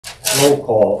roll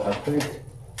call, I think,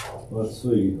 let's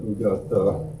see, we got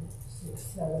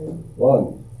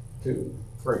 1, 2,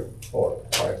 3, 4,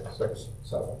 5, 6,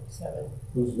 7.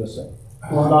 Who's missing?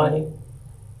 Lonnie.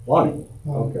 Lonnie.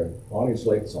 Okay. Lonnie's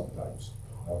late sometimes.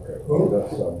 Okay.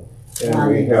 That's, and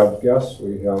we have guests.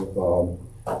 We have, so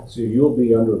you'll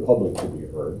be under public to be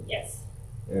heard. Yes.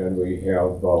 And we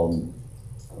have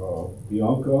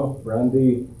Bianca,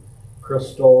 Brandy,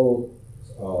 Crystal,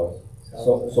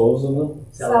 Sozana.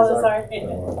 Salazar.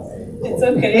 It's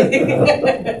okay.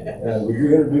 And would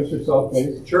you introduce yourself,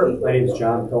 please? Sure. My name is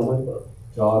John Pillman.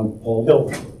 John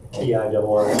Pullman.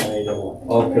 P-I-double-R-M-A-double.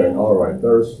 Okay, all right.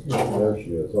 There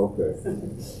she is. Okay.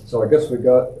 So I guess we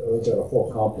got a full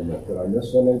complement. Did I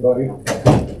miss anybody?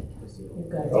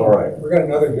 All right. We got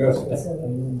another guest.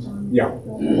 Yeah.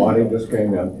 Lonnie just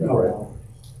came in. All right.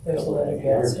 There's another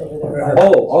guest over there.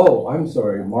 Oh, I'm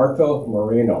sorry. Marta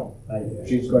Moreno.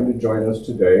 She's going to join us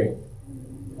today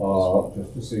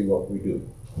just to see what we do,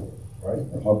 right?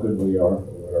 Or how good we are, or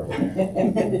whatever.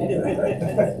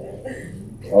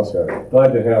 Okay.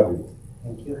 Glad to have you.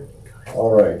 Thank you.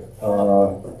 All right.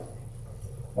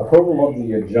 Approval of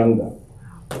the agenda.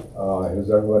 Has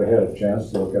everybody had a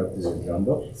chance to look at the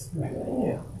agenda?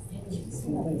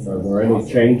 Are there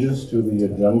any changes to the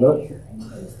agenda?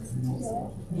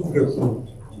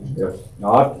 If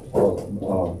not,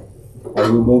 are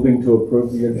you moving to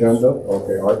approve the agenda?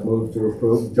 Okay, Art moves to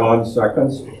approve. John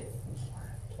seconds.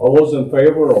 All those in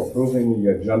favor of approving the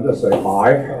agenda say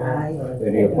aye. Aye.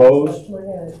 Any opposed?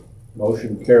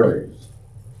 Motion carries.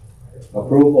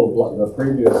 Approval of the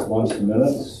previous month's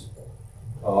minutes.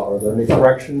 Are there any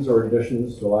corrections or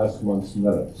additions to last month's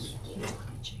minutes?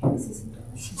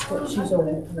 She's over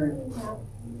there.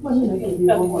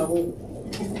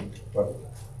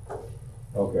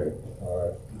 Okay, all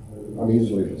right. I'm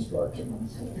easily distracted.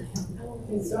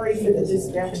 Sorry for the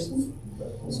distraction.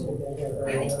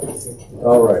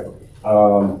 All right.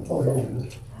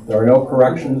 There are no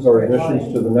corrections or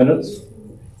additions to the minutes.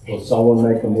 Will someone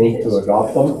make a move to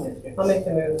adopt them? I'll make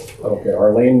the move. Okay,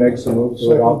 Arlene makes a move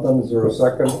to adopt them. Is there a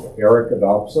second? Eric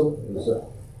adopts them. Is there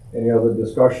any other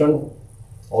discussion?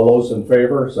 All those in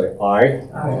favor say aye.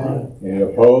 Aye. Any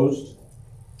opposed?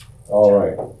 All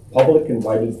right. Public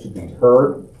invited to be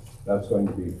heard. That's going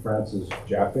to be Frances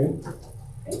Jaffe.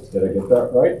 Did I get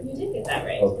that right? You did get that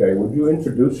right. Okay, would you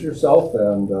introduce yourself?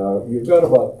 And you've got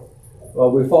about,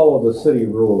 well, we follow the city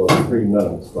rule of 3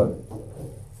 minutes, but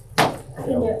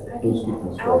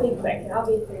I'll be quick. I'll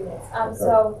be 3 minutes.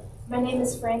 So my name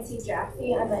is Francie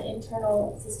Jaffe. I'm an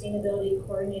internal sustainability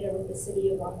coordinator with the City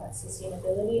of Longmont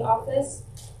Sustainability Office.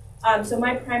 So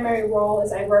my primary role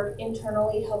is I work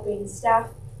internally helping staff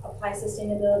apply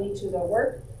sustainability to their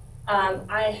work.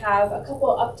 I have a couple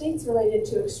of updates related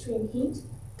to extreme heat.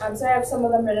 So I have some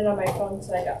of them written on my phone,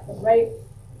 so I got them right.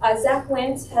 Zach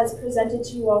Lance has presented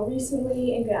to you all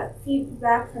recently and got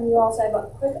feedback from you all, so I have a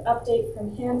quick update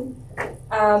from him.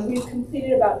 We've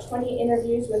completed about 20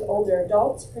 interviews with older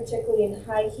adults, particularly in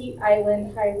high heat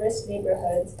island, high risk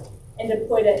neighborhoods, and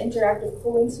deployed an interactive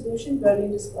cooling solution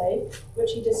voting display,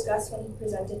 which he discussed when he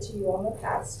presented to you all in the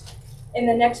past. In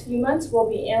the next few months, we'll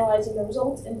be analyzing the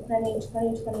results and planning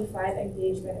 2025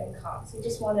 engagement and comps. We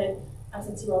just wanted,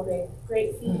 since you all gave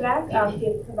great feedback,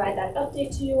 to provide that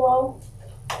update to you all.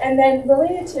 And then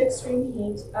related to extreme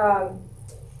heat,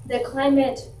 the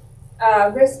climate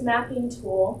risk mapping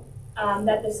tool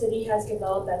that the city has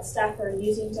developed that staff are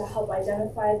using to help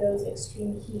identify those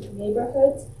extreme heat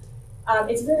neighborhoods.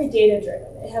 It's very data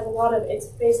driven. It has it's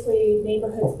basically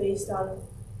neighborhoods based on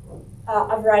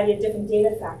a variety of different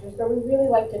data factors, but we really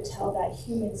like to tell that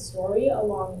human story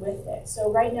along with it.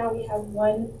 So right now we have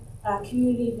one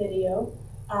community video.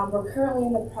 We're currently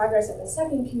in the progress of the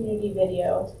second community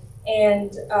video,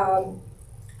 and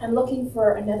I'm looking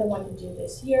for another one to do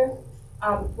this year.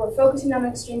 We're focusing on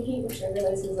extreme heat, which I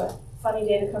realize is a funny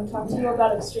day to come talk to you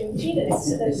about extreme heat.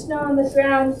 There's snow on the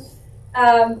ground,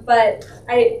 but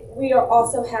we are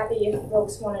also happy if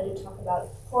folks wanted to talk about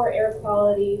poor air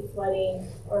quality, flooding,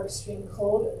 or extreme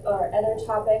cold, or other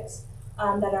topics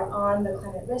that are on the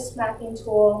climate risk mapping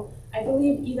tool. I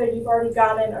believe either you've already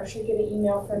gotten or should get an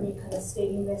email from me kind of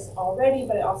stating this already,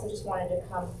 but I also just wanted to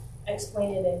come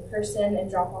explain it in person and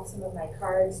drop off some of my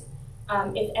cards.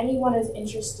 If anyone is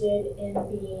interested in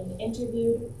being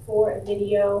interviewed for a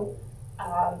video,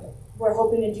 we're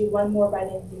hoping to do one more by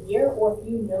the end of the year, or if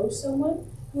you know someone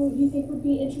who you think would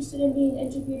be interested in being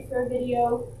interviewed for a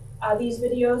video, these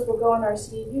videos will go on our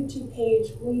city YouTube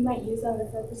page. We might use them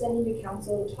if we're presenting to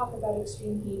council to talk about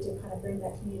extreme heat to kind of bring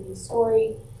that community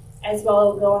story, as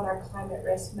well as go on our climate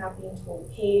risk mapping tool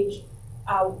page.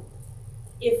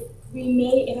 if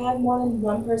I have more than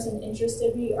one person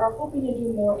interested, we are hoping to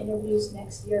do more interviews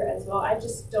next year as well. I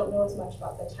just don't know as much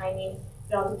about the timing.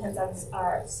 It all depends on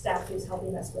our staff who's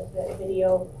helping us with the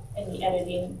video and the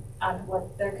editing on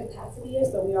what their capacity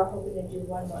is, but we are hoping to do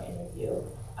one more interview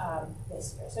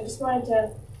this year. So I just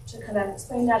wanted to kind of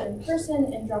explain that in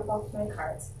person and drop off my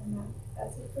cards. And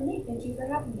that's it for me. Thank you for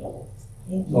having me.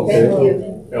 Okay.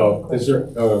 Thank you. Is there,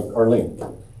 Arlene?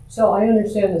 So I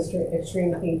understand the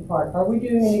extreme heat part. Are we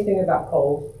doing anything about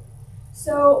cold?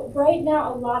 So right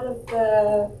now, a lot of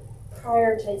the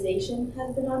prioritization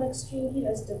has been on extreme heat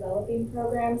as developing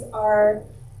programs. Our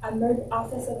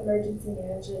Office of Emergency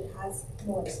Management has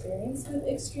more experience with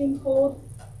extreme cold.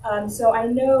 So I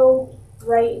know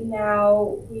right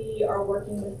now we are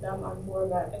working with them on more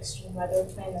of an extreme weather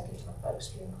plan that can talk about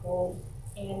extreme cold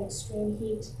and extreme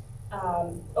heat.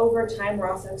 Over time,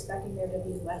 we're also expecting there to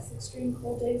be less extreme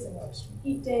cold days and more extreme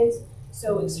heat days.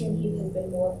 So extreme heat has been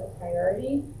more of the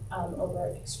priority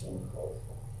over extreme cold.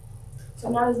 So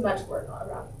not as much work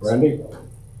around. Randy?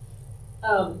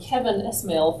 Kevin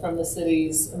Esmail from the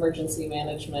city's emergency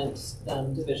management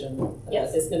division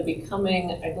Yes. is going to be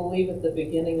coming, I believe, at the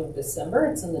beginning of December.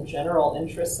 It's in the general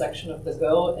interest section of the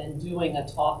Go and doing a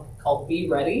talk called Be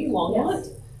Ready, Longmont,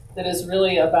 that is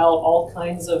really about all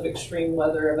kinds of extreme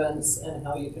weather events and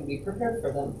how you can be prepared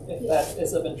for them. If that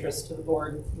is of interest to the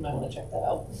board, you might want to check that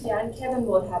out. Yeah, and Kevin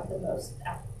will have the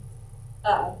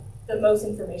most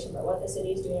information about what the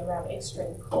city is doing around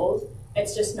extreme cold.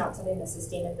 It's just not something the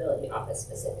sustainability office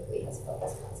specifically has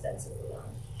focused extensively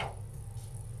on.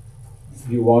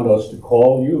 Do you want us to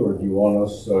call you, or do you want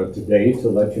us today to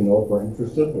let you know if we're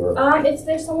interested? Or If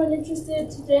there's someone interested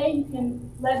today, you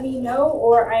can let me know,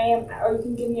 or you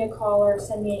can give me a call or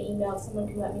send me an email. Someone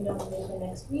can let me know maybe for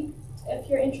next week if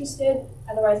you're interested.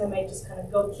 Otherwise, I might just kind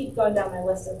of keep going down my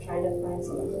list of trying to find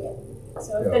someone to get me.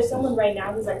 So if there's someone right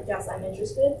now who's like, yes, I'm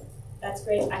interested, that's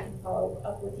great. I can follow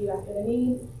up with you after the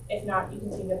meeting. If not, you can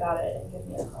think about it and give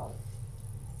me a call.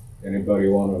 anybody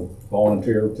want to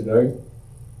volunteer today?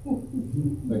 I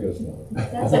guess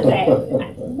not. That's okay.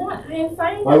 I am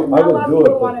finding I that not a would lot of do it,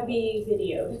 people but- want to be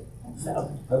videoed.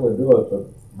 So I would do it, but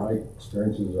my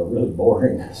experiences are really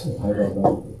boring, so I don't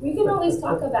know. we can always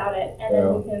talk about it, and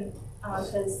then we can,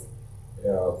 because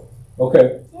Yeah.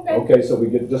 Okay. okay. Okay, so we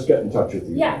just get in touch with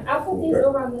you. Yeah, I'll put these Okay.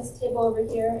 over on this table over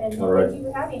here, and All right. thank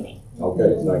you for having me.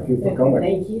 Okay, thank you for coming.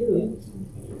 Thank you.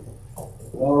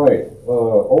 All right,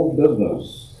 old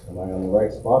business. Am I on the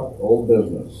right spot? Old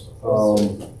business.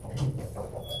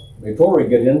 Before we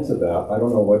get into that, I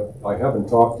don't know I haven't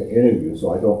talked to any of you,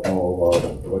 so I don't know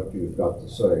what you've got to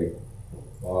say.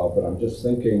 But I'm just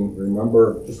thinking,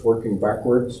 remember, just working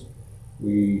backwards,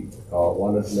 we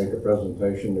wanted to make a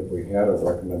presentation if we had a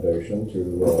recommendation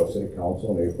to City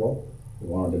Council in April. We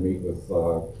wanted to meet with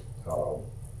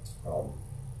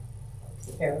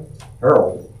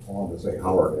Harold. I wanted to say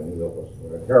Howard, and that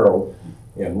was Harold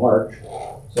in March.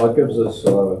 So it gives us,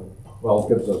 it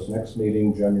gives us next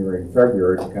meeting, January and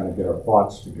February, to kind of get our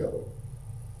thoughts together.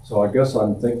 So I guess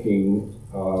I'm thinking,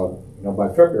 by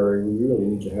February, we really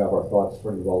need to have our thoughts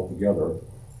pretty well together.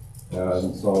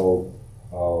 And so,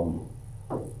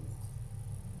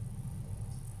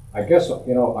 I guess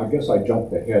I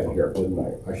jumped ahead here, didn't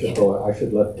I? I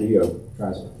should let Dia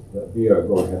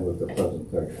go ahead with the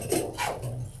presentation.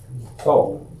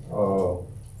 So,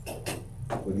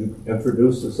 would you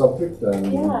introduce the subject,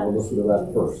 and we'll listen to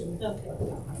that first. Okay.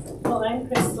 Well, I'm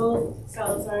Crystal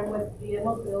Salazar with the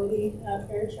Mobility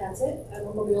Fair Transit. I'm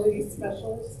a mobility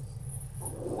specialist.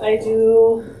 I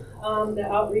do the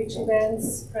outreach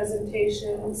events,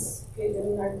 presentations,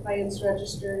 getting our clients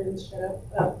registered and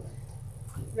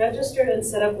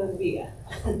set up with VIA.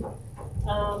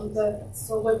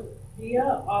 So what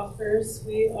VIA offers,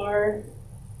 we are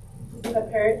a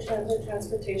parent transit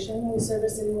transportation. We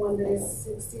service anyone that is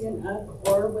 60 and up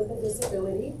or with a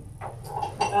disability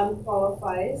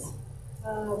qualifies.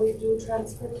 We do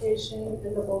transportation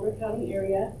in the Boulder County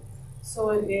area.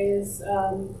 So it is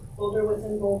Boulder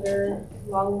within Boulder,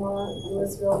 Longmont,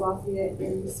 Louisville, Lafayette,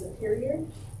 and Superior.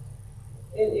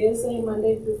 It is a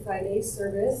Monday through Friday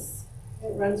service.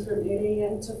 It runs from 8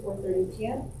 a.m. to 4:30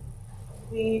 p.m.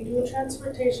 We do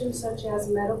transportation such as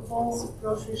medical,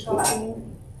 grocery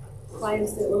shopping,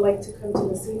 clients that would like to come to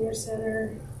the senior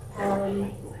center,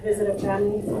 visit a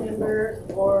family member,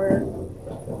 or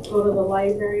go to the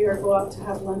library, or go out to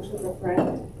have lunch with a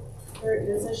friend. It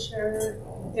is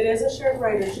a shared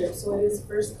ridership, so it is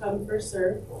first come, first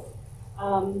serve.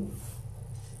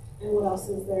 And what else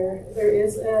is there? There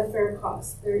is a fair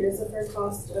cost. There is a fair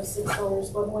cost of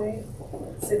 $6 one way,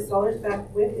 $6 back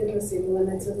within the city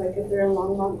limits. If they're in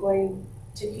Longmont going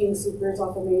to King Supers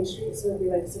off of Main Street, so it'd be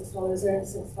like $6 there,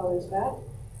 $6 back.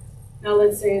 Now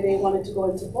let's say they wanted to go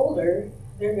into Boulder,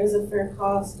 there is a fare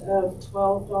cost of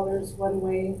 $12 one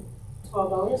way,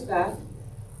 $12 back.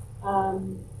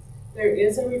 There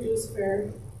is a reduced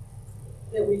fare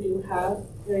that we do have.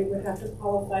 They would have to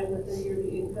qualify with their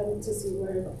yearly income to see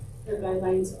where their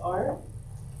guidelines are.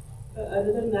 But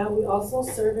other than that, we also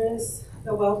service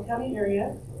the Weld County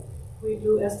area. We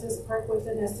do Estes Park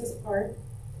within Estes Park.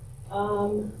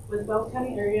 With Weld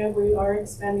County area, we are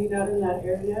expanding out in that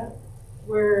area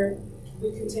where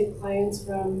we can take clients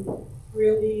from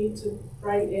Greeley to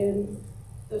Brighton.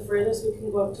 The furthest we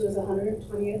can go up to is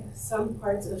 120th. Some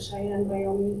parts of Cheyenne,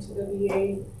 Wyoming to the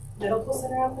VA Medical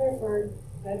Center out there for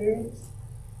veterans.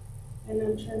 And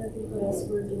I'm trying to think what else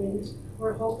we're doing.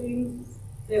 We're hoping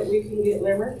that we can get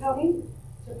Larimer County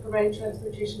to provide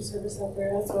transportation service out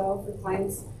there as well for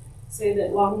clients. Say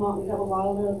that Longmont, we have a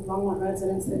lot of Longmont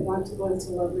residents that want to go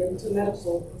into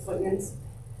medical appointments,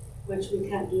 which we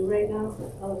can't do right now.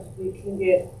 We can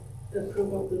get the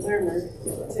approval of the Larimer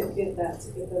to get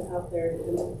them out there.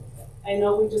 And I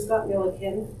know we just got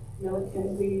Milliken.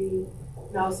 We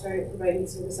now started providing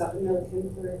service out in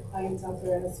Milliken for clients out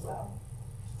there as well.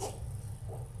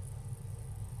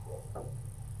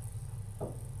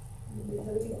 Do you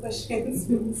have any questions?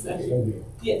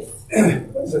 Yes.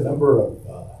 What's the number of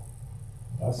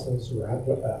buses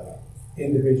or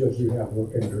individuals you have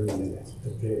working during the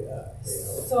day?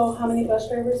 So how many bus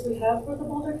drivers we have for the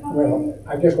Boulder County? Well,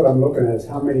 I guess what I'm looking at is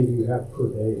how many do you have per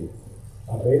day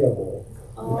available?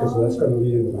 Because that's going to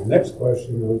lead into my next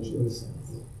question, which is,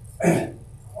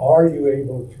 are you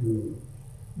able to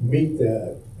meet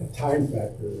the time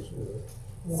factors?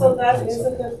 So that is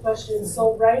a good question.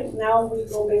 So right now we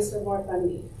go based on our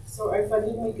funding. So our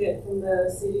funding we get from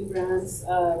the city grants,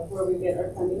 where we get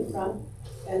our funding from,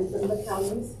 and from the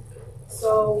counties.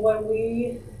 So when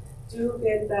we do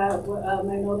get that,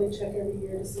 I know they check every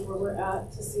year to see where we're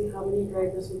at, to see how many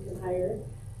drivers we can hire,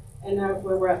 and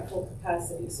where we're at full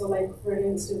capacity. So like for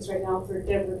instance, right now for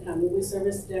Denver County, we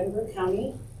service Denver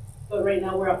County, but right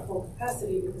now we're at full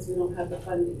capacity because we don't have the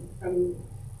funding from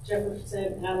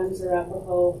Jefferson, Adams,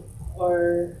 Arapahoe,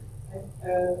 or I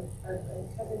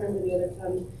can't remember the other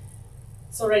county.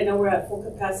 So right now we're at full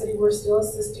capacity. We're still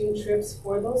assisting trips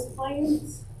for those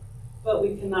clients, but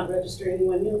we cannot register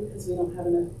anyone new because we don't have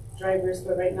enough drivers.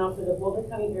 But right now for the Boulder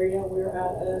County area, we're at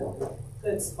a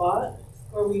good spot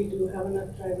where we do have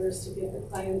enough drivers to get the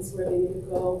clients where they need to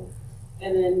go.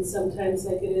 And then sometimes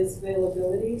like it is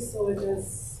availability, so it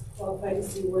does qualify to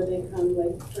see where they come,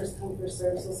 like first come, first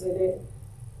serve. So say they,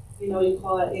 you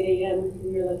call at 8 a.m.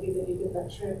 and you're lucky that you get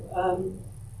that trip.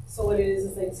 So what it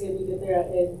is like, say we get there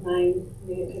at 9,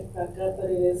 we get picked back up,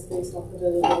 but it is based off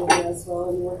availability as well,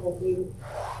 and we're hoping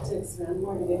to expand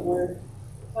more, to get more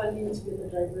funding to get the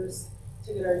drivers,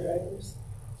 to get our drivers.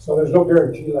 So there's no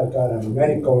guarantee like on a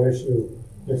medical issue,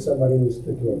 if somebody needs to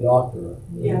get to a doctor,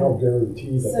 there's no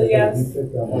guarantee that they're going to be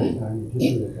picked up on time to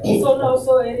get to the doctor. So no,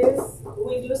 so it is,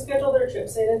 we do schedule their trip.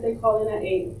 Say that they call in at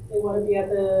 8, they want to be at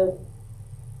the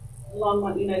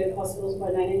Longmont United Hospitals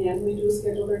by 9 a.m. We do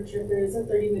schedule their trip. There is a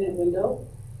 30-minute window.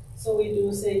 So we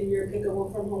do say your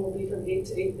pickup from home will be from 8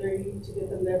 to 8:30 to get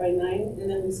them there by 9, and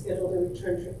then we schedule the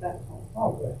return trip back home.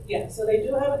 Okay. Yeah, so they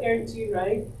do have a guaranteed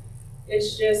ride.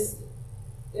 It's just,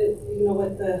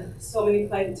 with the so many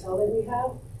clientele that we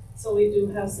have. So we do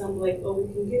have some like,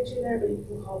 we can get you there, but you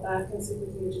can call back and see if we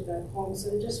can get you back home.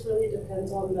 So it just really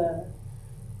depends on the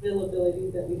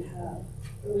availability that we have.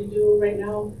 But we do right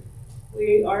now,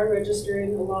 we are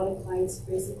registering a lot of clients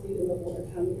basically in the Boulder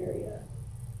County area.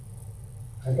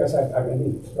 I guess I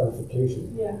need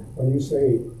clarification. Yeah. When you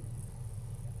say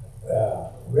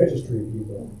registry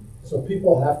people, so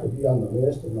people have to be on the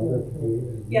list in order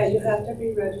to... Yeah, you have to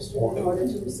be registered in order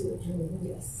to receive a training,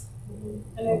 yes.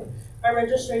 And our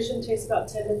registration takes about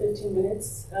 10 to 15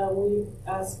 minutes. We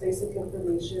ask basic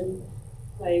information,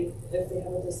 like if they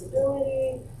have a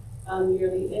disability,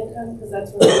 yearly income, because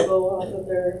that's where they go off of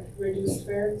their reduced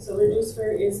fare. So reduced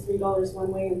fare is $3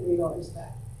 one way and $3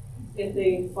 back, if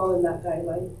they fall in that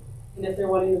guideline. And if they're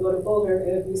wanting to go to Boulder,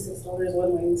 it would be $6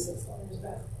 one way and $6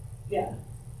 back. Yeah.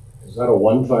 Is that a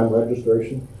one-time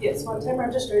registration? Yes, one-time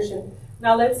registration.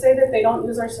 Now let's say that they don't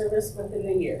use our service within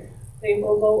a year. They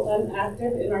will go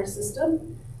inactive in our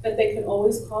system, but they can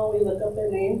always call, we look up their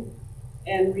name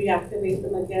and reactivate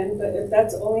them again. But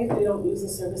that's only if they don't use the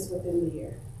service within the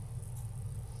year.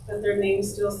 But their name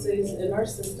still stays in our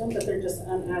system, but they're just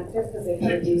inactive because they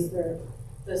haven't used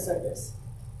the service.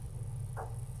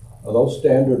 Are those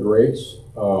standard rates?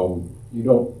 You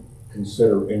don't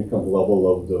consider income level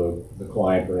of the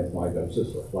client or anything like that. It's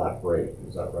just a flat rate,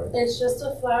 is that right? It's just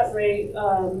a flat rate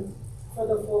for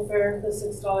the full fare, the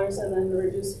 $6, and then the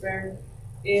reduced fare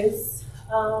is,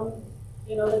 the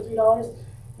 $3.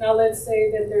 Now, let's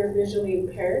say that they're visually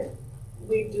impaired.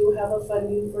 We do have a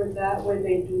funding for that where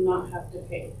they do not have to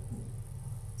pay.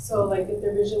 So, like if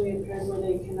they're visually impaired where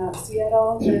they cannot see at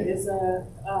all, there is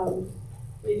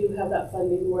we do have that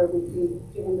funding where we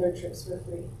can give them their trips for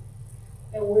free.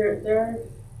 And we're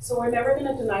never going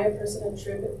to deny a person a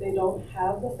trip if they don't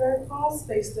have the fare cost.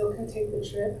 They still can take the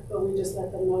trip, but we just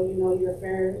let them know, your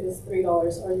fare is $3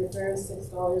 or your fare is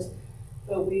 $6.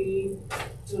 But we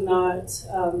do not,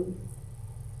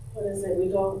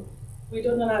 we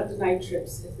do not deny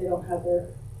trips if they don't have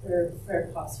their fare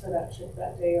cost for that trip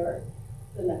that day or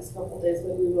the next couple of days,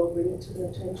 but we will bring it to their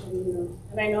attention,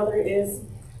 And I know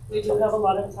we do have a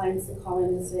lot of clients that call in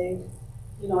and say,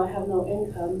 I have no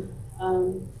income.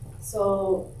 And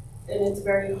it's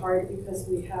very hard because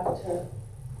we have to,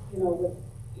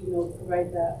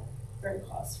 provide that fare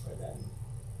cost for them.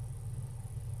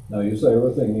 Now, you say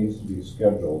everything needs to be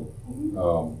scheduled.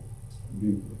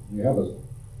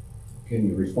 Can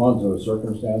you respond to a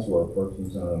circumstance where a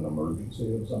person's in an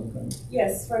emergency of some kind?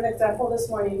 Yes, for an example, this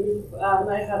morning,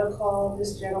 I had a call.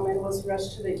 This gentleman was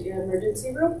rushed to the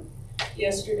emergency room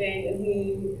yesterday, and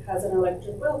he has an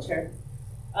electric wheelchair.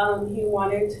 He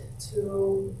wanted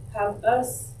to have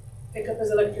us pick up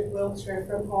his electric wheelchair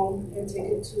from home and take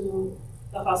it to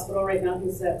the hospital. Right now,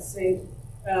 he's at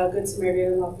Good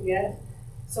Samaritan in Lafayette.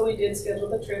 So we did schedule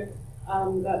the trip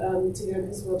to give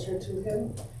his wheelchair to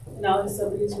him. Now, if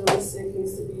somebody's really sick,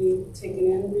 needs to be taken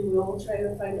in, we will try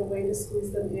to find a way to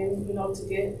squeeze them in, to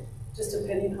get, just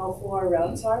depending how full our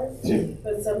routes are.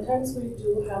 But sometimes we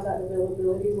do have that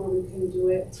availability where we can do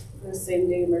it for the same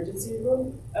day emergency.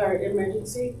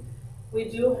 We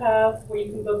do have where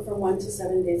you can book from 1 to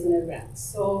 7 days in advance.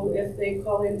 So if they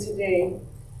call in today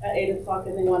at 8 o'clock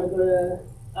and they want to go to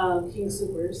King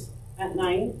Soopers at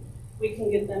 9, we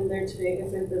can get them there today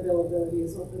if the availability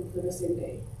is open for the same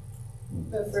day.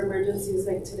 But for emergencies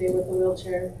like today with the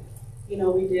wheelchair, we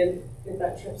did get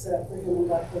that trip set up for him and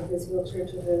got his wheelchair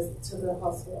to the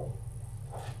hospital.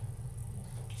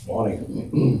 Bonnie.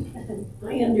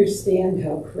 I understand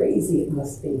how crazy it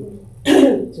must be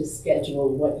to schedule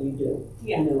what you do.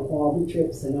 Yeah. All the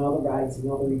trips and all the rides and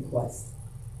all the requests.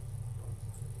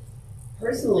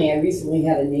 Personally, I recently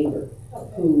had a neighbor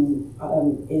who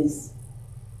is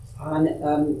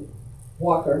on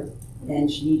walker, and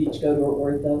she needed to go to her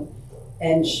ortho.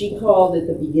 And she called at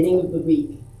the beginning of the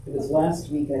week, it was last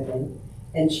week, I think,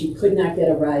 and she could not get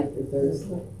a ride for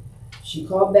Thursday. She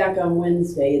called back on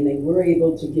Wednesday, and they were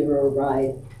able to give her a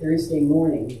ride Thursday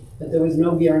morning, but there was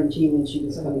no guarantee when she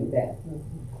was coming back.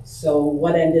 So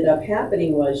what ended up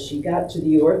happening was she got to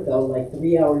the ortho like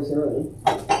 3 hours early,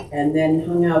 and then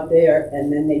hung out there,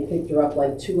 and then they picked her up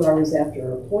like 2 hours after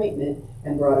her appointment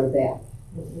and brought her back.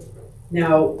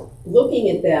 Now, looking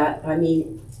at that,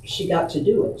 she got to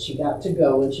do it. She got to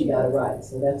go and she got a ride,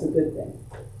 so that's a good thing.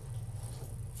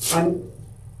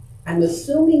 I'm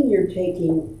assuming you're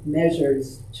taking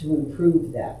measures to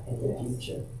improve that in the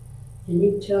future. Can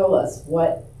you tell us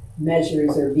what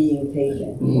measures are being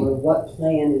taken or what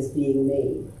plan is being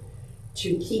made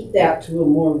to keep that to a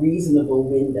more reasonable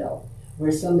window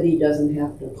where somebody doesn't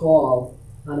have to call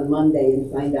on a Monday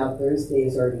and find out Thursday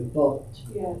is already booked.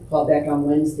 Yeah. Call back on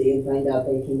Wednesday and find out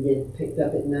they can get picked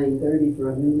up at 9:30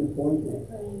 for a noon appointment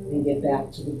and get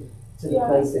back to the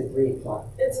place at 3 o'clock.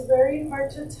 It's very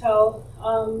hard to tell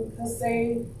because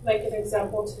say, like an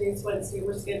example, today's Wednesday,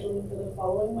 we're scheduling for the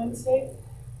following Wednesday.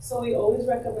 So we always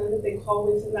recommend that they call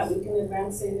within that week in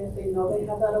advance, saying if they know they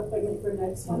have that appointment for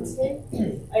next Wednesday.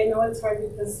 I know it's hard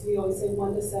because we always say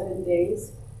 1 to 7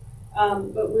 days.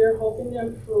 But we're hoping to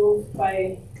improve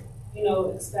by,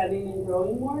 expanding and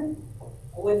growing more.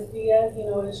 With VIA,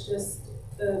 it's just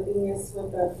the thing is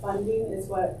with the funding is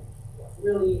what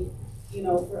really,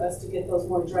 for us to get those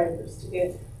more drivers, to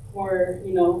get more,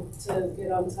 to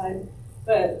get on time.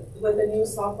 But with the new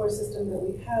software system that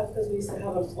we have, because we used to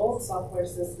have an old software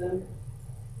system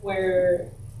where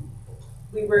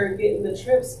we were getting the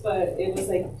trips, but it was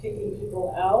like kicking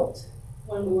people out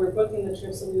when we were booking the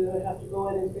trip, so we would have to go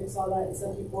in and fix all that, and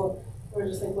some people were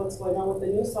just like, what's going on with the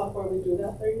new software? We do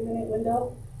that 30-minute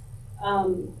window.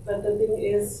 But the thing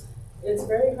is, it's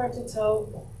very hard to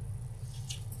tell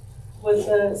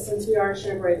since we are a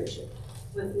shared ridership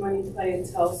with money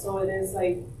clientele, so it is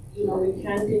like, we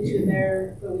can get you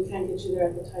there, but we can't get you there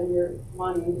at the time you're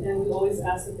wanting. And we always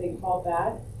ask that they call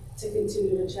back to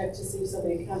continue to check to see if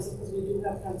somebody canceled, because we do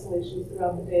have cancellations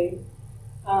throughout the day.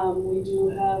 We do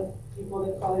have people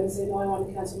that call in and say, no, I want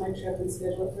to cancel my trip and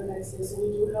schedule it for next day. So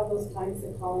we do have those clients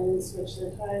that call in and switch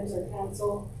their times or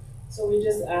cancel. So we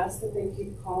just ask that they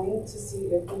keep calling to see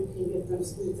if we can get them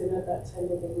squeezed in at that time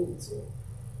that they need to.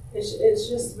 It's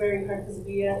just very hard because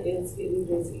VIA is getting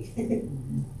busy,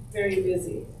 very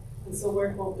busy. And so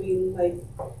we're hoping, like,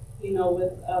 you know,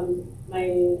 with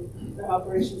the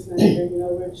operations manager, you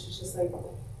know, she's just like,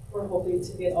 we're hoping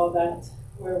to get all that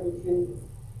where we can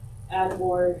add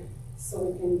more so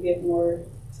we can get more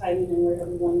timing and where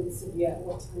everyone needs to be at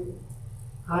what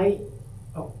time.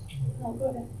 Oh, go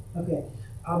ahead. okay.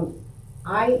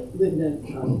 I live in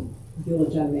a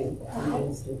village on Main,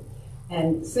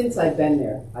 and since I've been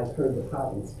there, I've heard the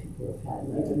problems people have had,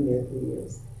 and I've been there for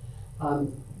years.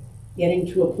 Getting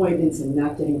to appointments and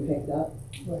not getting picked up,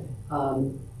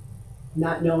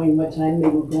 not knowing what time they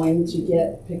were going to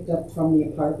get picked up from the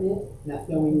apartment, not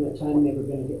knowing what time they were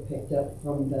going to get picked up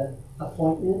from the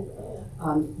appointment,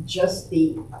 just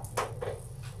the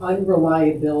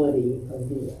unreliability of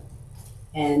VIA.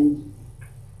 And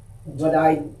what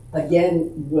I,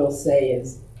 again, will say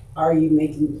is, are you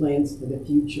making plans for the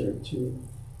future to,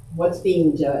 what's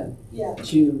being done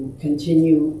to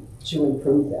continue to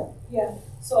improve that? Yeah,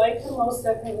 so I can most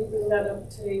definitely bring that up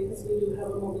today because we do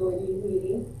have a mobility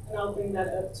meeting, and I'll bring that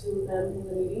up to them in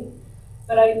the meeting.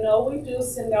 But I know we do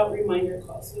send out reminder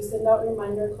calls. We send out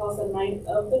reminder calls the night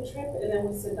of the trip, and then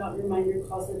we send out reminder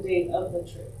calls the day of the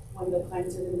trip when the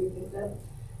clients are going to be picked up.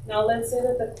 Now, let's say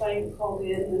that the client called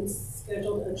in and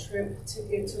scheduled a trip to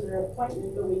get to their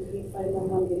appointment, but we couldn't find them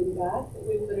on getting back.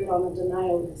 We put it on a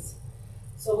denial list.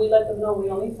 So we let them know, we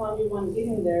only found you one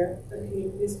getting there, but can you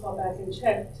please call back and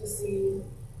check to see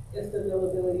if the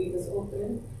availability is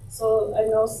open. So I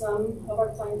know some of our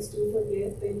clients do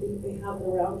forget, they think they have the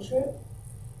round trip,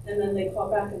 and then they call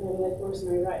back and they're like, where's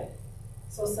my ride?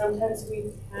 So sometimes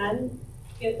we can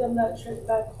get them that trip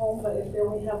back home, but if they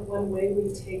only have one way,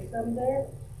 we take them there.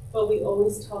 But we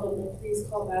always tell them to please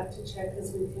call back to check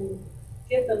because we can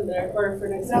get them there. Or for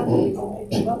an example, we can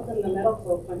pick them up from the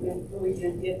medical appointment, but we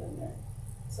can't get them there.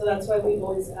 So that's why we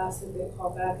always ask that they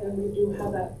call back. And we do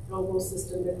have that robo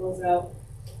system that goes out,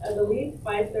 I believe,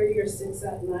 5:30 or 6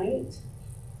 at night.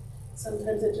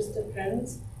 Sometimes it just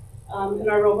depends. And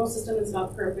our robo system is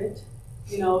not perfect.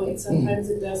 You know, sometimes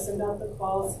it does send out the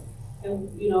calls.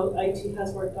 And, you know, IT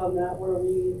has worked on that where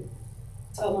we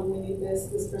tell them we need this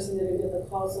person didn't get the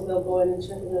call, so they'll go in and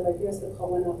check and they're like, yes, the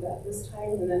call went out at this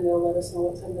time, and then they'll let us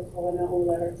know what time the call went out, and we'll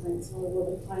let our clients know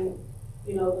where the client,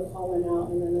 you know, the call went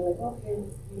out, and then they're like, okay,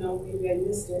 you know, maybe I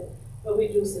missed it. But we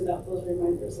do send out those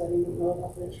reminders letting them know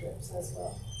about their trips as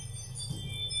well.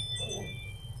 Yeah.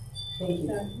 Thank you.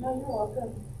 Yeah. No, you're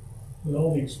welcome. With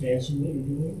all the expansion that you're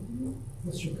doing,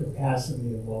 what's your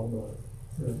capacity in Longmont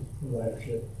for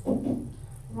ridership?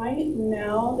 Right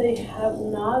now, they have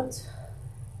not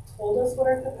told us what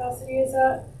our capacity is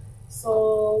at.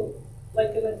 So, like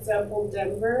an example,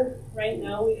 Denver, right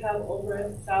now we have over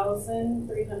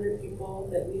 1,300 people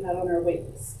that we had on our wait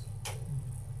list.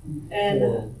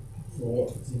 And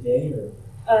for a day or?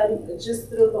 just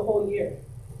through the whole year.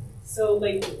 So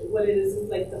like what it is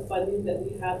like the funding that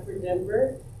we had for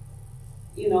Denver.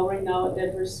 You know, right now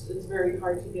Denver is very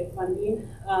hard to get funding.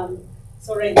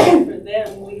 So right now for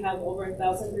them, we have over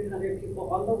 1,300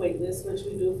 people on the wait list, which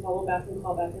we do follow back and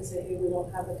call back and say, hey, we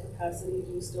don't have the capacity.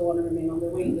 Do you still want to remain on the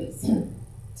wait list?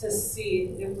 To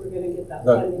see if we're going to get that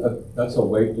funding. That's a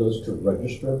wait list to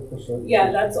register for services?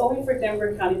 Yeah, that's only for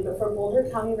Denver County, but for Boulder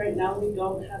County right now, we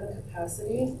don't have a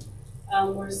capacity.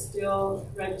 We're still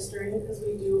registering because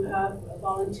we do have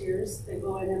volunteers that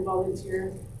go in and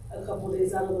volunteer a couple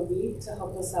days out of the week to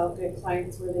help us out, get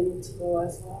clients where they need to go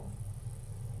as well.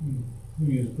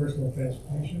 You use personal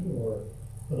transportation or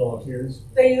the volunteers?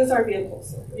 They use our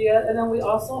vehicles. Okay. Yeah, and then we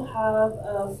also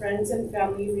have friends and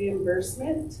family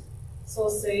reimbursement. So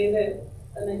say that,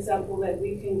 an example, that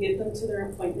we can get them to their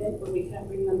appointment, but we can't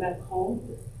bring them back home.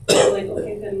 So like,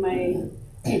 okay, then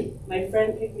my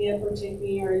friend pick me up or take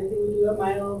me or anything, we do a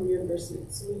mile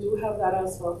reimbursement. So we do have that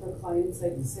as well for clients,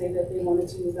 like say that they wanted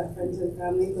to use that friends and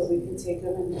family, but we can take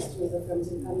them and just use the friends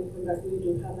and family come back. We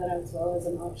do have that as well as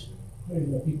an option. How do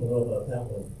you let people know about that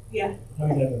one? Yeah. How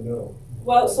do you let them know?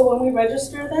 Well, so when we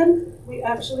register them, we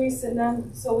actually send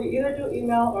them, so we either do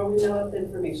email or we mail out the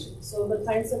information. So the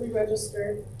clients that we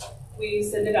register, we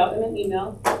send it out in an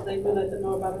email. Like we let them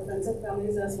know about our friends and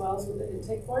families as well as with the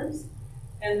intake forms.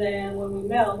 And then when we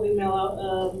mail out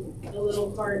a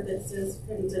little card that says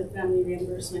friends and family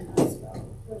reimbursement as well.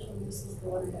 Which one? This is the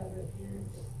one I have right here.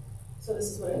 So this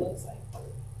is what it looks like.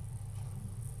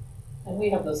 And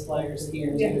we have those flyers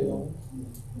here Yeah. too.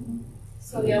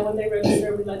 So yeah, when they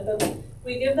register,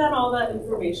 we give them all that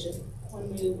information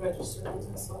when we register them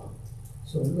as well.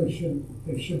 So there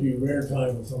should be rare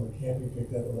time when someone can't be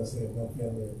picked up unless they have no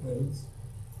family or friends.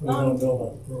 We don't know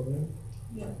about the program.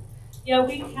 Yeah,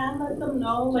 we can let them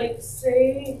know, like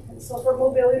say, so for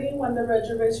mobility, when the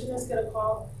reservationists get a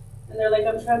call and they're like,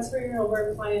 I'm transferring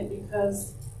over a client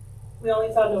because we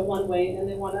only found it one way and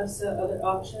they want us to other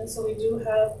options. So we do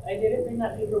have, I didn't bring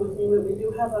that paper with me, but we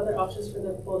do have other options for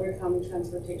the Boulder County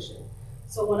transportation.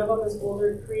 So one of them is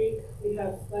Boulder Creek, we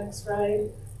have Flex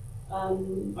Ride,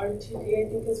 RTD I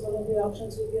think is one of the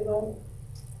options we give them.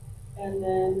 And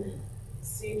then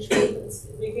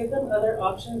we give them other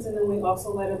options, and then we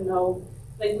also let them know,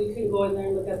 like we can go in there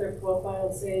and look at their profile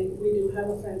and say, we do have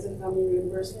a friends and family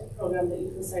reimbursement program that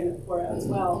you can sign up for as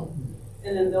well.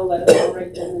 And then they'll let us know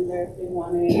right then and there if they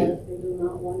want it or if they do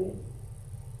not want it.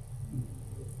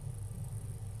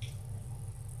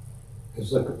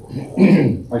 It's like,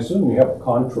 I assume you have a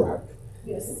contract,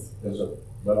 Yes.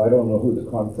 but I don't know who the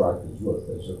contract is with.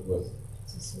 Is it with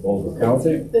Boulder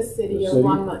County? The city The of city?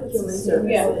 Longmont Human Services.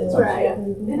 Yeah, That's right.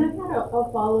 And I've got a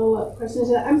follow-up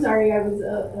question. I'm sorry, I was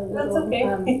That's okay.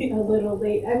 a little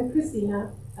late. I'm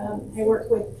Christina. I work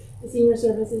with the Senior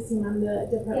Services team. I'm the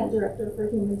Department Director for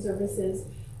Human Services.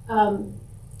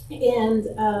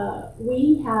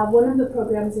 We have, one of the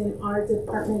programs in our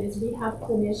department is we have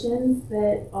clinicians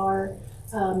that are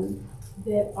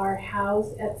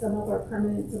housed at some of our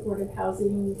permanent supported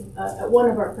housing, at one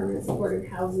of our permanent supported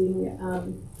housing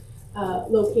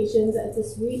locations at the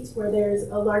suites where there's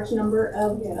a large number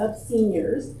of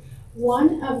seniors.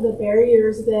 One of the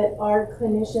barriers that our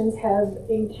clinicians have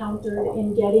encountered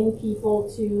in getting people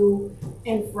to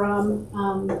and from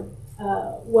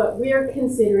what we're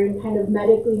considering kind of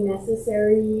medically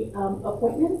necessary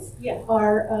appointments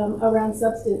are around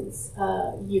substance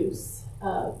use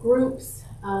groups,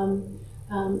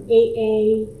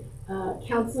 AA,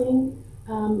 counseling.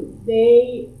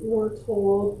 They were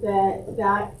told that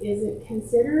that isn't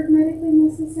considered medically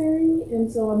necessary, and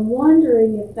so I'm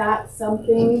wondering if that's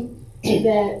something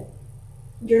that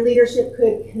your leadership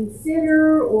could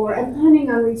consider, or I'm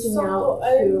planning on reaching out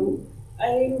to.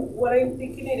 What I'm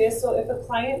thinking it is, so if a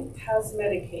client has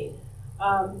Medicaid,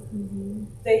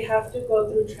 they have to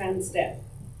go through TransDev.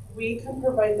 We can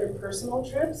provide their personal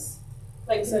trips,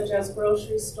 like such as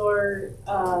grocery store,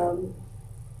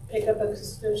 pick up a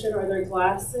prescription or their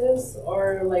glasses,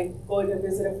 or like going to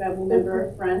visit a family member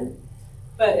or friend.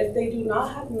 But if they do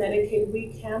not have Medicaid,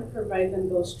 we can provide them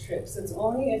those trips. It's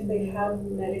only if they have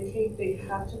Medicaid, they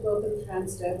have to go through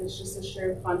TransDev. It's just a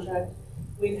shared contract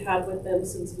we've had with them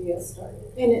since we have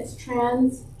started. And it's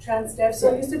TransDev.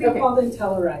 So it used to be called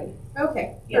IntelliRide.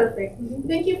 Okay, Yeah. Perfect.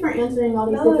 Thank you for answering all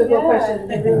these difficult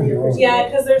questions. I really appreciate it. Yeah,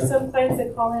 because there's some clients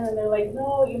that call in and they're like,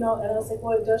 no, and I was like,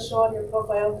 well, it does show on your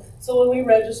profile. So when we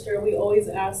register, we always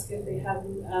ask if they have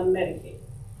Medicaid.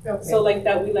 Okay. So like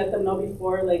that, we let them know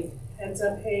before, like heads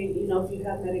up, hey, if you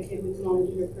have Medicaid, we can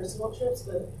only do your personal trips,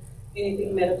 but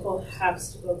anything medical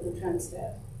has to go through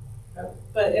TransDev.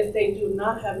 But if they do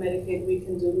not have Medicaid, we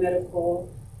can do medical,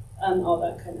 all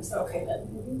that kind of stuff. Okay.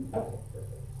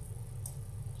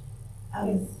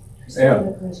 I have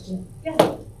a question.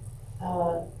 Yeah.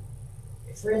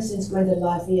 For instance, going to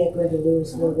Lafayette, going to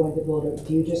Louisville, going to Boulder,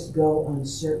 do you just go on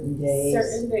certain days?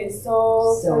 Certain days.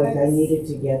 So if I needed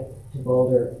to get to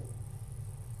Boulder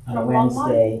on a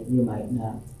Wednesday, you might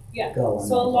not go on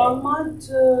So that Longmont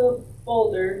to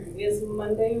Boulder is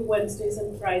Monday, Wednesdays,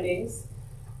 and Fridays.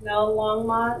 Now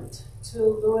Longmont to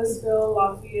Louisville,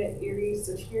 Lafayette, Erie,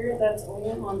 Superior, that's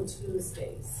only on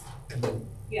Tuesdays.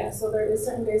 Yeah, so there is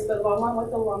certain days, but Longmont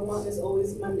with the Longmont is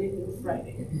always Monday through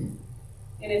Friday.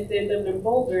 And if they lived in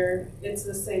Boulder, it's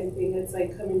the same thing. It's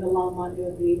like coming to Longmont, it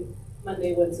would be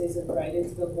Monday, Wednesdays, and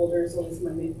Fridays, but Boulder is always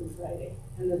Monday through Friday.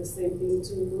 And then the same thing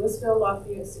to Louisville,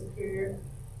 Lafayette, Superior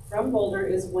from Boulder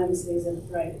is Wednesdays and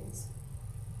Fridays.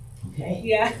 Okay.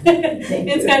 Yeah,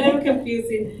 it's kind of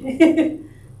confusing.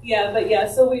 Yeah, but yeah,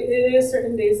 so it is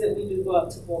certain days that we do go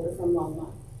out to Boulder from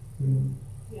Longmont.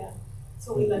 Yeah,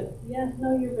 so we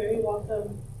you're very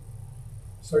welcome.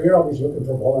 So you're always looking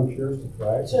for volunteers to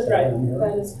drive? That's right,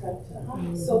 that is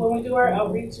correct. So when we do our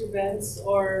outreach events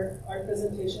or our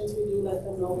presentations, we do let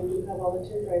them know we do have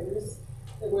volunteer drivers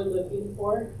that we're looking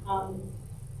for.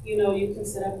 You can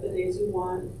set up the days you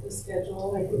want, the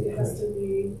schedule. I think it has to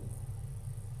be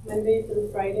Monday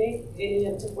through Friday, 8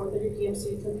 a.m. to 4:30 p.m. So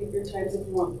you can pick your times if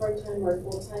you want part-time or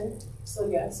full-time. So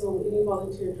yeah, so any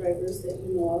volunteer drivers that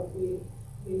you know of, we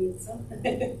need some.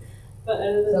 But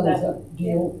other than that, Do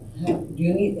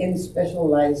you need any special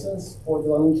license for the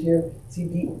volunteer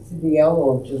CDL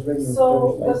or just regular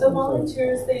so, driver's but license? the or-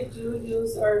 volunteers, they do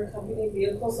use our company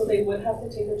vehicle, so they would have to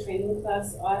take a training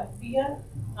class via.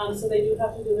 So they do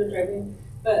have to do their driving,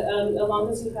 but as long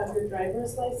as you have your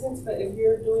driver's license. But if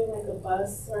you're doing like a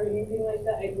bus or anything like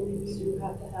that, I believe you do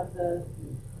have to have the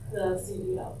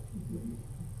CDL.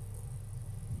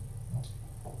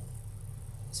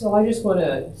 So I just want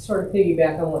to sort of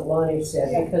piggyback on what Lonnie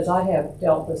said, Yeah. because I have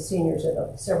dealt with seniors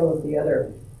at several of the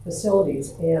other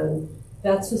facilities, and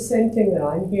that's the same thing that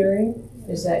I'm hearing,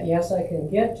 is that yes, I can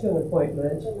get to an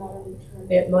appointment.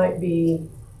 It might be,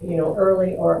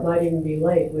 early, or it might even be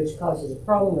late, which causes a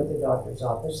problem at the doctor's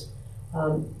office.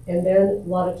 And then a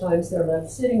lot of times they're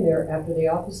left sitting there after the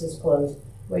office is closed,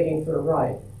 waiting for a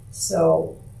ride.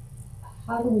 So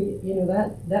how do we,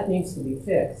 that needs to be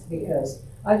fixed, because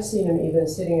I've seen them even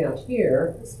sitting out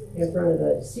here in front of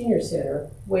the senior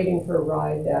center, waiting for a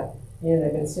ride that,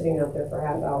 they've been sitting out there for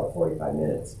half hour, 45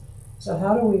 minutes. So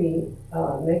how do we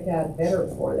make that better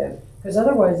for them? Because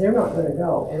otherwise they're not going to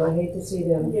go, and I hate to see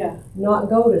them not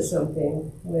go to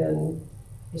something when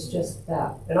it's just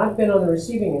that. And I've been on the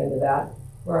receiving end of that,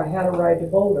 where I had a ride to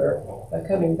Boulder, but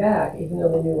coming back, even though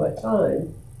they knew what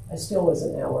time, I still was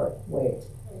an hour late.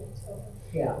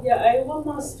 Yeah. Yeah, I will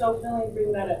most definitely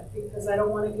bring that up, because I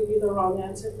don't want to give you the wrong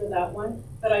answer for that one,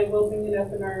 but I will bring it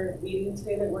up in our meeting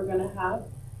today that we're going to have,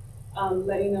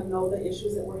 letting them know the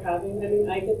issues that we're having. I mean,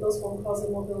 I get those phone calls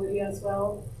in mobility as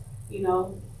well, and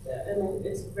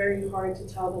it's very hard to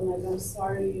tell them, like, I'm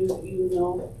sorry,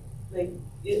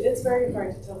 it's very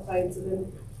hard to tell clients, and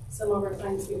then some of our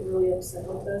clients get really upset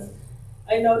with us.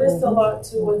 I noticed a lot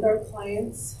too with our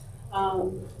clients,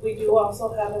 we do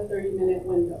also have a 30-minute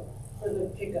window for the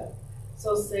pickup.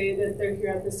 So say that they're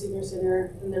here at the senior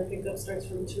center and their pickup starts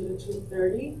from 2 to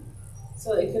 2:30.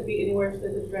 So it could be anywhere that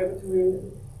the driver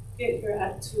can get here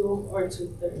at 2 or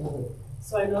 2:30.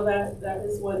 So I know that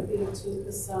is one thing too,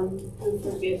 because some do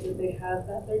forget that they have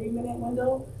that 30-minute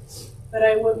window. But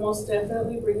I would most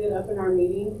definitely bring it up in our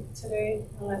meeting today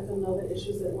and let them know the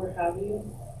issues that we're having.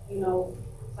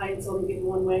 Clients only get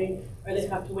one way, or they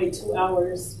have to wait 2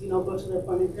 hours, go to their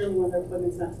appointment early when their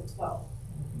appointment's not till 12.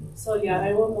 So yeah,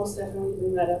 I will most definitely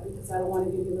bring that up, because I don't want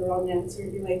to give you the wrong answer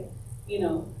and be like,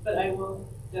 but I will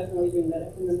definitely bring that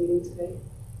up in the meeting today.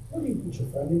 Where do you put your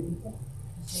funding?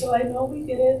 So I know we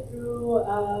get it through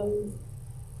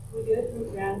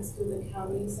grants through the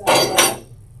county side,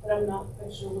 but I'm not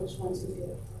quite sure which ones we get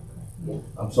it from.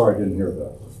 I'm sorry, I didn't hear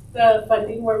that. The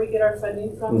funding, where we get our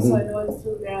funding from, so I know it's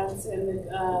through grants and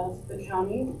the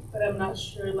county, but I'm not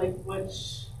sure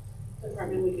which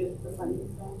department we get the funding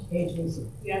from. Agency.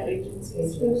 Yeah,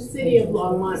 agencies. The city of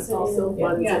Longmont also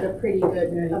funds at a pretty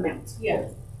good amount. Yeah.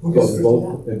 They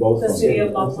both. The city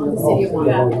of Longmont. The city of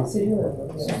Longmont. Yeah. City of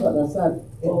So that's not,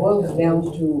 it boils down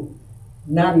to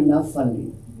not enough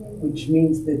funding, which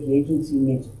means that the agency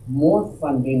needs more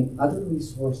funding, other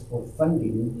resource for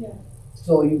funding. Yeah.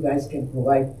 So you guys can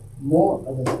provide more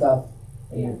of the stuff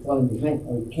that you're falling behind,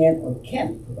 or can't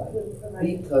provide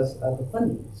because of the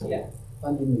funding. So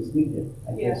funding is needed,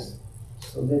 I guess.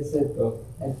 So that's it.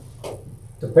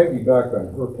 To piggyback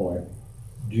on her point,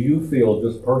 do you feel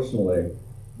just personally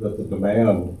that the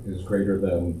demand is greater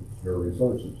than your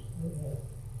resources?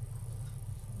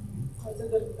 That's a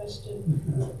good question.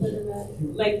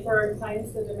 Like for our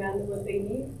clients, the demand of what they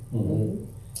need.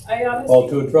 I honestly. Well,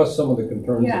 to address some of the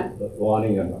concerns that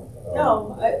Lonnie and.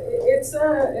 No, it's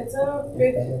a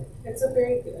big.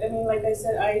 I mean, like I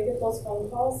said, I get those phone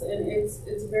calls, and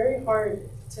it's very hard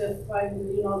to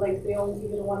find. They only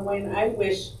give it one way, and I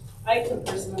wish I could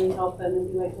personally help them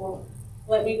and be like, well,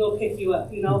 let me go pick you up,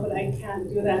 but I can't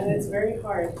do that. And it's very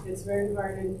hard. It's very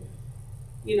hard, and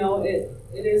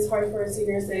it is hard for our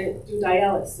seniors that do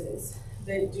dialysis,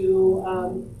 that do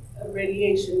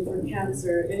radiation for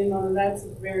cancer, and that's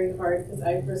very hard, because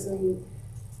I personally,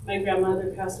 my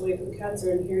grandmother passed away from cancer,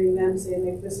 and hearing them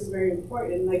saying this is very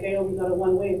important, I only got it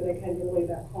one way, but I can't get away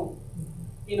back home.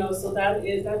 So that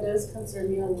does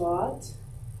concern me a lot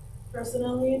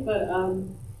personally, but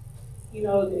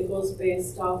it goes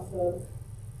based off of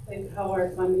how our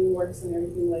funding works and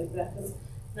everything like that, because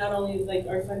not only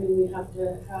our funding, we have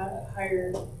to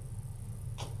hire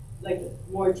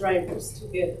more drivers to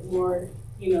get more,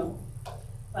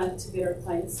 to get our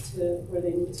clients to where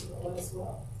they need to go as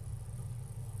well.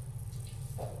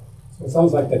 So it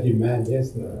sounds like the demand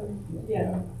is there.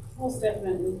 Yeah, most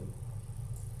definitely.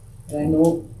 And I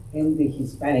know in the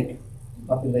Hispanic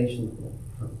population,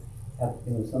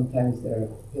 sometimes they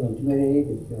feel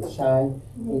intimidated, they feel shy,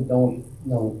 they don't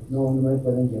know, no me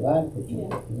pueden llevar, porque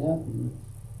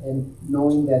and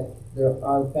knowing that there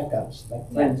are backups,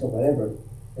 like friends or whatever,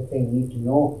 that they need to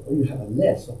know, or you have a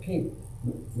list, okay.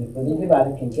 When they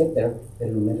llevar can get there,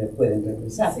 pero no me pueden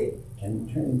regresar, can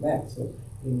turn back, so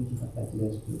they need to have that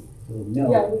list to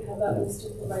know. Yeah, we have that list to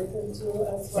provide them to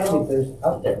as well. And if there's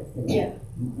out there, you know, Yeah.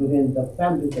 within the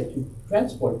family that you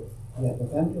transport, you have a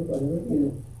family, whatever, you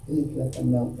know, you need to let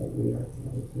them know that we are, you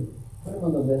know, to put them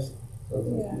on the list, so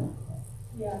they Yeah. know.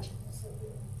 Yeah.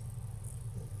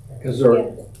 Is there,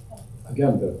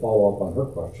 again, to follow up on her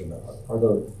question, are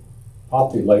there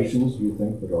populations, do you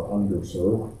think, that are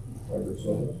underserved by your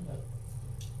service?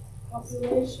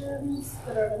 Populations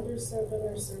that are underserved in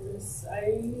our service,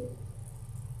 I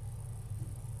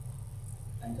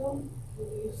don't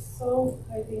believe so.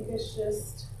 I think it's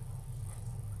just,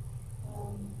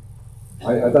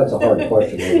 That's a hard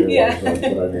question, I realize, Yeah. but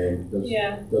I mean,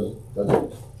 Yeah.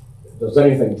 does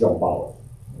anything jump out?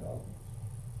 You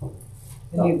know?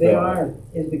 And if they are,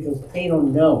 it's because they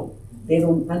don't know, they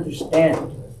don't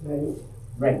understand.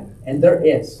 Right, and there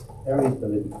is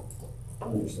believe me,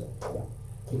 understand, yeah.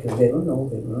 Because they don't know,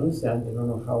 they don't understand, they don't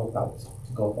know how about to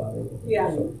go about it.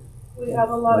 Yeah. So, we have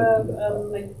a lot of,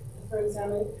 like, for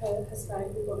example,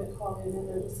 Hispanic people that call in and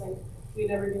they're just like, we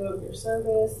never knew of your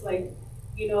service, like,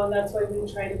 you know, and that's why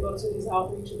we try to go to these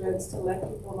outreach events to let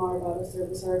people know about our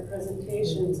service or our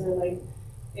presentations or like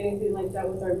anything like that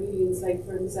with our meetings. Like,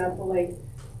 for example, like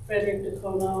Frederick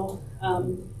DeCono,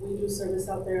 we do service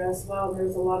out there as well.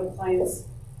 There's a lot of clients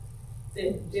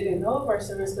that didn't know of our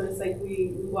service, but it's like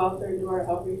we go out there and do our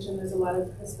outreach, and there's a lot of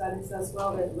Hispanics as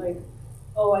well that like,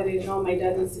 oh, I didn't know my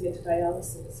dad needs to get to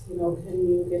dialysis. You know, can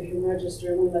you get him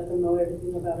registered? We let them know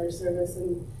everything about our service,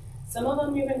 and some of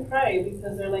them even cry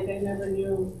because they're like, I never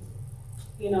knew,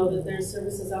 you know, that there's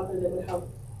services out there that would help,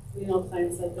 you know,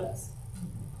 clients like us.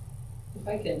 If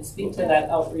I can speak to that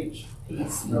outreach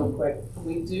piece real quick,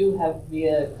 we do have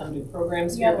VIA come do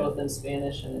programs here, both in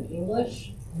Spanish and in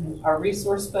English. Our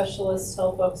resource specialists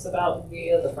tell folks about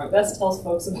VIA, the front desk tells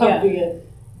folks about VIA.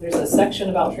 There's a section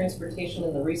about transportation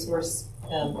in the resource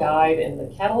guide and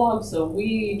the catalog, so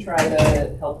we try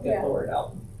to help get the word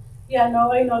out. Yeah,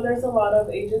 no, I know there's a lot of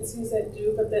agencies that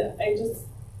do, but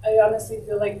I honestly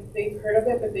feel like they've heard of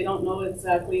it, but they don't know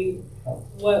exactly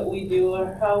what we do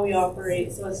or how we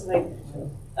operate. So it's like,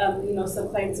 you know, some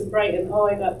clients in Brighton, oh,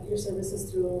 I got your services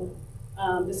through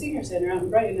the senior center out in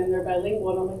Brighton, and they're bilingual.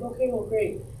 And I'm like, okay, well,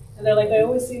 great. And they're like, I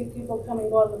always see people come and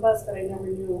go on the bus, but I never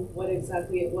knew what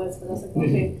exactly it was. But I was like,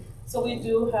 okay. So we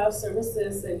do have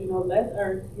services that, you know, let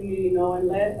our community know and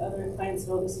let other clients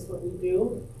know this is what we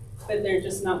do. But they're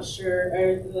just not sure,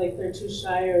 or like they're too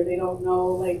shy, or they don't know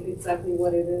like exactly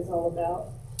what it is all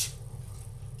about.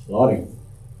 Lottie.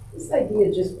 This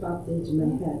idea just popped into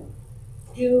my head.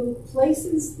 Do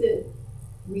places that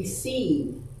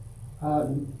receive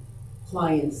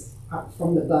clients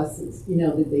from the buses, you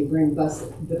know, that they bring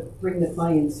the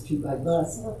clients to by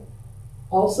bus,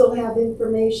 also have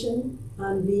information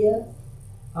on VIA?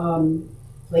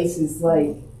 Places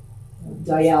like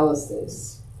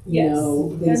dialysis, you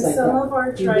know, things like that. And some of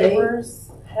our drivers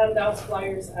hand out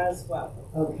flyers as well.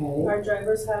 Okay. Our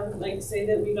drivers have, like, say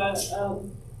that we got,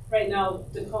 right now,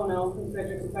 Dacono and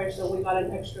Frederick and Firestone, we got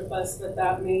an extra bus, but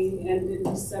that may end in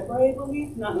December, I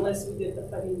believe, not unless we get the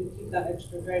funding to keep that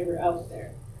extra driver out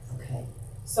there. Okay.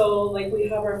 So, like, we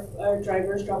have our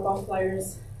drivers drop off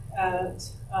flyers at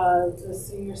the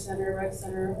senior center, rec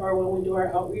center, or when we do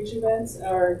our outreach events,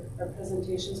 our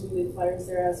presentations, we leave flyers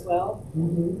there as well.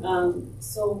 Mm-hmm.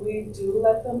 So we do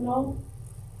let them know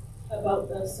about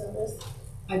the service.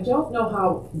 I don't know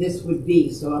how this would be,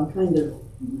 so I'm kind of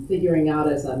figuring out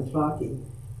as I'm talking.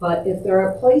 But if there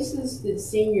are places that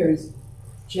seniors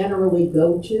generally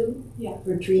go to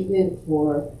for treatment,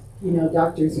 for, you know,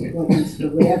 doctor's appointments, for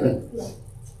whatever,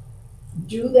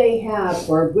 do they have,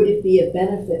 or would it be a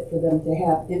benefit for them to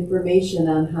have information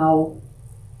on how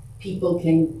people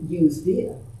can use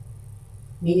VIA?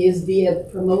 I mean, is VIA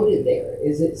promoted there?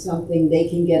 Is it something they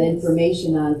can get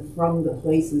information on from the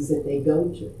places that they go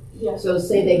to? Yeah. So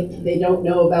say they don't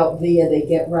know about VIA, they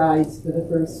get rides for the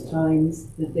first times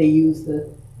that they use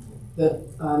the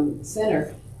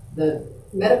center, the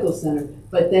medical center,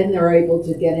 but then they're able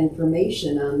to get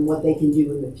information on what they can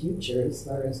do in the future as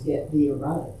far as get VIA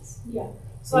rides. Yeah.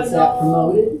 So Is that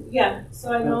promoted? Yeah.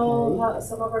 So I know Okay.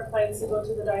 some of our clients that go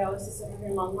to the dialysis center here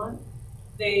in Longmont,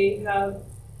 they have,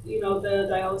 you know, the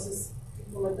dialysis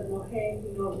people let them know, hey,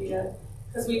 you know, VIA,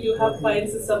 because we do have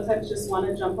clients that sometimes just want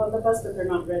to jump on the bus, but they're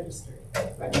not registered.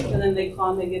 Right. And then they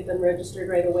call and they get them registered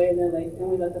right away, and they're like,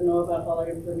 and we let them know about all our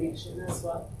information as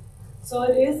well. So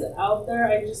it is out there.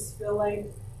 I just feel like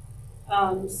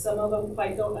Some of them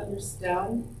quite don't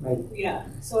understand. Right. Yeah,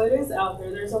 so it is out there.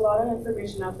 There's a lot of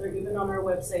information out there, even on our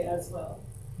website as well.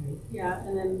 Yeah,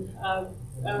 and then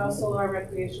and also our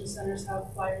recreation centers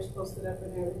have flyers posted up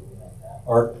and everything like that.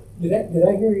 Art, Did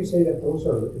I hear you say that those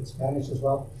are in Spanish as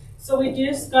well? So we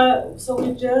just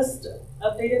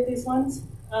updated these ones.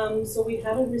 So we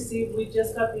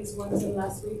just got these ones in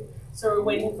last week. So we're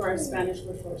waiting for our Spanish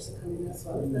brochures to come in as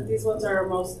well. But these ones are our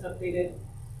most updated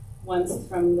ones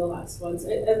from the last ones.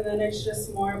 And then it's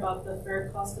just more about the fare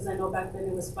cost, because I know back then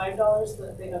it was $5,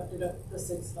 but they upped it up to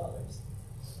 $6.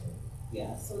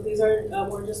 Yeah, so these are,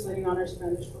 we're just waiting on our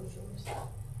Spanish brochures.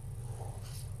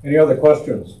 any other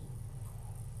questions?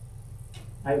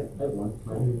 I have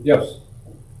one. Yes.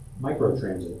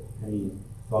 Microtransit, any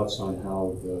thoughts on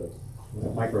how the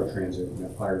microtransit, when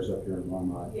it fires up here in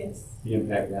Longmont, Yes. the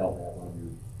impact that'll have on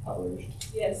your operation?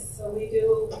 Yes, so we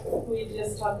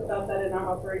just talked about that in our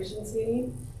operations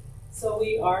meeting. So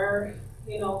we are,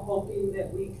 hoping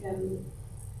that we can,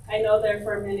 I know there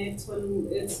for a minute when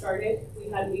it started, we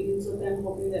had meetings with them,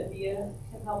 hoping that VIA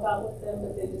can help out with them,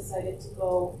 but they decided to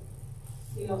go,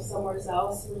 somewhere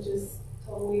else, which is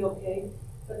totally okay.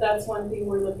 But that's one thing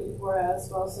we're looking for as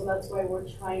well, so that's why we're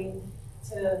trying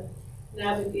to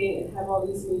navigate and have all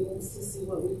these meetings to see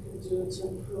what we can do to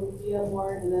improve VIA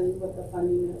more, and then with the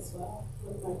funding as well.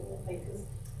 With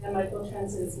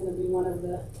microtransit is going to be one of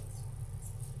the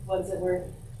ones that we're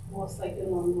most like in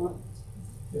Longmont.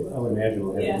 I would imagine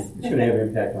it's going to have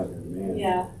impact on your demand.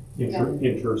 Yeah.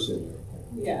 Intercity.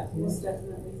 Yeah, most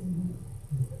definitely.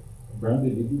 Brandy,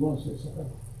 did you want to say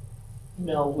something?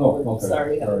 No, we Oh, were, okay.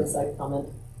 sorry, having Sorry. a side comment.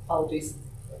 Apologies.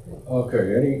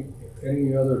 Okay,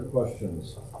 any other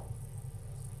questions?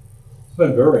 It's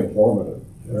been very informative,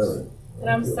 very. And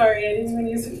I'm sorry, I didn't even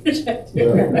use the projector. Yeah.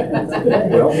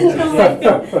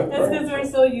 That's because we're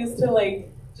so used to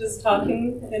just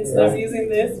talking and stuff using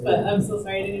this, but I'm so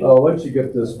sorry I didn't. Oh, once you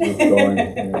get this move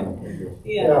going,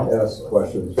 Yeah. ask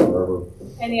questions forever.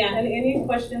 And any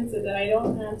questions that I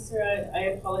don't answer, I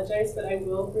apologize, but I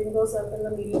will bring those up in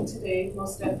the meeting today,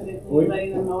 most definitely,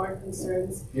 letting them know our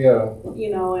concerns. Yeah.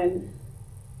 And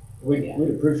We'd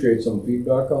appreciate some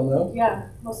feedback on that. yeah,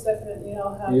 most definitely.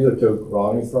 I'll have Either to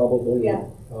Ronnie probably. Yeah.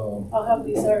 I'll have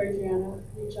Lisa or Adriana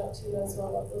reach out to you as well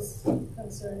about those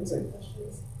concerns or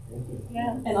questions.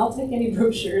 Yeah. And I'll take any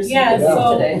brochures. Yeah,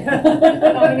 so today.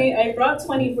 how many? I brought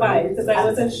 25 because I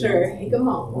wasn't sure. Take them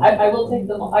all. I will take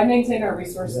them all. I maintain our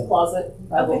resource closet.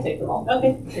 I will take them all.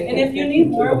 Okay. And if you need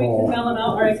more, we can mail them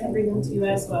out, or I can bring them to you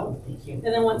as well. And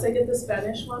then once I get the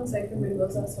Spanish ones, I can bring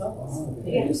those as well.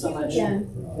 Thank you so much. Yeah,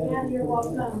 you're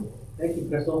welcome. Thank you,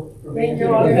 Crystal. You're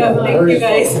welcome. Thank you,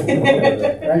 guys.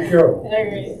 Thank you. All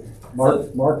right.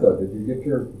 Martha, did you get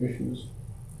your issues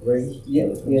raised?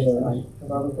 Yes, I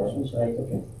have other questions, right?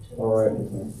 Okay. All right.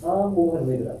 We'll go ahead and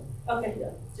leave it up. Okay.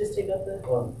 Just take out the.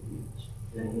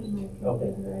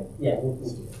 Okay. Yeah.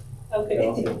 Okay.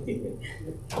 Thank you,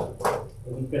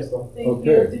 Crystal. Thank Okay.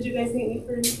 you. Did you guys need me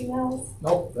for anything else?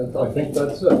 Nope, I think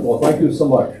that's it. Well, thank you so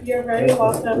much. You're very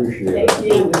welcome. Appreciate it.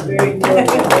 Thank you. Very good.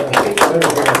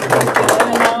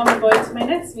 And now I'm going to my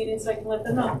next meeting so I can let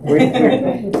them know.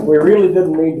 We really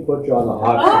didn't mean to put you on the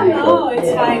hot Oh, seat. no, but-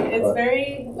 it's fine. It's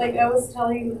very, I was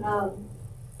telling,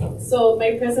 so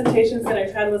my presentations that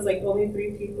I've had was only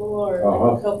 3 people or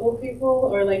a couple people,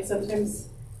 or sometimes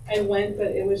I went, but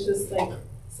it was just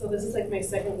so this is my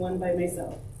second one by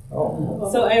myself. Oh,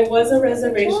 So I was a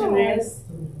reservationist,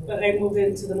 but I moved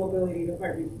into the mobility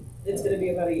department. It's going to be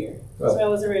about a year. So I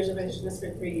was a reservationist for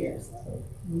 3 years.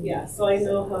 Yeah, so I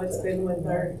know how it's been with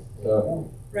our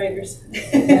writers.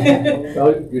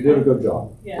 well, you did a good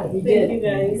job. Yeah, thank you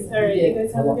guys. All right, you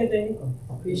guys have a good day.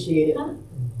 Appreciate it.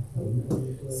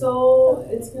 So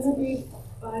it's gonna be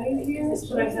 5 years,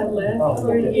 but I had left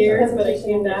for a year, but I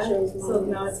came back, so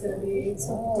now it's gonna be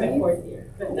my 4th year.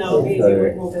 But now I'll be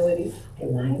with mobility.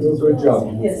 Good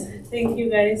job. Yes, thank you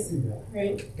guys.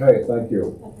 Great. Okay, thank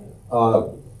you.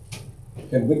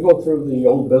 Can we go through the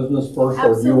old business first,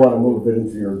 or do you want to move it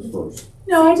into yours first?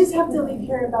 No, I just have to leave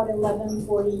here about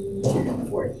 11:40. I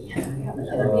have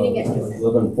another meeting at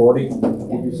 11:40,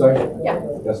 did you say? Yeah.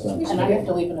 Yes, ma'am. And I have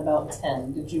to leave in about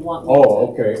 10. Did you want me Oh,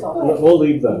 to? okay. We'll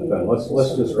leave that then. Let's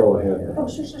just go ahead. Oh,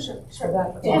 sure.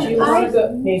 Did you want to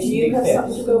go? Maybe Do you have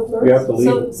something to go first? We have to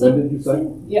leave, So- when did you say?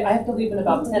 Yeah, I have to leave in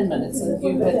about 10 minutes. And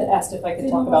you had asked if I could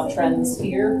talk about trends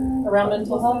here around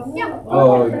mental health. Yeah.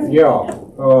 Yeah.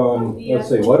 Let's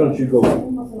see, why don't you go,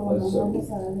 let's see.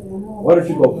 Why don't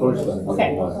you go first then?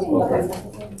 Okay. Okay.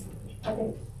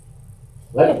 Okay.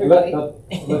 Let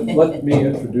me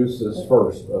introduce this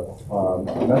first.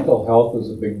 Mental health is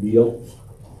a big deal.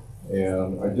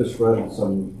 And I just read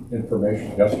some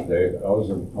information yesterday. I was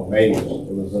amazed. It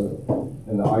was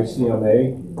in the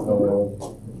ICMA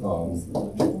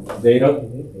data,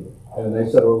 and they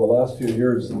said over the last few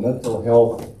years, the mental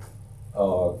health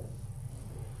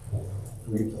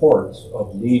reports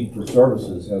of need for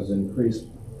services has increased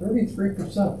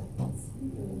 33%.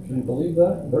 Can you believe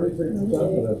that? 33%,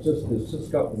 and it's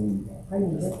just gotten,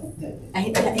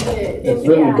 it's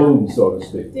really boomed, so to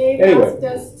speak. Dave Anyway. asked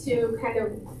us to kind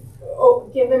of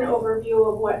give an overview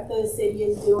of what the city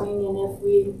is doing and if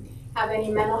we have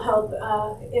any mental health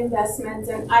investments.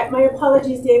 And my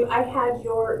apologies, Dave, I had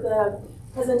the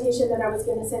presentation that I was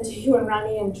going to send to you and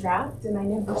Ronnie in draft, and I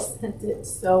never sent it,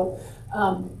 so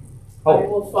I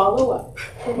will follow up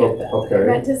with that. Okay. I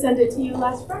meant to send it to you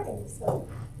last Friday, so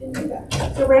didn't do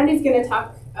that. So Randy's going to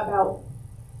talk about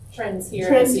Trends here.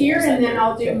 and then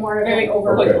I'll do more of very it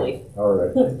over. quickly. All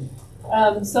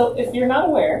right. So if you're not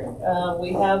aware,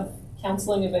 we have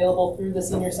counseling available through the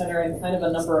Senior Center in kind of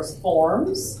a number of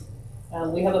forms.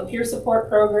 We have a peer support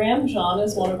program. John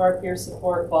is one of our peer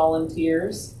support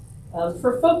volunteers.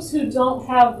 For folks who don't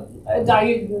have a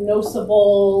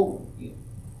diagnosable,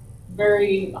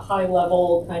 very high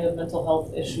level kind of mental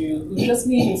health issue, who just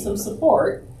need some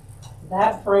support,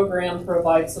 that program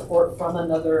provides support from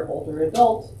another older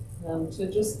adult to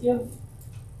just give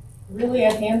really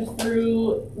a hand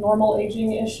through normal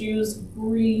aging issues,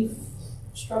 grief,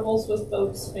 struggles with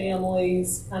folks'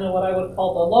 families, kind of what I would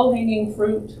call the low-hanging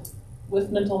fruit with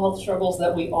mental health struggles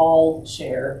that we all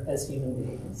share as human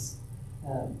beings.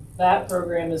 That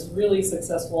program is really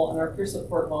successful, and our peer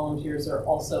support volunteers are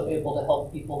also able to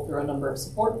help people through a number of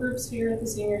support groups here at the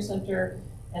Senior Center,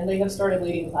 and they have started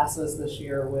leading classes this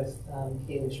year with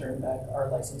Kaylee Schoenbeck, our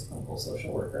licensed clinical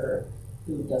social worker,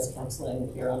 who does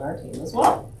counseling here on our team as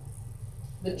well.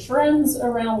 The trends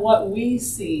around what we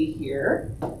see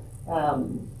here,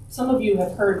 some of you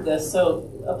have heard this, so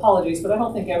apologies, but I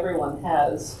don't think everyone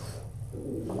has.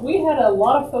 We had a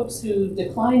lot of folks who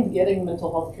declined getting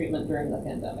mental health treatment during the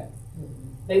pandemic.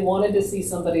 They wanted to see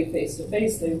somebody face to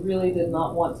face. They really did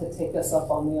not want to take us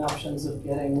up on the options of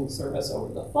getting service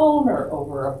over the phone or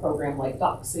over a program like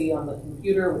Doxy on the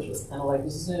computer, which was kind of like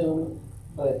Zoom,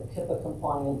 but HIPAA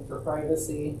compliant for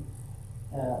privacy.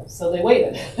 So they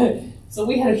waited. So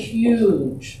we had a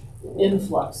huge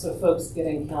influx of folks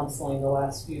getting counseling the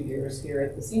last few years here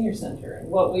at the Senior Center. And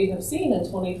what we have seen in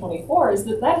 2024 is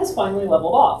that has finally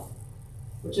leveled off,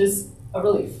 which is a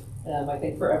relief, I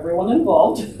think, for everyone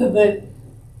involved, that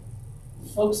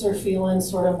folks are feeling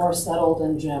sort of more settled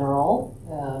in general.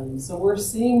 So we're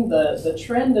seeing the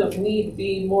trend of need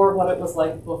be more what it was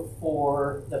like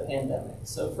before the pandemic.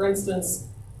 So for instance,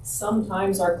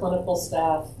 sometimes our clinical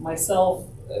staff, myself,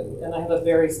 and I have a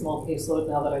very small caseload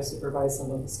now that I supervise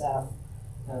some of the staff,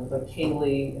 but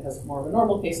Kaylee has more of a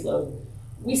normal caseload.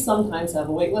 We sometimes have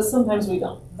a wait list, sometimes we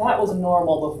don't. That was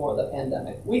normal before the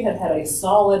pandemic. We had a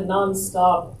solid,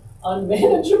 nonstop,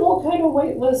 unmanageable kind of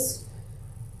wait list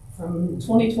from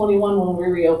 2021 when we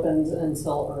reopened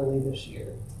until early this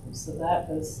year. So that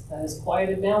has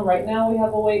quieted down. Right now we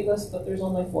have a wait list, but there's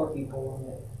only 4 people on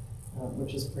it,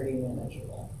 which is pretty manageable.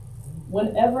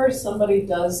 Whenever somebody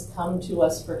does come to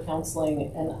us for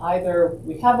counseling and either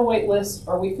we have a wait list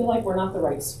or we feel like we're not the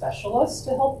right specialist to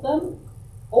help them,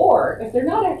 or if they're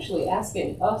not actually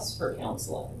asking us for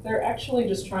counseling, they're actually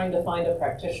just trying to find a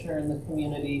practitioner in the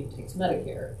community who takes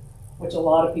Medicare, which a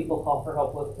lot of people call for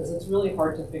help with because it's really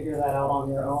hard to figure that out on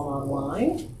your own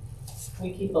online.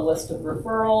 We keep a list of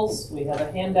referrals. We have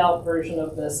a handout version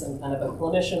of this and kind of a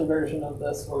clinician version of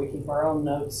this where we keep our own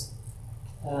notes.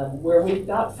 Where we've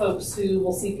got folks who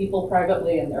will see people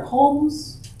privately in their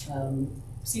homes,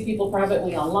 see people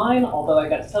privately online, although I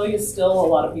got to tell you still a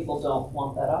lot of people don't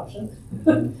want that option.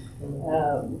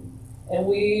 And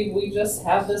we just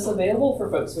have this available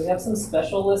for folks. We have some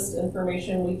specialist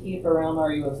information we keep around,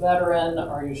 are you a veteran,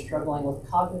 are you struggling with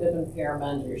cognitive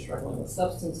impairment, are you struggling with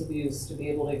substance abuse, to be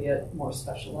able to get more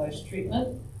specialized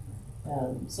treatment.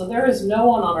 So there is no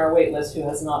one on our wait list who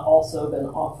has not also been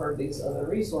offered these other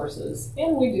resources.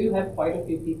 And we do have quite a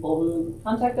few people who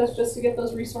contact us just to get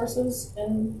those resources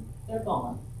and they're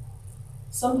gone.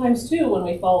 Sometimes too, when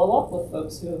we follow up with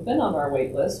folks who have been on our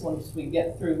wait list, once we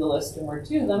get through the list and we're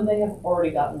to them, they have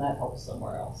already gotten that help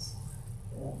somewhere else.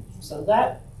 So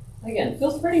that, again,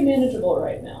 feels pretty manageable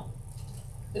right now.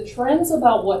 The trends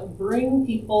about what bring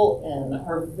people in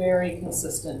are very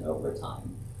consistent over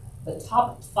time. The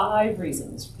top 5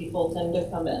 reasons people tend to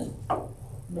come in.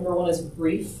 Number 1 is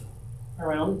grief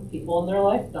around people in their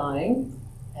life dying,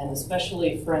 and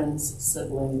especially friends,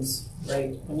 siblings,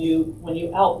 right? When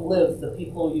you outlive the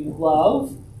people you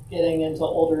love, getting into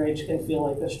older age can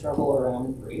feel like a struggle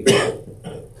around grief.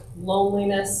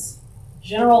 Loneliness,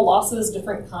 general losses,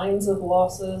 different kinds of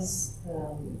losses,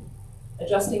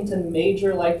 adjusting to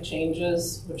major life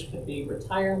changes, which could be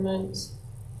retirement,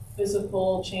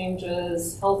 physical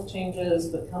changes, health changes,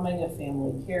 becoming a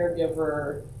family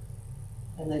caregiver,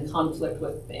 and then conflict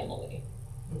with family.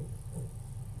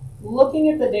 Looking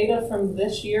at the data from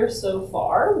this year so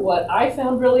far, what I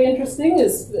found really interesting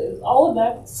is that all of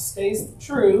that stays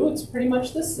true. It's pretty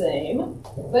much the same,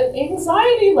 but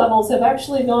anxiety levels have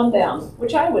actually gone down,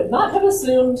 which I would not have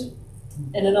assumed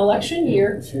in an election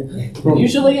year.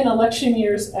 Usually in election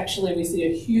years, actually we see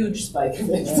a huge spike of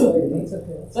anxiety,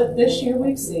 but this year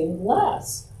we've seen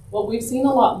less. What we've seen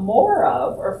a lot more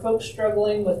of are folks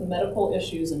struggling with medical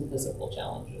issues and physical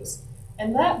challenges.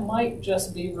 And that might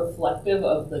just be reflective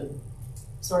of the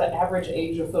sort of average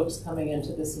age of folks coming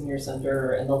into the senior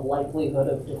center and the likelihood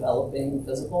of developing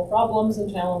physical problems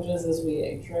and challenges as we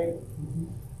age, right?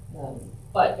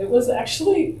 But it was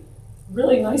actually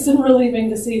really nice and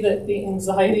relieving to see that the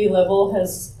anxiety level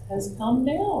has come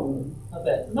down a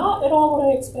bit. Not at all what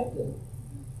I expected.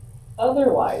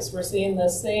 Otherwise, we're seeing the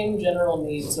same general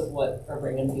needs of what are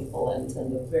bringing people in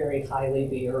tend to very highly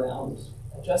be around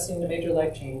adjusting to major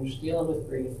life change, dealing with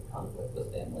grief, conflict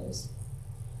with families.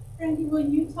 Randy, will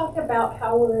you talk about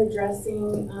how we're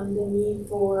addressing the need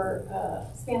for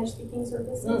Spanish-speaking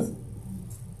services?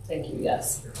 Thank you,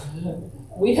 yes.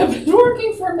 We have been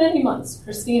working for many months.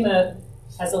 Christina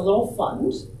has a little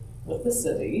fund with the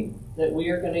city that we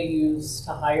are going to use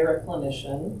to hire a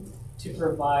clinician to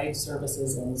provide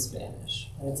services in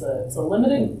Spanish. And it's a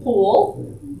limited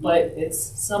pool, but it's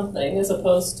something as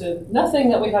opposed to nothing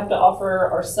that we have to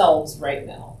offer ourselves right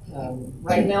now.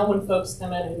 Right now, when folks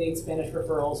come in who need Spanish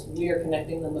referrals, we are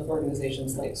connecting them with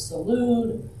organizations like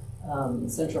Salud,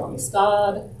 Centro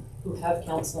Amistad, who have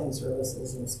counseling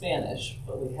services in Spanish,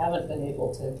 but we haven't been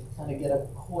able to kind of get a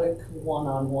quick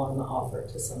one-on-one offer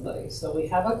to somebody. So we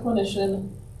have a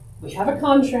clinician. We have a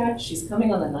contract. She's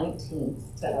coming on the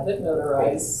 19th to have it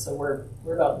notarized, so we're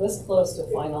about this close to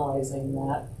finalizing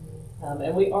that.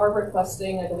 And we are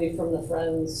requesting, I believe, from the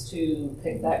Friends to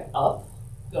pick that up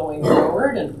going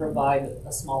forward and provide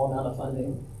a small amount of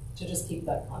funding to just keep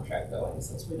that contract going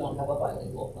since we don't have a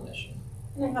bilingual clinician.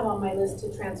 And I have on my list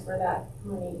to transfer that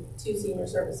money to senior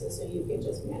services so you can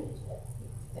just manage it.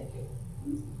 Thank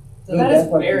you. So that is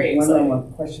very exciting. One of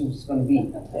my questions is going to be,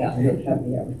 because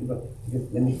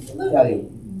let me tell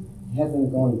you, it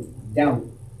hasn't gone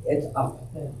down, it's up,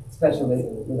 especially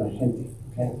with our gente,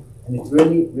 okay? And it's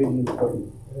really, really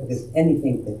important, because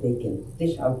anything that they can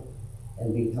dish out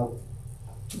and be helped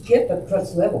to get the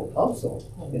trust level also,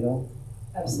 you know?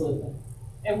 Absolutely.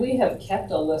 And we have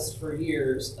kept a list for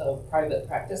years of private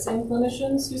practicing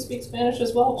clinicians who speak Spanish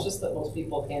as well. It's just that most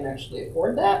people can't actually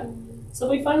afford that. So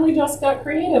we finally just got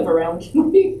creative around,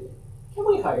 can we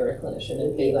hire a clinician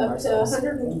and pay them ourselves? Up to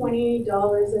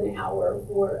 $120 an hour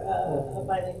for a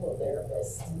bilingual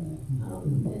therapist.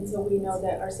 And so we know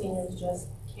that our seniors just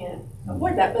can't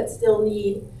afford that, but still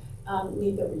need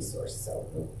the resource.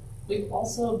 So we've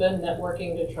also been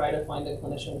networking to try to find a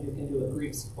clinician who can do a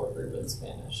grief support group in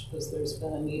Spanish, because there's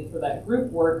been a need for that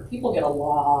group work. People get a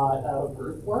lot out of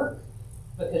group work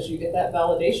because you get that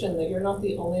validation that you're not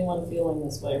the only one feeling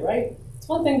this way, right? It's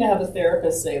one thing to have a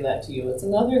therapist say that to you. It's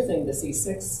another thing to see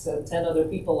 6 to 10 other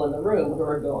people in the room who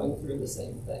are going through the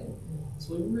same thing.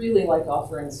 So we really like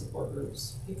offering support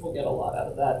groups. People get a lot out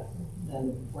of that,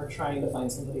 and we're trying to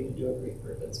find somebody to do a grief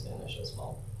group in Spanish as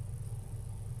well.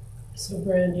 So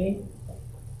Brandy,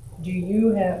 do you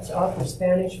have to offer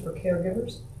Spanish for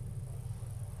caregivers?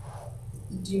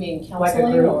 Do you mean Like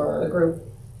counseling a group?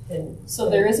 So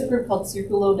there is a group called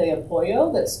Círculo de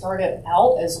Apoyo that started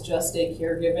out as just a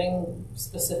caregiving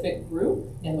specific group,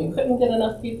 and we couldn't get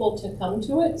enough people to come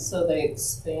to it, so they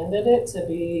expanded it to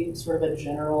be sort of a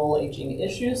general aging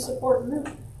issues support group.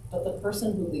 But the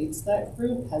person who leads that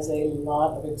group has a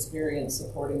lot of experience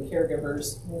supporting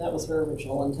caregivers, and that was her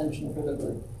original intention for the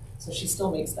group. So she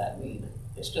still makes that need.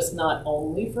 It's just not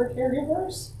only for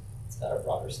caregivers, it's got a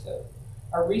broader scope.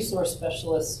 Our resource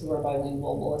specialists who are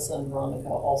bilingual, Melissa and Veronica,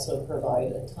 also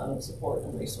provide a ton of support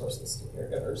and resources to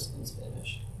caregivers in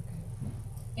Spanish.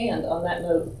 And on that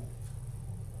note,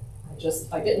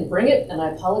 I didn't bring it, and I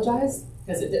apologize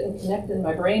because it didn't connect in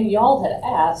my brain. Y'all had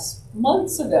asked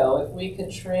months ago if we could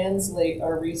translate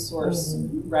our resource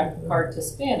card to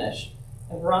Spanish.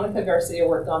 And Veronica Garcia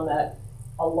worked on that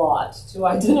a lot to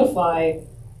identify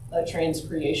a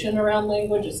transcreation around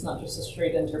language. It's not just a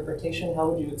straight interpretation. How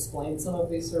would you explain some of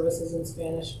these services in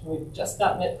Spanish? We've just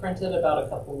gotten it printed about a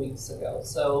couple weeks ago.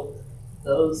 So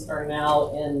those are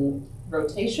now in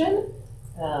rotation.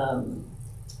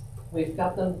 We've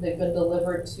got them, they've been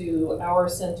delivered to our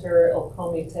center, El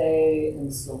Comite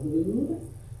and Salud.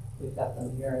 We've got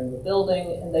them here in the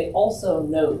building, and they also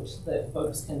note that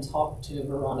folks can talk to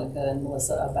Veronica and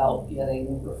Melissa about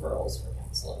getting referrals for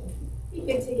counseling. It'd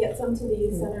be good to get some to the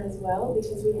youth center as well,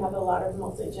 because we have a lot of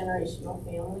multi-generational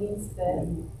families that,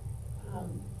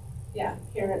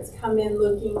 parents come in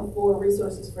looking for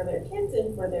resources for their kids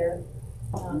and for their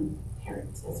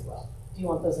parents as well. Do you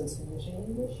want those in Spanish and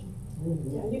English?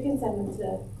 Yeah, you can send them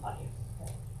to Claudia.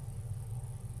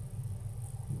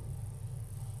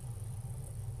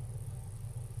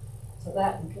 So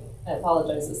that, I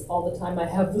apologize, is all the time I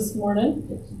have this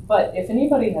morning. But if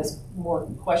anybody has more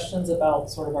questions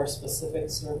about sort of our specific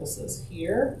services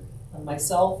here,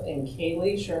 myself and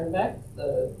Kaylee Schoenbeck,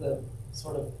 the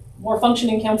sort of more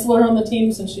functioning counselor on the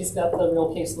team, since she's got the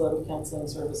real caseload of counseling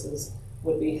services,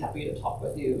 would be happy to talk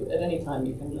with you at any time.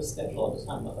 You can just schedule a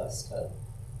time with us to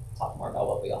talk more about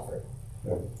what we offer.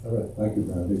 Yeah. All right. Thank you,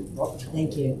 Brandy.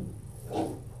 Thank you.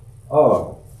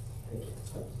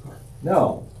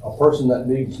 Now, a person that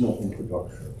needs no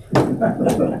introduction.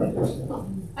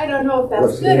 I don't know if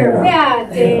that's good or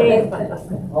bad, Dave.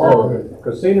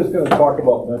 Christina's going to talk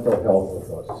about mental health with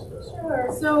us today.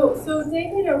 Sure. So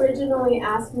David originally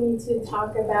asked me to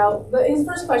talk about, but his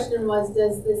first question was,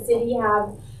 does the city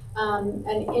have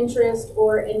an interest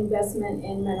or investment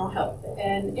in mental health?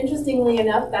 And interestingly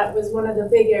enough, that was one of the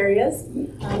big areas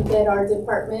that our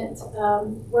department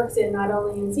works in, not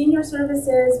only in senior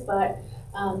services, but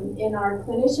in our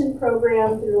clinician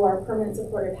program, through our permanent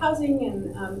supported housing,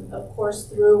 and of course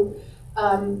through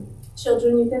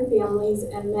children, youth, and families,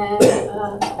 and then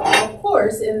of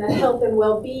course in the health and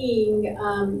well-being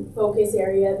focus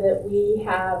area that we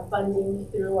have funding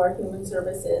through our human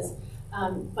services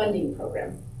funding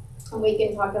program. And we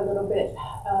can talk a little bit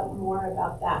more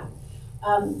about that.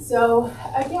 So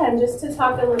again, just to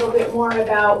talk a little bit more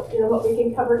about what we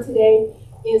can cover today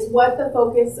is what the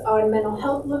focus on mental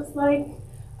health looks like.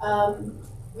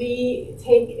 We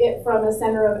take it from a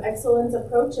center of excellence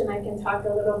approach, and I can talk a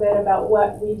little bit about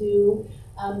what we do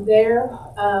there,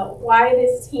 why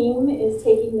this team is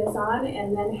taking this on,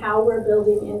 and then how we're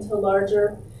building into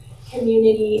larger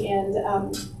community and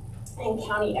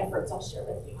county efforts I'll share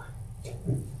with you.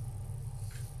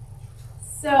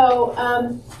 So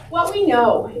what we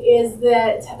know is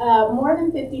that more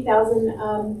than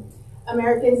 50,000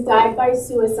 Americans died by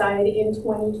suicide in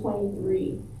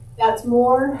 2023. That's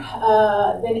more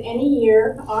than any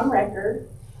year on record,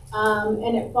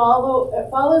 and it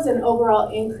follows an overall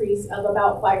increase of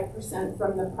about 5%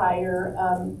 from the prior,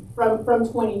 from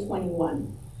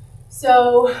 2021.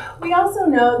 So we also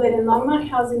know that in Longmont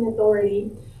Housing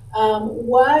Authority,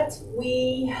 what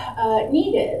we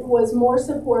needed was more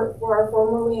support for our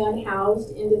formerly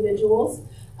unhoused individuals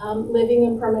living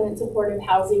in permanent supportive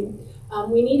housing.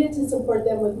 We needed to support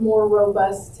them with more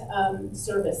robust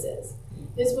services.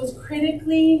 This was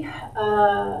critically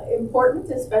important,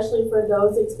 especially for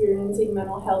those experiencing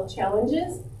mental health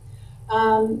challenges.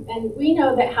 And we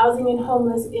know that housing and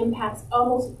homeless impacts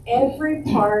almost every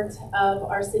part of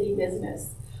our city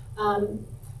business.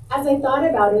 As I thought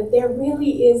about it, there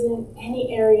really isn't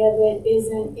any area that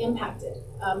isn't impacted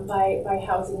by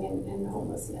housing and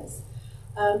homelessness.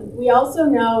 We also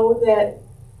know that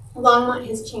Longmont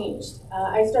has changed.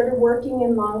 I started working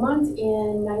in Longmont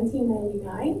in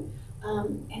 1999.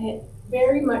 And it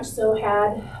very much so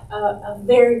had a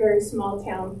very, very small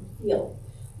town feel.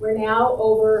 We're now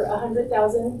over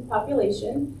 100,000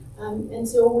 population, and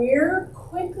so we're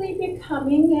quickly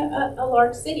becoming a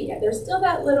large city. There's still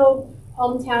that little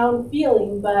hometown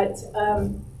feeling, but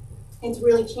it's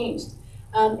really changed.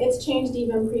 It's changed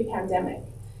even pre-pandemic.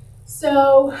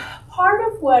 So part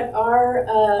of what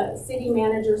our city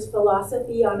manager's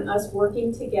philosophy on us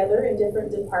working together in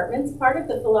different departments, part of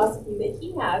the philosophy that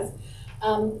he has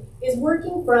is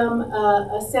working from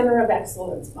a center of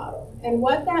excellence model. And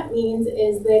what that means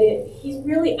is that he's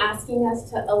really asking us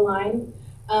to align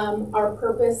our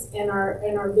purpose and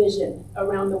our vision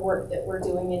around the work that we're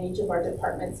doing in each of our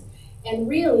departments. And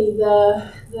really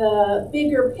the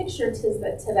bigger picture to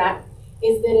that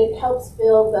is that it helps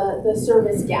fill the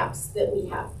service gaps that we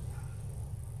have.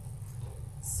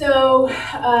 So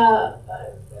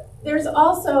there's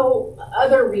also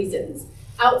other reasons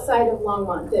outside of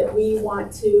Longmont that we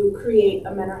want to create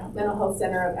a mental health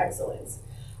center of excellence.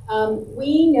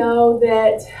 We know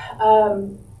that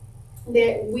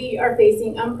that we are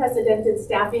facing unprecedented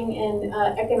staffing and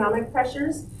economic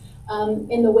pressures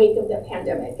in the wake of the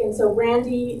pandemic. And so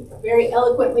Randy very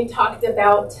eloquently talked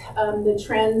about the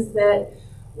trends that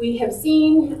we have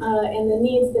seen and the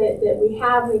needs that we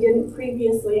have. We didn't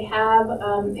previously have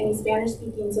any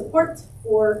Spanish-speaking support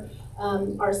for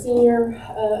our senior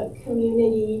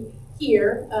community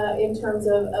here in terms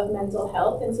of mental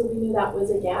health, and so we knew that was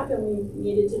a gap, and we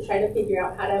needed to try to figure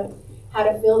out how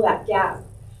to fill that gap.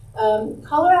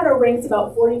 Colorado ranks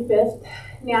about 45th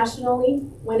nationally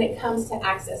when it comes to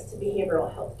access to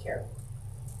behavioral health care.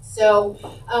 So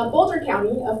Boulder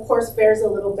County, of course, fares a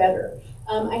little better.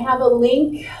 I have a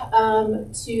link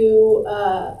to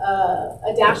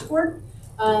a dashboard,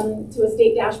 to a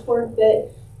state dashboard that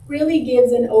really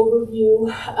gives an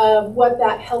overview of what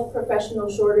that health professional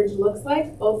shortage looks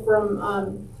like, both from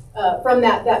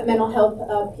that mental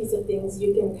health piece of things.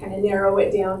 You can kind of narrow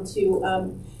it down to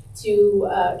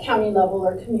county level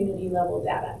or community level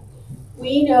data.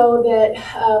 We know that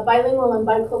bilingual and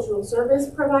bicultural service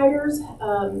providers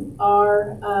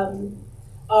are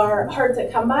hard to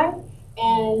come by,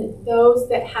 and those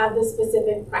that have the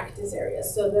specific practice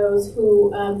areas. So those who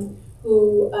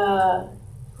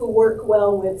work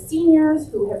well with seniors,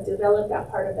 who have developed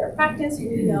that part of their practice,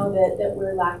 we know that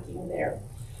we're lacking there.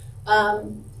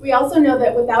 We also know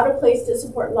that without a place to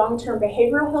support long-term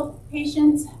behavioral health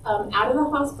patients out of the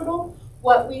hospital,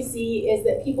 what we see is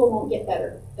that people won't get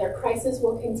better. Their crisis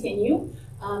will continue,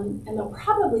 and they'll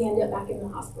probably end up back in the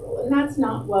hospital. And that's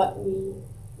not what we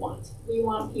want. We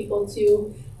want people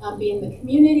to be in the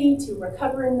community, to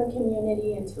recover in the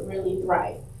community, and to really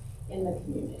thrive in the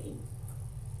community.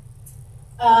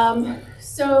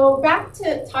 So back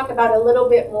to talk about a little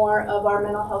bit more of our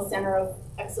Mental Health Center of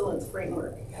Excellence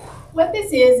framework. What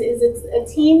this is it's a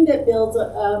team that builds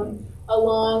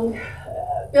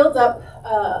up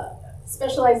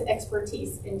specialized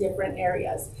expertise in different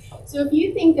areas. So if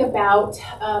you think about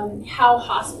how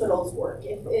hospitals work,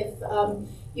 if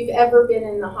you've ever been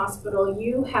in the hospital,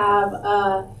 you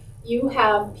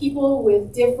have people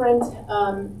with different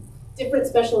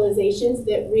specializations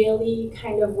that really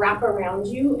kind of wrap around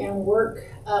you and work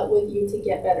with you to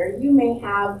get better. You may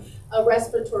have a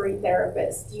respiratory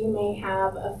therapist. You may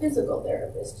have a physical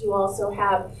therapist. You also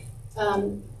have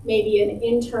maybe an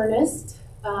internist,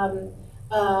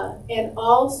 and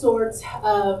all sorts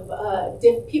of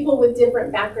people with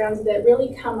different backgrounds that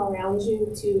really come around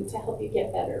you to help you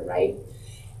get better, right?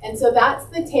 And so that's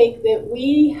the take that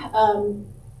we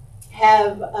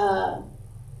have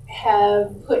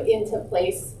put into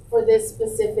place for this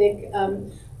specific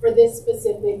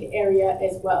area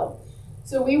as well.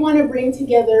 So we want to bring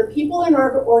together people in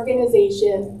our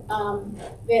organization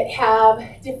that have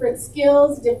different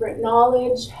skills, different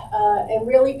knowledge, and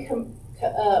really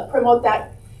promote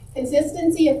that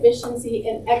consistency, efficiency,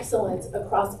 and excellence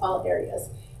across all areas.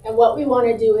 And what we want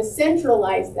to do is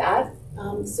centralize that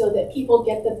so that people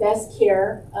get the best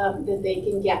care that they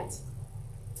can get.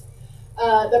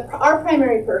 Our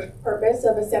primary purpose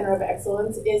of a Center of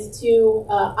Excellence is to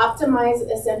optimize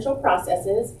essential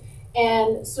processes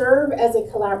and serve as a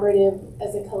collaborative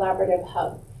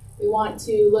hub. We want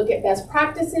to look at best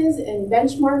practices and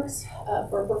benchmarks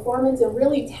for performance and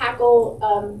really tackle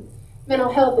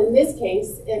mental health in this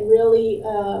case and really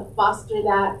foster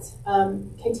that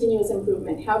continuous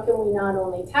improvement. How can we not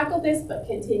only tackle this but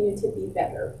continue to be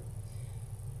better?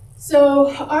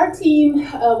 So our team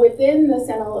within the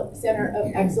Center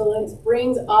of Excellence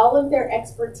brings all of their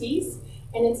expertise,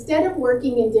 and instead of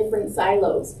working in different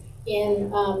silos,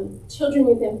 in children,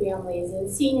 youth, and families, in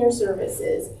senior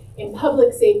services, in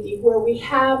public safety, where we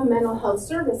have mental health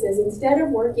services, instead of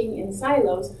working in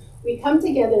silos, we come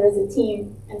together as a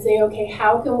team and say, okay,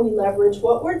 how can we leverage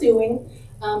what we're doing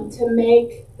to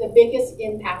make the biggest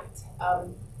impact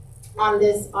on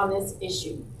this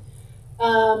issue?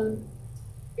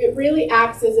 It really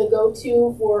acts as a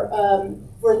go-to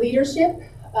for leadership,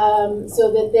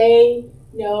 so that they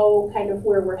know kind of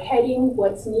where we're heading,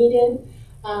 what's needed,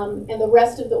 and the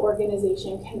rest of the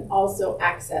organization can also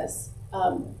access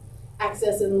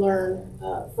and learn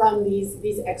from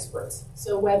these experts.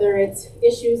 So whether it's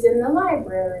issues in the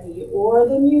library or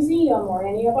the museum or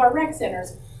any of our rec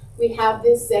centers, we have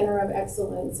this Center of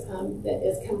Excellence that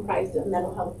is comprised of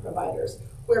mental health providers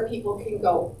where people can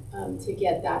go to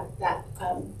get that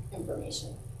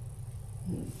information.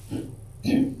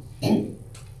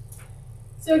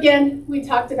 So again, we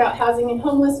talked about housing and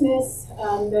homelessness,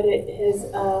 that it is,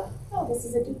 oh, this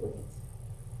is a duplicate.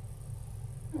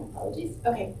 Oh, apologies.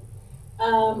 Okay.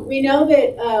 We know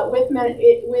that with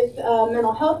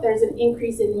mental health, there's an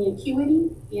increase in the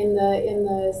acuity, in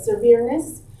the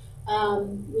severeness.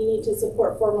 We need to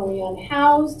support formerly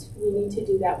unhoused. We need to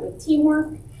do that with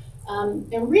teamwork.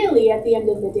 And really, at the end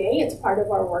of the day, it's part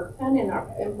of our work plan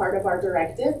and part of our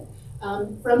directive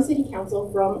from City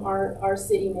Council, from our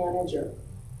city manager.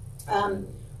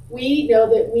 We know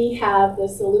that we have the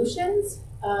solutions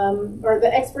or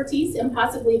the expertise and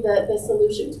possibly the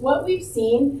solutions. What we've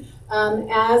seen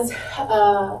as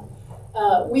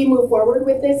we move forward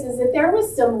with this is that there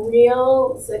was some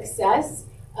real success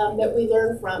that we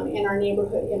learned from in our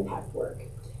neighborhood impact work.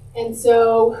 And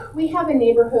so we have a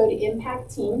neighborhood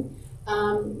impact team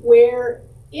where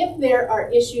if there are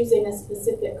issues in a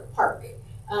specific park,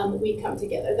 we come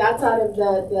together. That's out of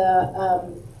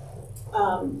the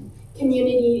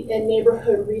Community and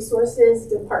Neighborhood Resources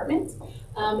Department.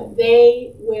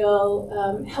 They will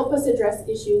help us address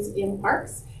issues in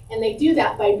parks, and they do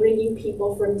that by bringing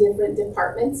people from different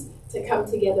departments to come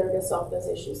together to solve those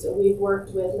issues. So we've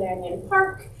worked with Lanyon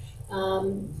Park.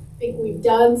 I think we've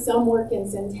done some work in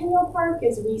Centennial Park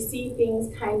as we see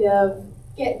things kind of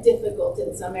get difficult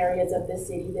in some areas of the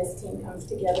city. This team comes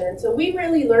together. And so we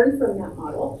really learned from that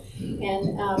model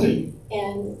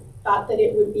and thought that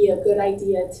it would be a good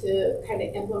idea to kind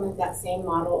of implement that same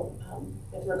model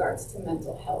with regards to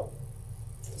mental health.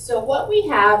 So what we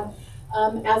have,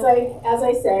 as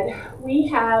I said, we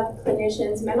have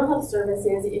clinicians, mental health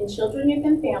services in children, youth,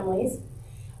 and families,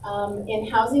 in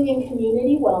housing and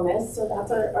community wellness. So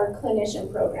that's our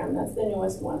clinician program. That's the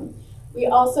newest one. We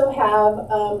also have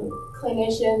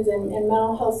clinicians and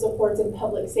mental health supports in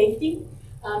public safety,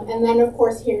 and then of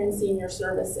course here in senior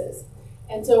services.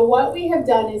 And so what we have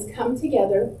done is come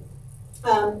together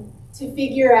to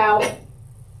figure out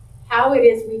how it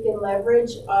is we can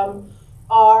leverage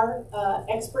our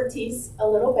expertise a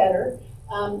little better.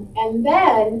 And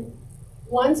then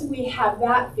once we have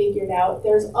that figured out,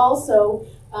 there's also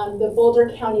the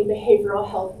Boulder County Behavioral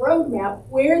Health Roadmap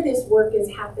where this work is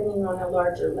happening on a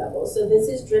larger level. So this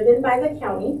is driven by the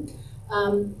county.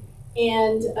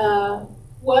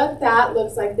 What that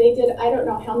looks like, they did, I don't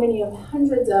know how many of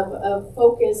hundreds of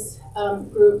focus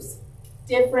groups,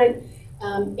 different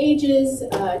ages,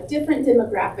 different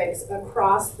demographics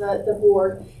across the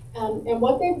board. And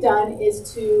what they've done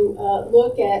is to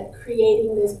look at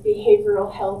creating this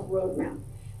behavioral health roadmap.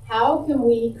 How can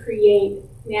we create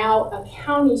now a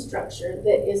county structure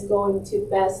that is going to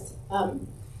best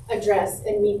address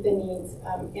and meet the needs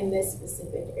in this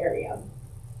specific area?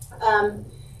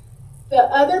 The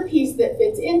other piece that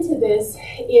fits into this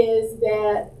is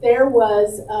that there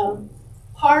was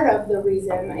part of the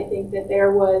reason I think that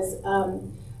there was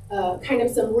kind of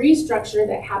some restructure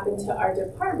that happened to our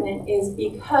department is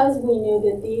because we knew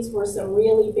that these were some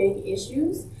really big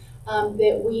issues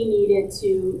that we needed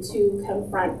to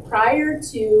confront. Prior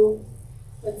to,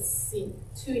 let's see,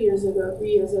 3 years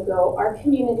ago, our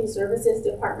community services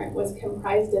department was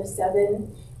comprised of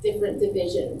 7 different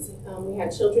divisions. We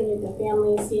had children, youth, and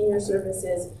families, senior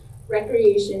services,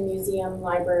 recreation, museum,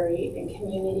 library, and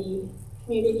community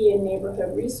and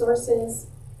neighborhood resources,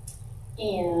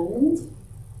 and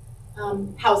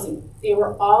housing. They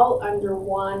were all under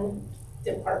one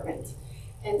department.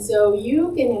 And so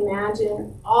you can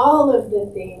imagine all of the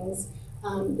things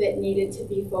that needed to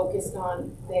be focused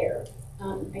on there.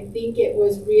 I think it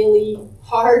was really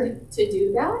hard to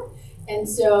do that. And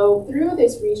so through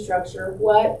this restructure,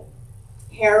 what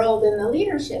Harold and the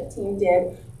leadership team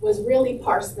did was really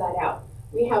parse that out.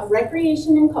 We have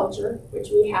recreation and culture, which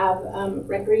we have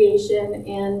recreation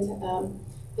and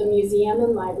the museum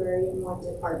and library in one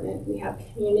department. We have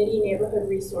community neighborhood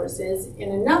resources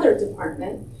in another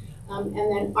department. And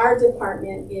then our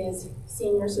department is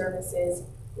senior services,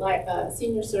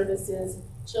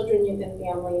 children, youth, and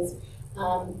families,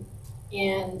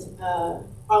 and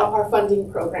our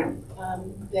funding program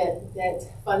that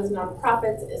funds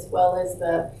nonprofits as well as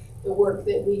the work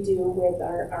that we do with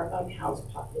our unhoused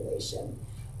population.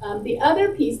 The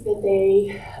other piece that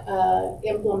they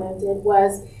implemented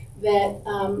was that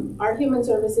our Human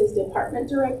Services Department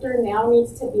Director now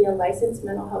needs to be a licensed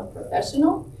mental health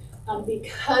professional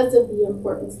because of the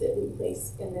importance that we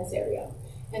place in this area.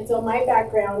 And so my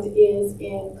background is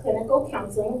in clinical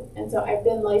counseling, and so I've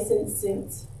been licensed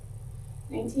since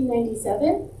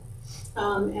 1997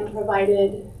 and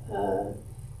provided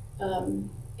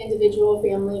individual,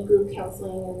 family, group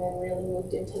counseling, and then really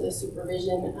moved into the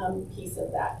supervision piece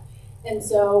of that. And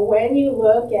so when you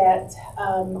look at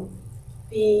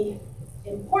the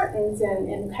importance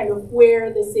and kind of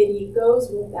where the city goes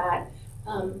with that,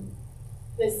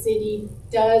 the city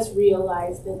does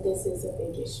realize that this is a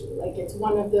big issue. Like, it's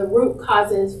one of the root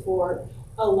causes for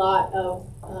a lot of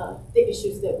the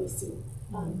issues that we see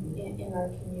in our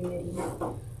community.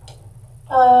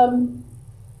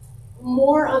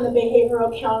 More on the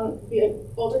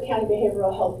Boulder County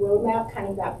Behavioral Health Roadmap, kind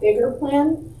of that bigger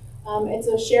plan. It's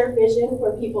a shared vision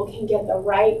where people can get the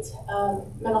right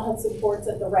mental health supports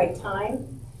at the right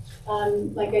time.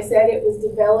 Like I said, it was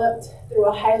developed through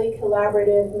a highly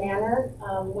collaborative manner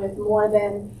with more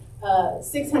than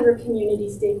 600 community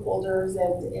stakeholders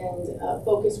and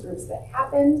focus groups that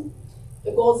happened.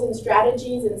 The goals and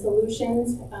strategies and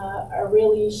solutions are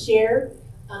really shared,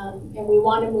 and we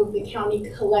want to move the county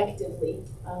collectively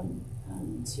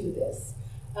to this.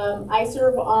 I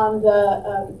serve on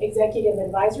the Executive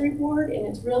Advisory Board, and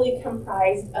it's really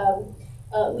comprised of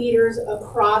leaders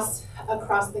across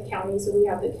the county. So we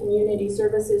have the Community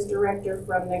Services Director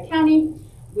from the county.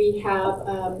 We have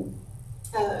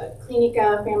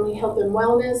Clinica Family Health and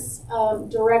Wellness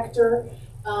Director.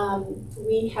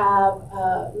 We have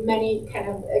many kind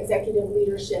of executive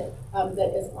leadership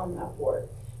that is on that board.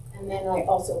 And then I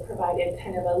also provided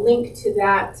kind of a link to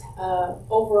that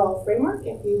overall framework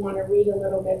if you want to read a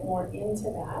little bit more into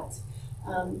that.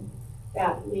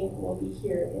 That link will be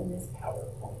here in this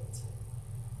PowerPoint.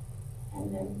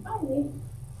 And then finally,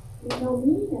 you know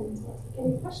me, and I'll take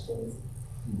any questions.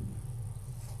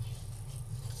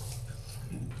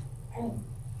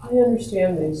 I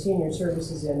understand the senior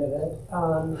services end of it.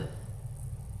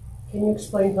 Can you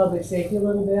explain public safety a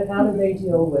little bit? How do they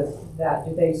deal with that?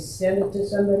 Do they send it to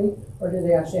somebody, or do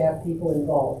they actually have people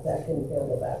involved that can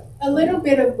handle that? A little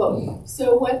bit of both.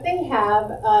 So what they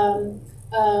have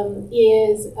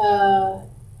is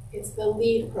it's the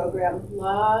LEAD program,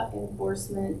 Law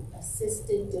Enforcement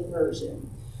Assisted Diversion.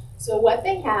 So what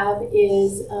they have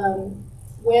is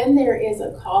when there is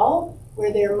a call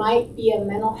where there might be a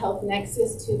mental health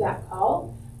nexus to that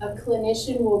call, a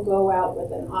clinician will go out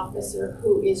with an officer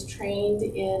who is trained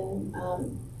in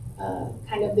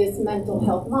kind of this mental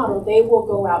health model. They will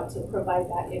go out to provide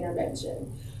that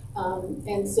intervention.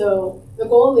 And so the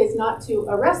goal is not to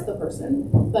arrest the person,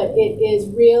 but it is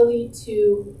really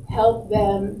to help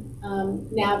them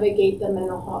navigate the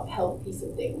mental health piece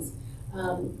of things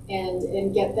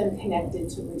and get them connected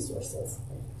to resources.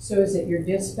 So is it your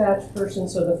dispatch person?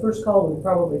 So the first call would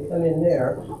probably come in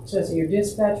there. So is it your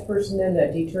dispatch person then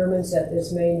that determines that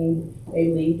this may need a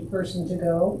lead person to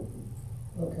go?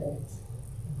 Okay.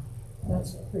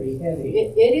 That's pretty heavy.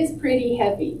 It is pretty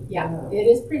heavy, yeah. It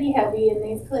is pretty heavy, and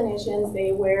these clinicians,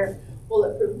 they wear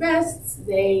bulletproof vests.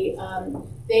 They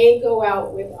go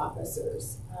out with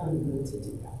officers to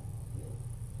do that.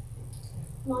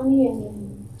 Lonnie and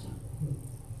then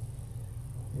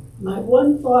my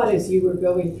one thought as you were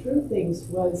going through things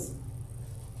was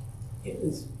it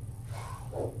was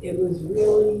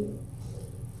really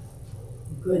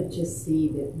good to see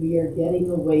that we are getting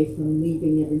away from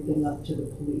leaving everything up to the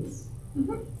police.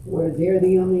 Where they're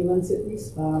the only ones that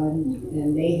respond,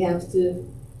 and they have to,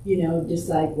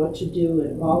 decide what to do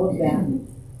and all of that.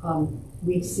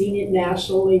 We've seen it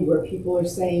nationally where people are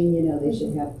saying, they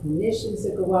should have clinicians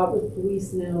that go out with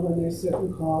police now when there's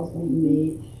certain calls being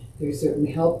made. There's certain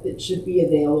help that should be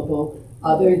available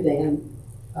other than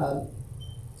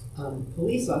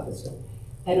police officer.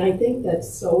 And I think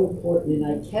that's so important, and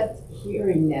I kept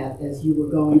hearing that as you were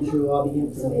going through all the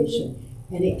information,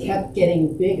 and it kept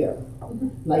getting bigger.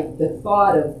 Like the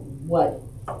thought of what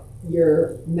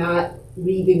you're not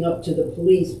leaving up to the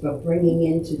police, but bringing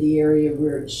into the area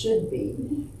where it should be,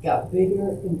 got bigger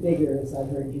and bigger as I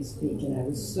heard you speak. And I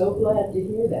was so glad to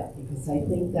hear that, because I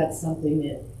think that's something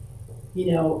that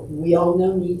we all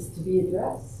know needs to be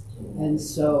addressed. And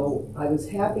so I was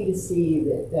happy to see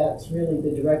that that's really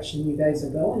the direction you guys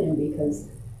are going in, because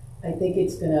I think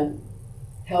it's going to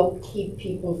help keep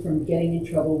people from getting in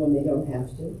trouble when they don't have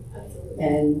to. Absolutely.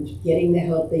 And getting the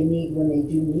help they need when they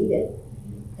do need it,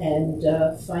 and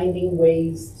finding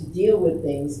ways to deal with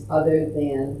things other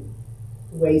than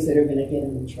ways that are going to get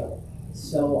them in trouble.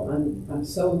 So I'm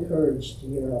so encouraged to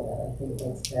hear all that. I think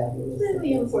that's fabulous.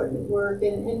 Really important work,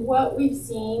 and what we've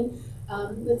seen,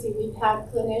 let's see, we've had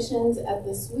clinicians at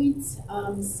the suites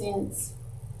since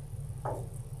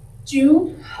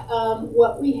June.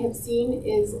 What we have seen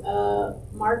is a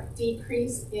marked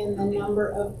decrease in the number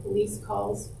of police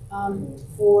calls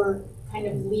for kind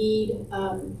of lead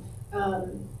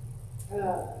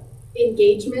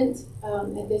engagement.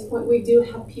 At this point, we do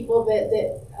have people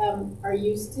that are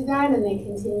used to that, and they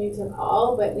continue to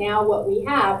call. But now what we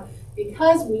have,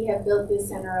 because we have built this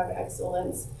Center of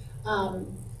Excellence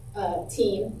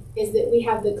team, is that we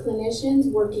have the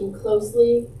clinicians working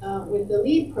closely with the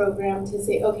LEAD program to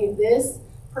say, okay, this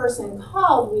person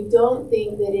called, we don't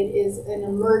think that it is an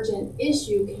emergent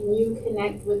issue. Can you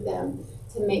connect with them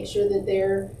to make sure that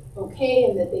they're okay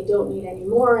and that they don't need any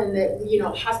more, and that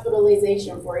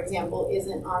hospitalization, for example,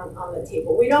 isn't on the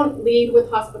table. We don't lead with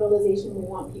hospitalization. We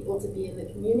want people to be in the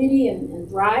community and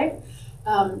thrive,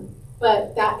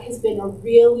 but that has been a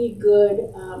really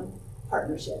good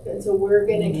partnership, and so we're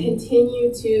going to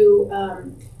continue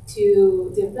to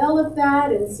to develop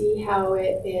that and see how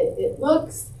it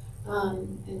looks,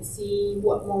 and see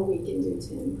what more we can do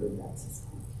to improve that system.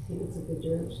 I think it's a good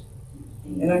direction.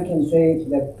 And I can say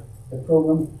that the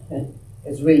program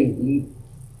is really neat,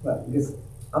 well, because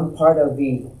I'm part of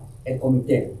the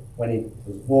comité. When it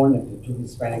was born, the two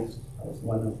Hispanics, I was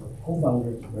one of the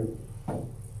co-founders. We're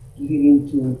leading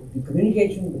to the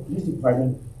communication with the police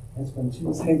department. That's when she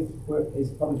was head for is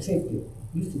public safety,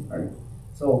 police department.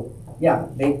 So yeah,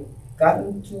 they've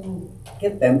gotten to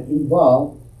get them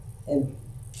involved and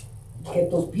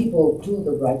get those people to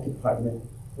the right department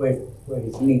where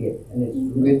it's needed. And it's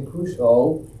really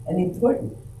crucial and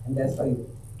important. And that's how you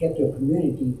get your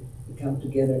community to come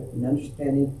together and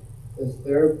understanding, because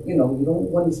they're, you know, you don't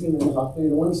want to see them in the hospital, you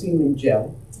don't want to see them in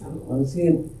jail. You want to see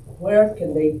them, where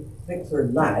can they fix their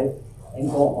life and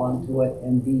go on to it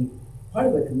and be part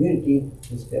of the community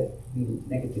instead of being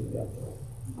negatively out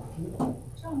there.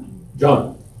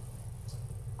 John.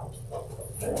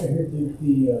 I heard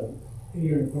the in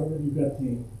your department, you've got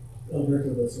the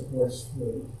director that supports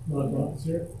the nonprofits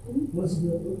here. What's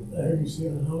I heard you say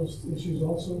unhoused issues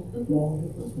also.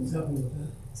 What's happening with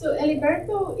that? So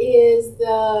Eliberto is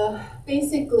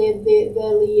basically the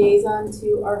liaison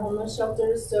to our homeless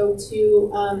shelters. So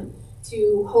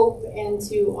to Hope and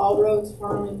to All Roads,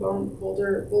 formerly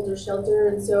Boulder Shelter,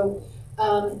 and so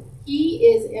he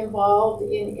is involved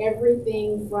in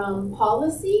everything from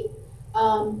policy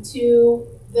to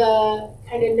the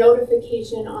kind of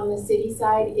notification on the city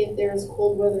side if there's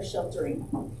cold weather sheltering.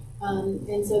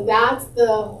 And so that's the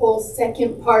whole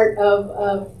second part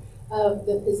of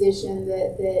the position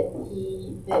that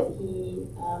he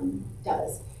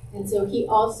does. And so he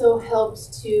also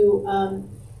helps to,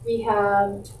 we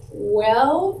have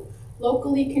 12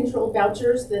 locally controlled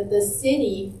vouchers that the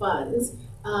city funds,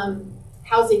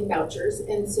 housing vouchers.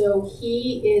 And so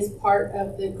he is part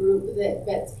of the group that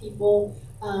vets people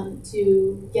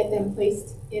to get them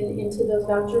placed into those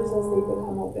vouchers as they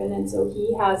become open. And so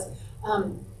he has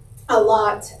a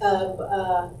lot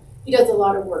of, he does a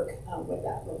lot of work with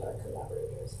that, with our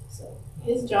collaborators. So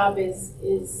his job is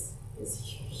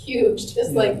huge,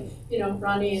 just like, you know,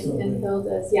 Ronnie and Phil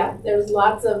does. Yeah, there's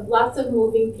lots of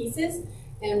moving pieces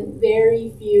and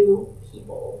very few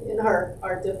people in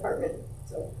our department.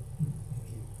 So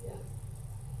yeah.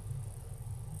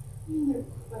 Any other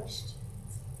questions?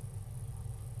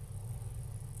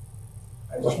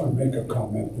 I just want to make a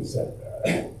comment, is that,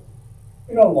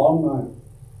 you know, Longmont,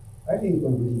 I think we're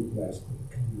really blessed with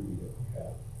the community that we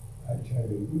have. I tell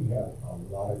you, we have a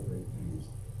lot of great things.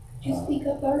 Could you speak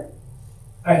up, Art?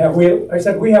 I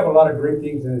said we have a lot of great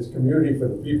things in this community for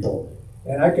the people.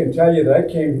 And I can tell you that I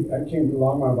came to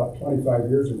Longmont about 25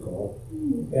 years ago,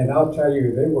 and I'll tell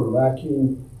you, they were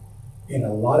lacking in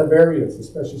a lot of areas,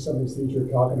 especially some of these things you're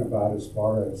talking about as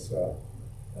far as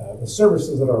the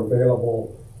services that are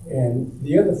available. And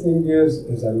the other thing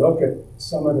is I look at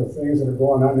some of the things that are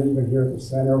going on even here at the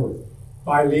center with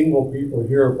bilingual people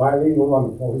here, bilingual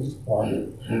on the police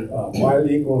department,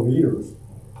 bilingual leaders.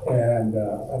 And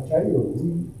I tell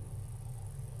you,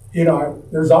 you know,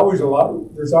 there's always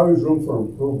room for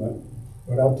improvement.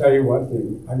 But I'll tell you one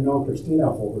thing, I've known Christina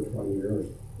for over 20 years.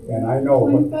 And I know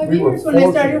 25 years when I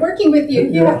started working with you.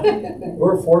 Yeah.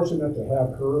 We're fortunate to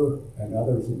have her and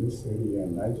others in this city.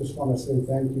 And I just want to say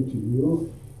thank you to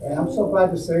you. And I'm so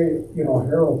glad to say, you know,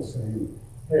 Harold's saying,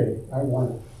 hey, I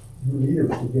want you leaders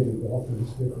to get involved in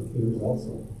these different things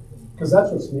also. Because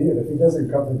that's what's needed. If it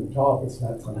doesn't come from the top, it's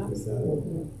not going to get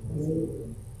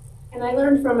done. And I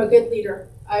learned from a good leader.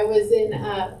 I was in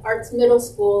Arts Middle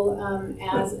School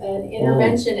as an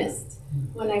interventionist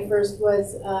when I first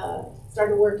was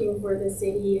started working for the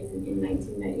city in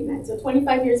 1999. So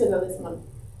 25 years ago this month.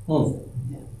 So,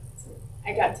 yeah.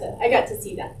 So I got to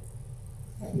see that.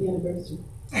 Happy anniversary.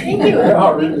 Thank you.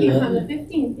 Thank you. On the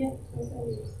 15th, yeah.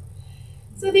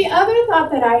 So the other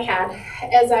thought that I had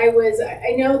as I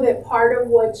know that part of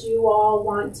what you all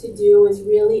want to do is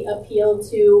really appeal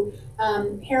to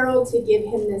Harold to give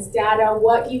him this data,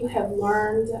 what you have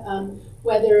learned,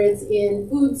 whether it's in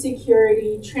food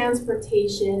security,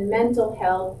 transportation, mental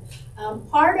health.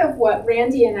 Part of what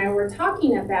Randy and I were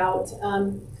talking about,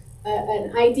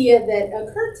 an idea that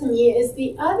occurred to me is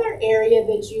the other area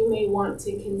that you may want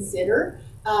to consider.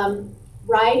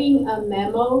 Writing a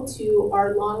memo to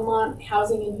our Longmont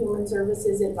Housing and Human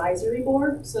Services Advisory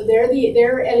Board. So they're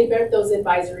Eliberto's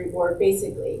advisory board,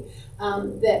 basically,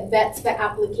 that vets the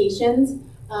applications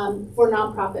for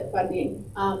nonprofit funding.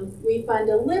 We fund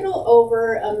a little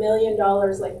over $1 million,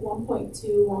 like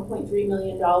 $1.3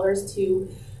 million to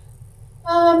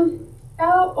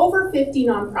over 50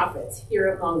 nonprofits here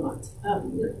at Longmont.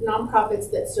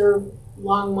 Nonprofits that serve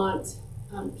Longmont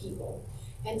people.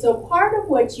 And so part of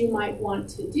what you might want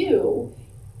to do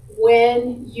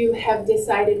when you have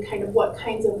decided kind of what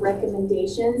kinds of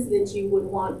recommendations that you would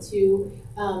want to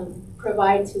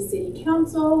provide to City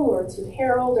Council or to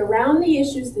Harold around the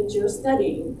issues that you're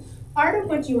studying, part of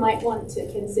what you might want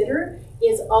to consider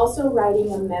is also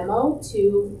writing a memo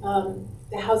to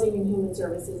the Housing and Human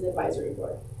Services Advisory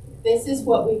Board. This is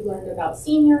what we've learned about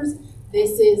seniors.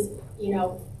 This is, you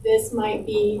know, this might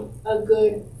be a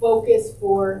good focus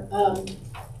for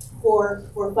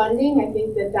funding. I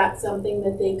think that that's something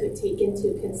that they could take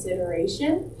into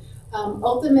consideration.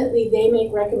 Ultimately, they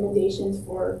make recommendations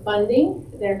for funding.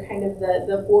 They're kind of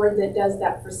the board that does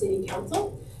that for City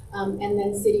Council. And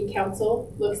then City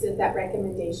Council looks at that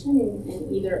recommendation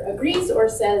and either agrees or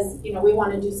says, you know, we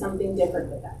want to do something different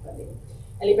with that funding.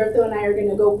 Eliberto and I are going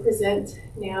to go present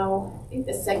now, I think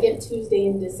the second Tuesday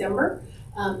in December,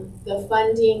 the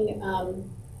funding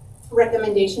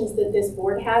recommendations that this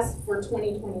board has for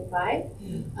 2025.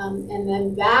 And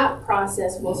then that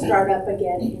process will start up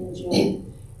again in June.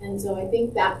 And so I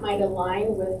think that might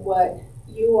align with what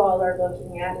you all are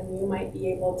looking at, and you might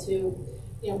be able to,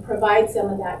 you know, provide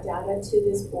some of that data to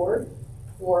this board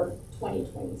for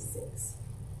 2026.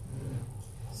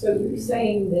 So you're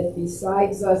saying that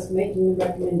besides us making the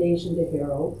recommendation to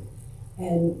Harold,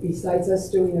 and besides us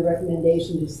doing the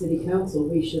recommendation to City Council,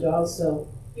 we should also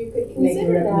you could make a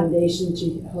consider that. recommendation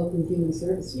to Health and Human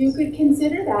Services? You could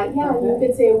consider that, yeah. Okay. You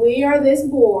could say, we are this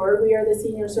board, we are the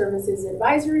Senior Services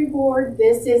Advisory Board.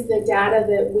 This is the data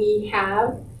that we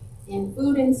have in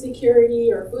food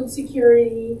insecurity or food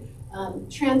security,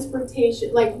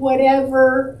 transportation, like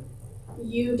whatever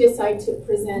you decide to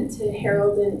present to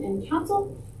Harold and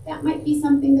Council, that might be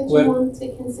something that you want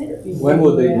to consider. When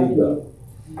would they do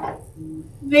that?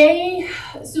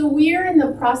 So we're in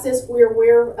the process where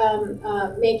we're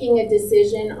making a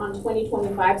decision on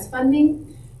 2025's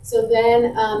funding. So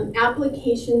then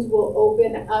applications will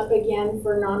open up again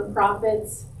for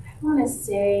nonprofits. I want to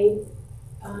say,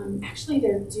 actually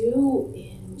they're due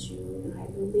in June, I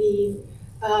believe.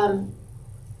 I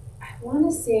want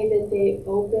to say that they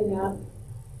open up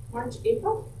March,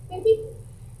 April, maybe?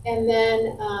 And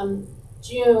then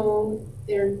June,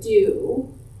 they're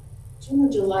due. June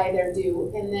or July, they're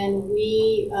due. And then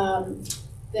we,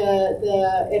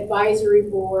 the advisory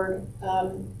board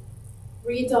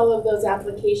reads all of those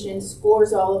applications,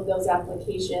 scores all of those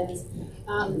applications,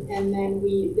 and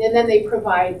then they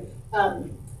provide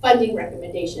funding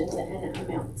recommendations and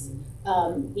amounts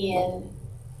in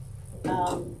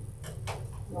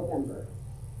November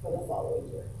for the following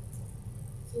year.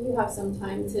 So you have some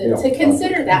time to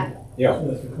consider that. Yeah,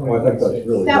 well, I think that's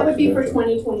really. That would be for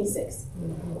 2026.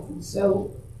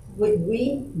 So we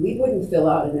wouldn't fill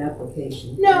out an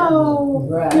application. No,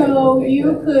 Right. no, Okay,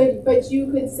 you good. could, but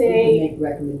you could say, We can make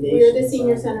recommendations. we're the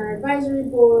Senior Center Advisory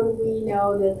Board. We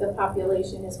know that the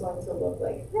population is going to look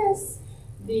like this.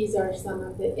 These are some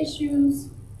of the issues.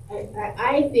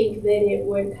 I think that it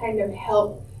would kind of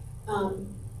help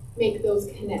make those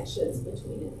connections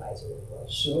between advisory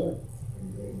boards. Sure.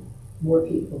 More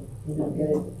people, you know,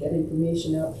 get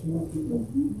information out to more people.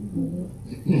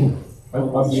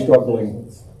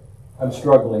 I'm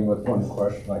struggling with one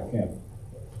question. I can't.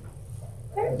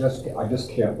 I just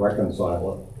can't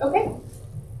reconcile it. Okay.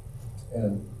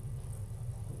 And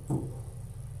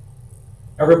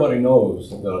everybody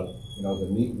knows that, you know,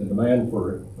 the demand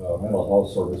for mental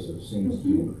health services seems to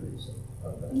be increasing.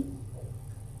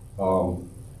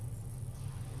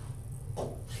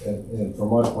 And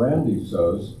from what Randy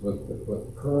says, with the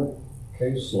current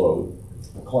caseload,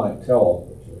 the clientele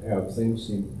that you have, things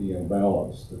seem to be in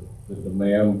balance. The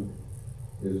demand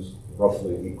is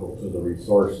roughly equal to the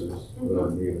resources that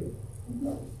are needed.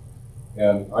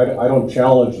 And I don't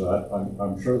challenge that.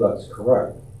 I'm sure that's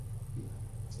correct.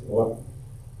 What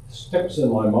sticks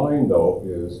in my mind, though,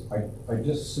 is I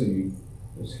just see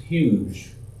this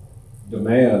huge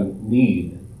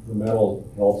need for mental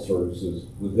health services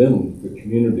within the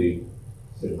community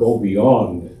that go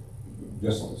beyond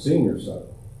just the senior center.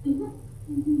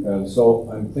 And so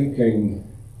I'm thinking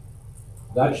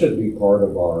that should be part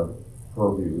of our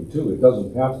purview too. It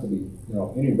doesn't have to be, you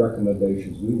know, any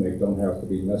recommendations we make don't have to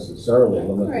be necessarily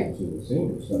limited to the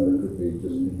senior center. It could be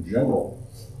just in general.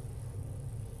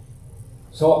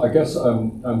 So I guess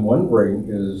I'm wondering,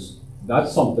 is that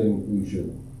something we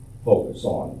should focus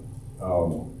on?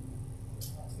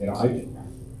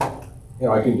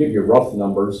 I can give you rough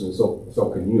numbers, and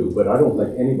so can you, but I don't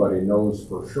think anybody knows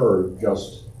for sure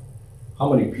just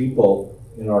how many people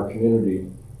in our community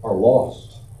are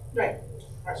lost, Right.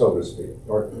 so to speak,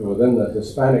 or within the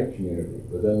Hispanic community,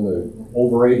 within the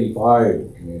over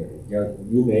 85 community,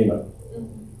 you name it.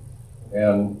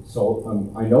 And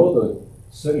so I know the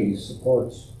city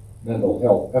supports mental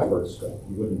health efforts,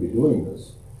 you wouldn't be doing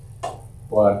this.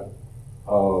 But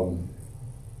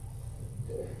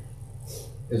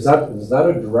is that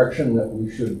a direction that we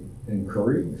should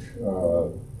encourage?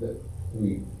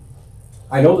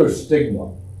 I know there's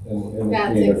stigma in the That's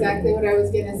community. exactly what I was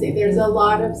gonna say. There's a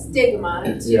lot of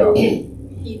stigma to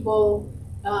people,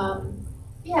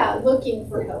 looking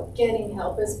for help, getting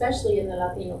help, especially in the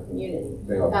Latino community.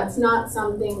 Yeah. That's not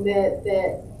something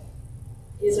that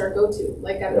is our go-to.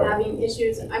 Like, I'm having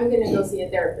issues, I'm gonna go see a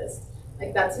therapist.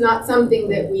 Like, that's not something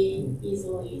that we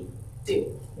easily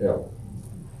do. Yeah.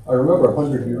 I remember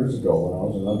 100 years ago when I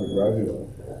was an undergraduate,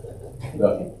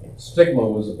 that stigma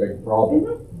was a big problem.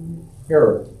 Mm-hmm.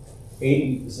 Here,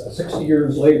 60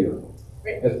 years later,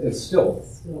 it's still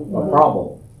a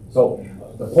problem. So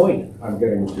the point I'm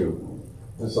getting to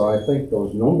is I think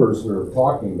those numbers we were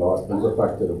talking about is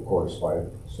affected, of course, by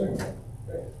stigma.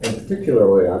 And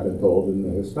particularly, I've been told, in the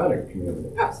Hispanic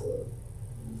community. Absolutely.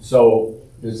 So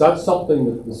is that something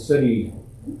that the city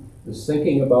is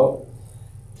thinking about?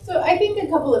 So I think a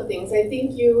couple of things. I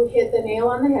think you hit the nail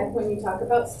on the head when you talk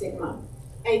about stigma.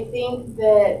 I think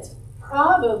that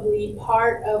probably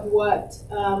part of what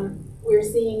we're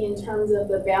seeing in terms of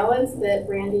the balance that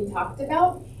Brandy talked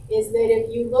about is that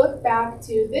if you look back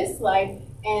to this slide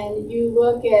and you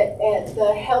look at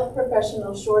the health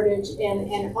professional shortage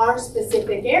in our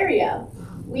specific area,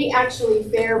 we actually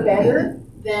fare better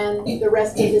than the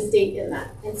rest of the state in that.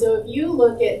 And so if you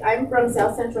look at, I'm from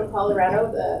South Central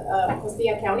Colorado, the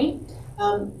Costilla County,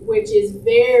 which is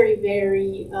very,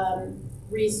 very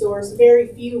very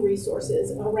few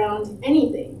resources around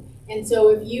anything. And so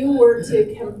if you were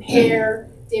to compare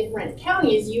different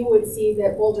counties, you would see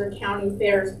that Boulder County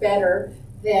fares better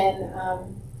than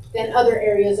other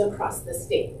areas across the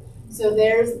state. So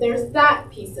there's that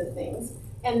piece of things.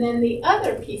 And then the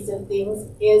other piece of things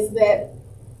is that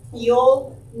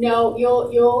you'll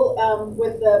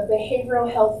with the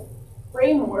behavioral health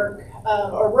framework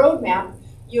or roadmap,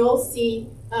 you'll see,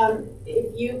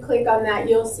 if you click on that,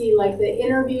 you'll see like the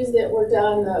interviews that were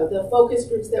done, the focus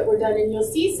groups that were done, and you'll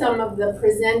see some of the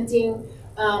presenting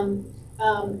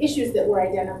issues that were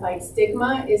identified.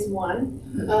 Stigma is one.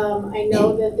 I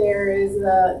know that there is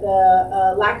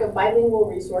the lack of bilingual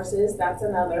resources, that's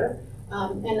another.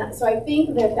 And so I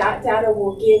think that data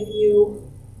will give you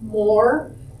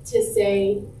more to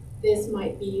say this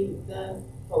might be the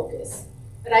focus.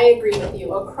 But I agree with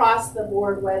you, across the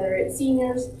board, whether it's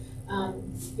seniors,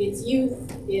 it's youth,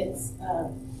 it's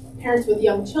parents with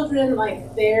young children,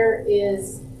 like there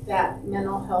is that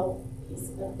mental health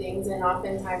piece of things, and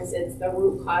oftentimes it's the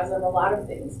root cause of a lot of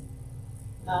things.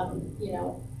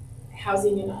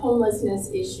 Housing and homelessness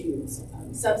issues,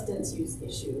 substance use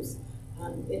issues.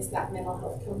 It's that mental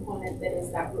health component that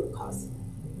is that root cause.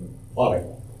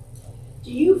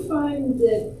 Do you find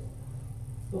that,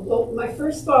 well, my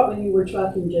first thought when you were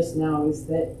talking just now is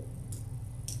that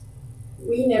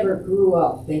we never grew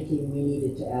up thinking we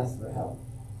needed to ask for help.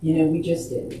 We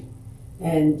just didn't.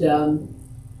 And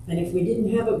if we didn't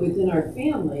have it within our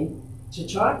family to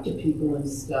talk to people and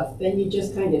stuff, then you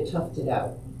just kind of toughed it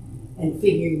out and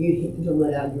figure you'd handle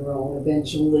it on your own.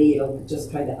 Eventually it'll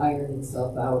just kind of iron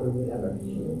itself out or whatever.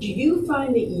 Do you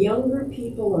find that younger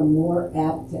people are more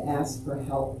apt to ask for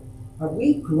help? Are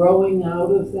we growing out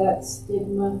of that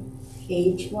stigma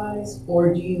age-wise,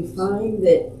 or do you find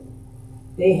that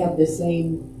they have the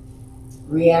same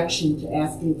reaction to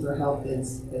asking for help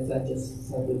as I just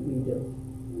said that we do?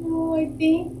 No, I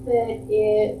think that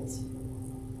it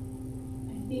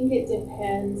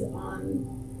depends on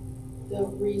the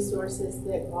resources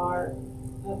that are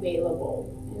available.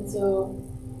 And so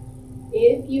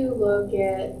if you look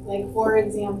at, like, for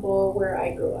example, where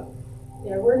I grew up,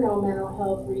 there were no mental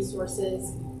health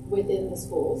resources within the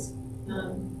schools.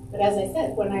 But as I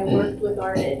said, when I worked with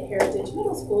art at Heritage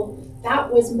Middle School,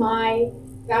 that was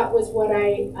what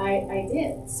I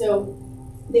did. So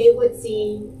they would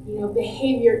see,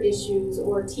 behavior issues,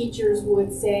 or teachers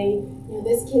would say,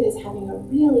 this kid is having a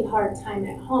really hard time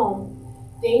at home.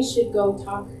 They should go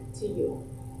talk to you.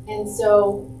 And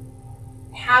so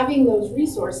having those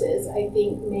resources, I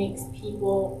think, makes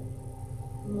people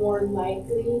more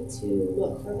likely to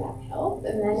look for that help.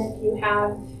 And then if you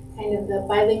have kind of the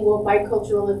bilingual,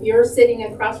 bicultural, if you're sitting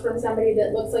across from somebody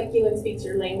that looks like you and speaks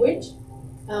your language,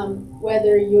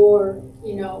 whether you're,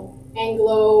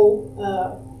 Anglo,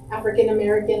 African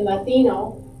American,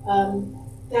 Latino,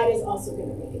 that is also going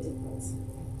to make a difference.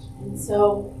 And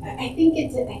so I think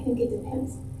it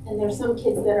depends. And there's some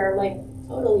kids that are like,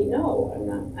 totally no,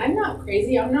 I'm not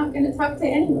crazy. I'm not going to talk to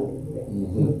anybody.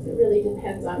 It really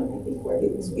depends on, I think, where the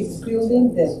resources It's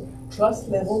building the trust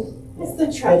level, It's the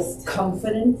that trust.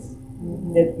 confidence,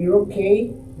 that you're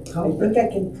okay. I think I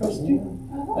can trust you.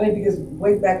 I mean, because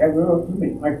way back, I remember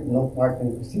Mark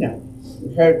and Christina,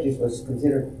 the Heritage was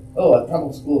considered, oh, a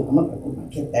trouble school, I'm not gonna put my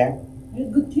kid there. I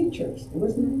had good teachers, it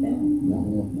wasn't that.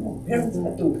 No.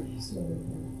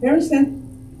 Parents sent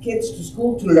kids to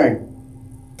school to learn,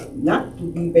 not to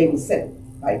be babysit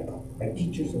by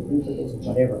teachers or principals or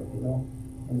whatever, you know.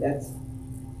 And that's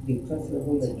the trust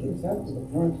level that kids have to the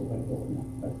parents who are going on.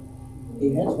 But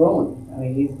he has grown. I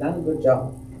mean, he's done a good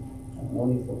job.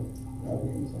 Only for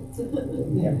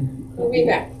We'll be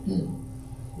back.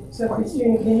 So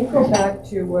Christina, can you go back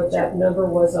to what that number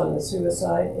was on the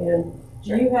suicide? And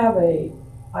do you have a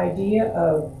idea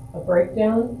of a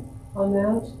breakdown on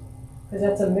that? Because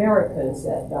that's Americans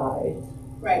that died.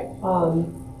 Right.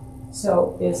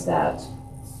 So is that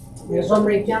There's a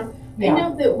breakdown. I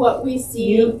know that what we see.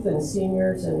 youth and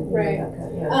seniors and Right. that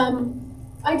kind of,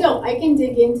 I don't. I can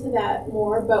dig into that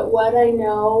more, but what I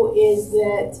know is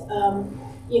that,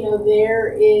 there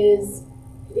is,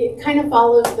 it kind of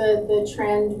follows the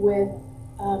trend with,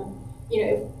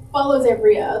 it follows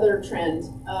every other trend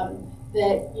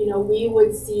that, we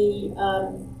would see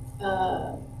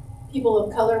people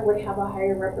of color would have a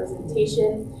higher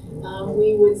representation.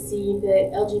 We would see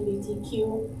that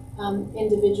LGBTQ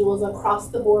individuals across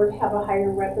the board have a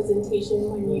higher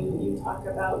representation when you talk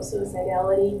about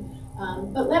suicidality.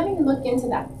 But let me look into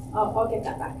that. I'll get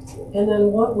that back to you. And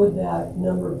then what would that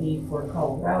number be for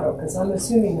Colorado? Because I'm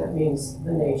assuming that means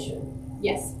the nation.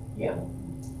 Yes. Yeah.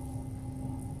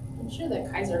 I'm sure the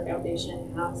Kaiser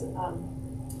Foundation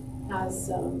has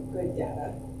some good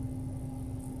data.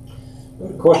 I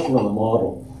have a question on the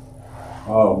model.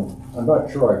 I'm not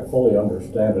sure I fully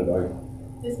understand it.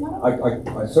 This model?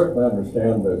 I certainly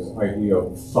understand this idea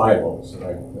of silos, and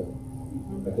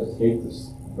I just hate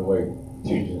the way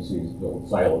agencies build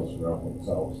silos around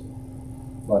themselves.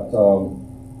 But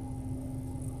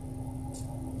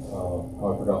I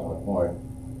forgot my point.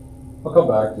 I'll come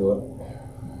back to it.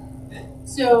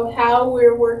 So how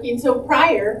we're working, so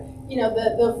prior,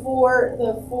 the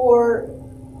four,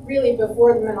 really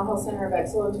before the Mental Health Center of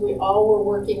Excellence, we all were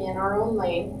working in our own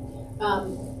lane.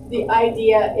 The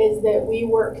idea is that we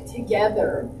work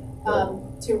together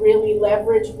to really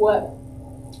leverage what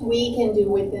we can do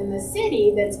within the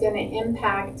city that's going to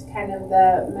impact kind of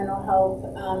the mental health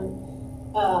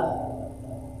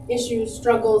issues,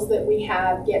 struggles that we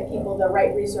have, get people the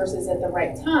right resources at the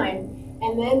right time,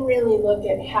 and then really look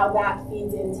at how that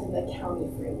feeds into the county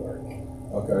framework.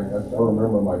 Okay, I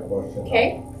remember my question.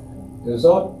 Okay. Is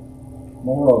that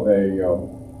more of a,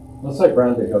 let's say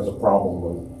Brandy has a problem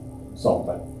with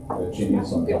something that she needs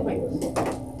some help with.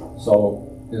 So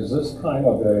is this kind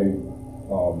of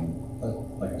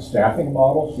like a staffing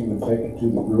model? She would take it to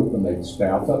the group and they'd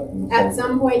staff it? At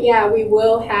some point, yeah, we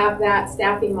will have that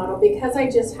staffing model. Because I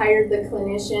just hired the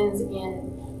clinicians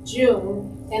in June,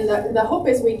 and the hope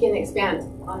is we can expand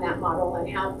on that model and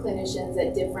have clinicians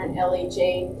at different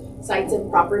LHA sites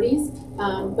and properties.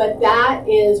 But that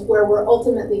is where we're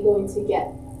ultimately going to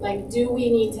get. Like, do we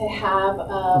need to have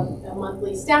a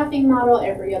monthly staffing model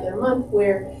every other month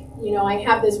where, I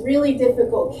have this really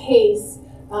difficult case,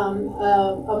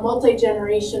 a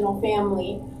multi-generational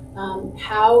family.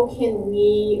 How can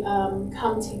we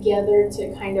come together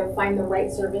to kind of find the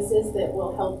right services that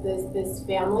will help this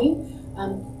family?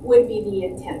 Would be the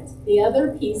intent. The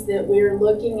other piece that we're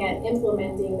looking at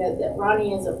implementing that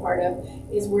Ronnie is a part of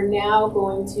is we're now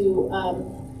going to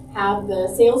have the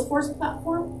Salesforce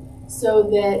platform so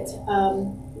that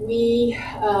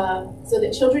so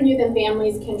that children, youth, and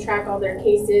families can track all their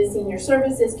cases, senior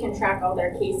services can track all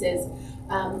their cases,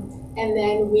 and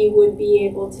then we would be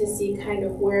able to see kind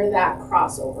of where that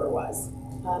crossover was.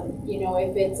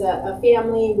 If it's a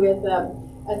family with a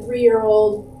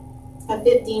 3-year-old, a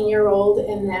 15-year-old,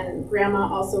 and then grandma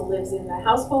also lives in the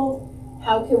household,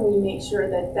 how can we make sure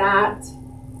that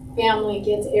family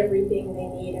gets everything they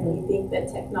need? And we think that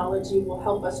technology will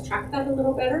help us track that a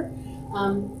little better,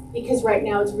 because right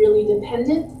now it's really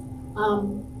dependent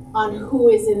on who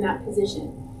is in that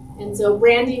position. And so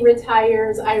Brandy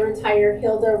retires, I retire,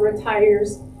 Hilda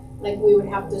retires, like we would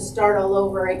have to start all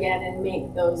over again and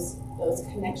make those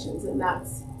connections, and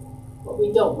that's what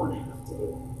we don't want to have to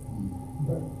do.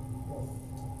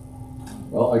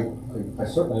 Well, I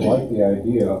certainly like the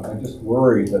idea. I just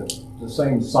worry that the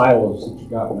same silos that you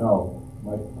got now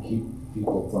might keep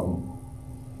people from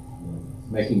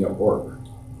making it work.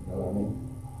 You know what I mean?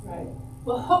 Right.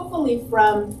 Well, hopefully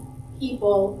from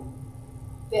people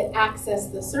that access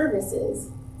the services,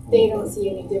 they don't see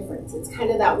any difference. It's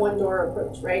kind of that one door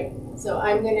approach, right? So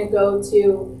I'm going to go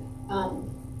to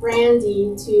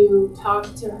Brandy to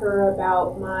talk to her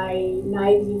about my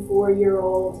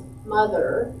 94-year-old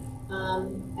mother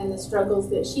and the struggles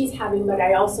that she's having, but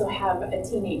I also have a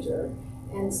teenager.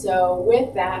 And so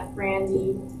with that,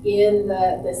 Brandy in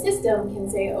the system can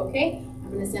say, okay,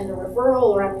 I'm going to send a referral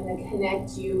or I'm going to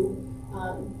connect you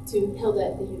to Hilda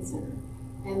at the youth center.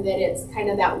 And that it's kind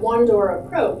of that one-door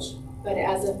approach, but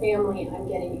as a family, I'm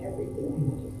getting everything I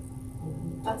need.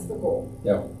 That's the goal.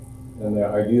 Yeah. And the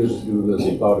idea is to do this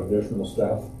without additional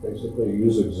staff, basically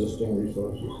use existing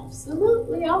resources.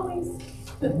 Absolutely, always.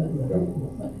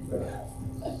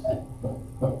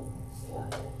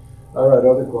 All right,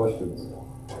 other questions?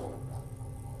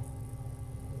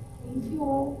 Thank you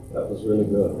all. That was really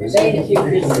good. Thank you,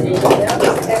 Christine. That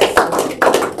was excellent.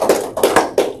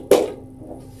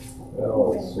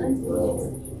 Well, let's see, where are we?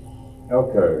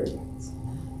 Okay.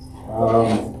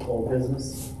 Old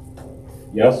business?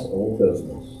 Yes, old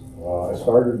business. I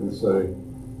started to say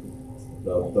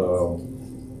that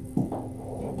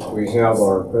we have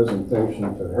our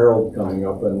presentation to Harold coming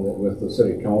up and with the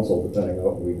city council, depending on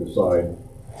what we decide.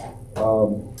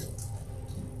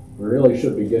 We really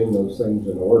should be getting those things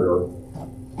in order,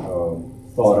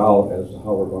 thought out as to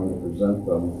how we're going to present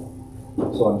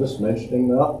them. So I'm just mentioning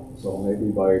that. So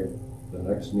maybe by the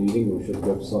next meeting, we should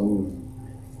give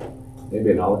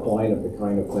maybe an outline of the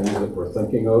kind of things that we're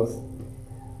thinking of.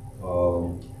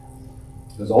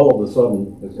 Because all of a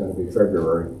sudden, it's going to be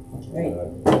February. Right.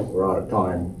 We're out of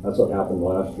time. That's what happened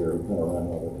last year. We kind of ran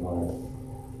out of time.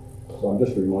 So I'm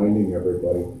just reminding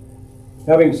everybody.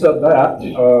 Having said that,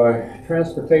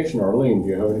 transportation, Arlene, do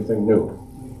you have anything new?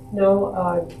 No,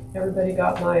 everybody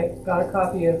got a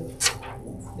copy of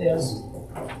this,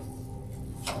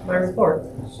 my report.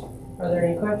 Are there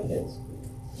any questions?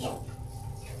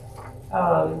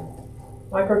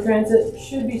 Microtransit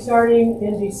should be starting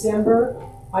in December.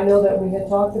 I know that we had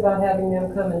talked about having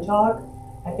them come and talk.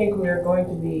 I think we are going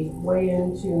to be way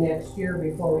into next year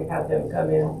before we have them come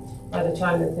in, by the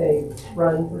time that they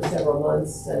run for several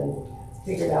months and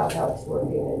figured out how it's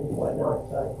working and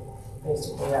whatnot, but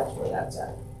basically that's where that's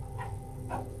at.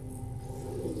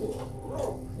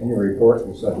 In your report,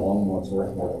 you said Longmont's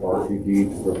working with RTD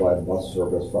to provide bus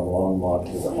service from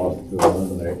Longmont to the hub to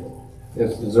eliminate.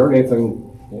 Is there anything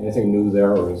new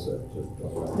there, or is it just?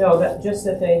 No, just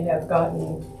that they have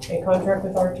gotten a contract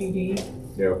with RTD.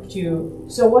 Yeah.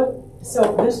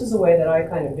 So this is the way that I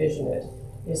kind of vision it,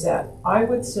 is that I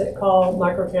would call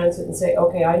Microtransit and say,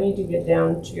 okay, I need to get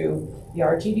down to the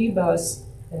RTD bus,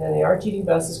 and then the RTD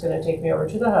bus is going to take me over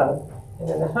to the hub, and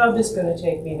then the hub is going to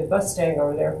take me, the bus staying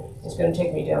over there is going to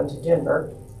take me down to Denver,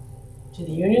 to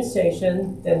the Union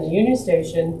Station, then the Union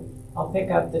Station, I'll pick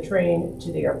up the train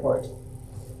to the airport.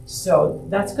 So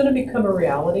that's going to become a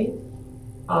reality.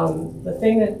 And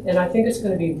I think it's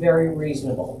going to be very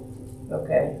reasonable.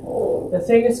 Okay. The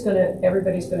thing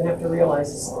everybody's going to have to realize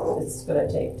is it's going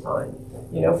to take time.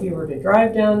 You know, if you were to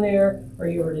drive down there or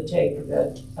you were to take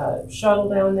the shuttle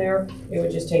down there, it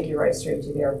would just take you right straight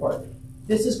to the airport.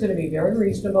 This is going to be very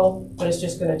reasonable, but it's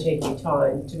just going to take you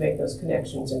time to make those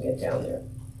connections and get down there.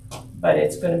 But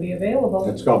it's going to be available.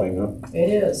 It's coming, huh? It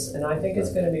is, and I think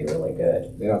it's going to be really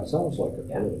good. Yeah, it sounds like it.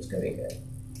 Yeah, it's going to be good.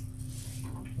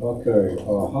 Okay,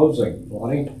 housing,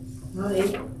 Lonnie?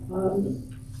 Hi.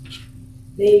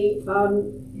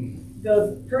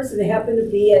 The person happened to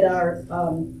be at our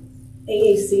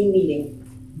AAC meeting.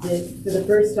 For the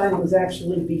first time, it was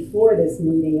actually before this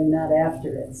meeting and not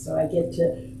after it. So I get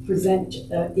to present,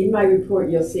 in my report,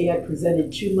 you'll see I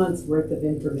presented 2 months worth of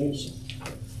information.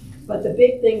 But the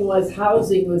big thing was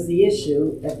housing was the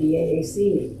issue at the AAC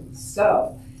meeting.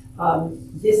 So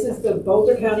this is the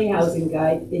Boulder County Housing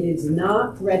Guide. It is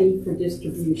not ready for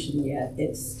distribution yet.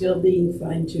 It's still being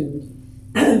fine-tuned.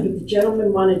 But the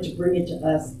gentleman wanted to bring it to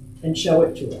us and show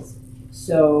it to us.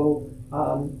 So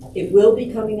it will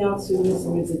be coming out soon as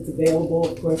it's available.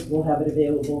 Of course, we'll have it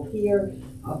available here.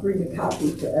 I'll bring a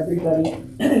copy to everybody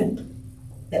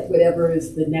at whatever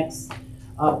is the next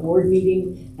board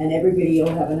meeting, and everybody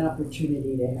will have an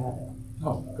opportunity to have it.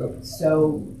 Oh, good.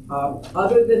 So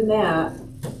other than that,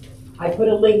 I put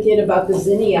a link in about the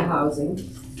Zinnia housing,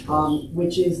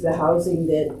 which is the housing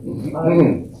that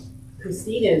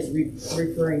Christina is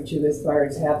referring to as far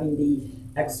as having the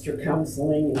extra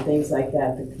counseling and things like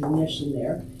that, the clinician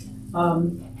there.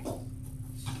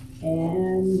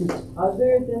 And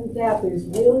other than that, there's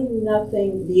really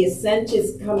nothing. The Ascent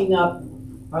is coming up.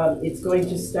 It's going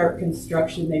to start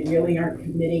construction. They really aren't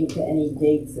committing to any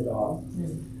dates at all.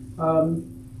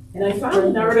 And I found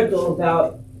an article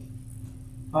about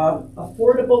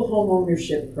affordable home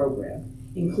ownership program,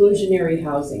 inclusionary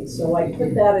housing. So I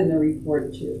put that in the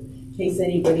report too. in case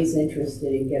anybody's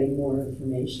interested in getting more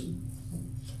information.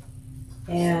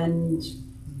 And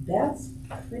that's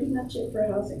pretty much it for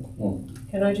housing.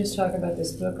 Can I just talk about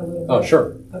this book a little bit? Oh,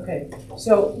 sure. Okay,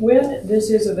 so when this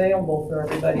is available for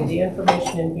everybody, the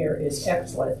information in here is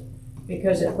excellent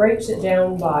because it breaks it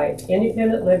down by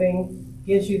independent living,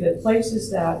 gives you the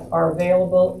places that are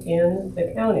available in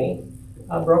the county,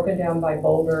 broken down by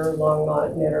Boulder,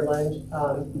 Longmont, Nederland.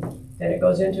 Then it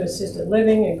goes into assisted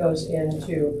living, it goes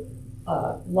into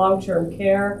long-term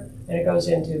care, and it goes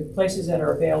into places that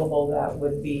are available that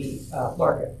would be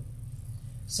market.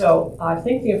 So I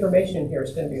think the information in here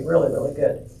is going to be really, really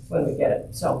good when we get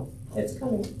it. So it's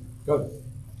coming. Good.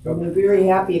 We're very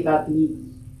happy about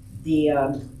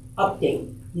the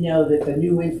update. You know, that the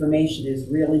new information is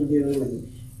really new,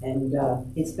 and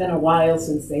it's been a while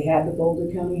since they had the Boulder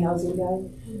County Housing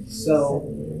Guide. So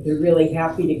they're really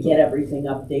happy to get everything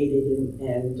updated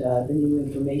and the new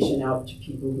information out to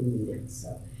people who need it.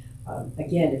 So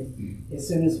again, as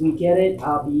soon as we get it,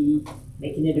 I'll be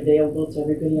making it available to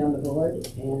everybody on the board,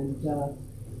 and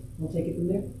we'll take it from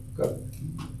there. Good.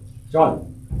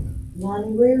 John?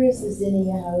 Lonnie, where is the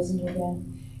Zinnia housing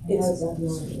again? It's up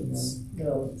north.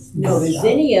 No, the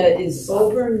Zinnia is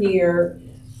over near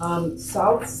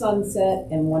South Sunset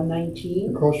and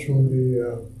 119. Across from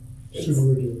the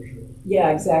Subaru dealership. Yeah,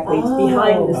 exactly. It's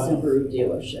behind the Subaru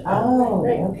delership. Oh,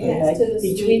 Right okay. next to the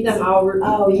Between the suites. Howard,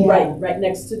 Oh, yeah. right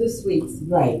next to the suites.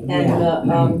 Right, And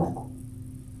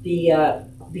yeah.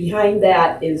 behind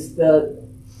that is the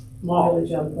mall.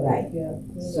 Village on Right. Yeah.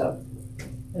 So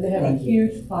And they have a Thank you.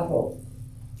 huge pothole.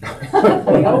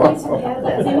 they always have had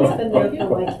that. It's been there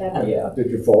for like that. Yeah. Did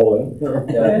you fall in?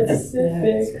 It's Yeah,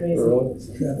 big it's crazy. Really?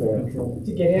 Traffic control.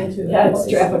 to get into. Yeah, it's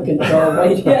traffic control,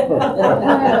 right?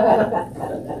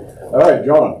 All right,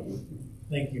 John.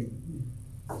 Thank you.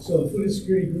 So the Food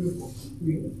Insecurity Group,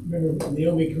 we remember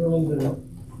Naomi Curran did a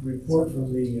report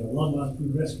from the Longmont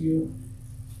Food Rescue.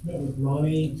 Met with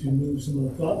Ronnie to move some of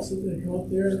the thoughts that had come up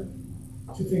there.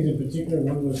 Two things in particular.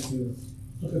 One was to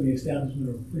look at the establishment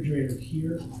of a refrigerator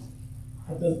here.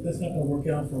 That's not going to work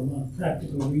out for a lot of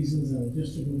practical reasons and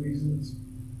logistical reasons.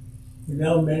 We're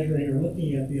now measuring or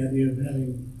looking at the idea of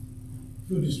having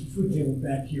food table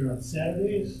back here on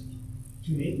Saturdays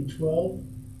between 8 and 12.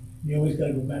 You always got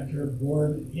to go back to her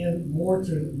board and more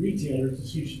to retailers to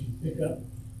see if she can pick up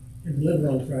and deliver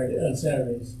on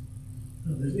Saturdays.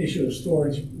 There's the issue of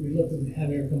storage. We looked at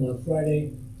having her come on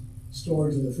Friday.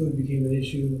 Storage of the food became an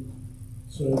issue.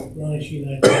 So Ronnie, she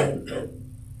and I talked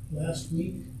last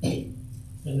week,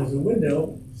 and there's a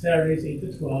window, Saturdays 8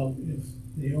 to 12, if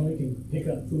Naomi can pick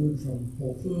up food from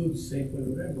Whole Foods, Safeway,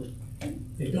 whatever.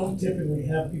 They don't typically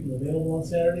have people available on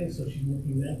Saturdays, so she's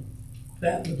working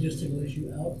that logistical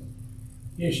issue out.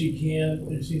 If she can,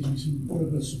 there seems to be some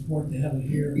really good support to have it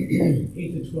here,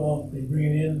 8 to 12, they bring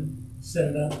it in, set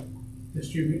it up,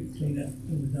 distribute, clean up,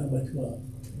 and we're done by 12.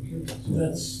 So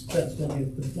that's funny.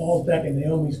 The ball's back in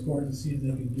Naomi's court to see if they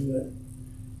can do it,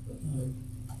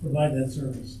 provide that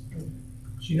service.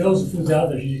 She knows the food's out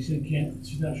there. She just can't.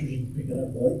 She's not sure she can pick it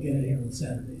up or get it here on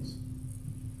Saturdays.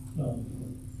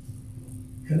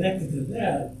 Connected to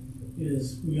that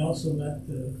is we also met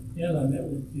I met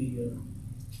with the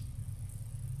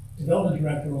development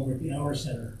director over at the Hour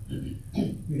Center.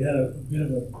 We had a bit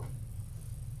of a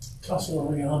tussle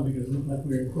early on because it looked like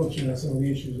we were encroaching on some of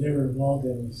the issues they were involved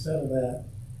in. We settled that.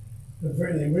 But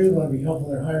they really want to be helpful.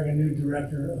 They're hiring a new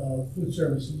director of food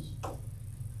services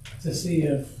to see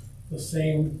if the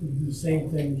same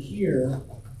thing here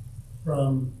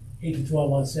from 8 to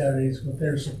 12 on Saturdays with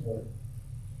their support.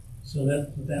 So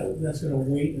that's going to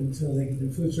wait until they get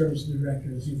the food service director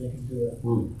to see if they can do it.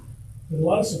 There's a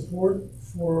lot of support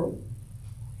for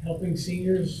helping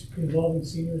seniors, involving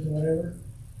seniors and whatever.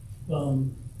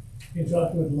 In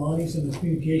talking with Lonnie, some of the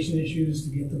communication issues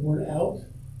to get the word out.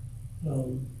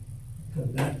 Come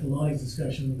back to Lonnie's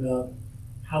discussion about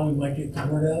how we might get the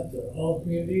word out to all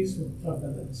communities. We'll talk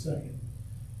about that in a second.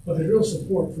 But there's real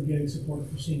support for getting support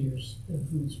for seniors and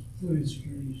food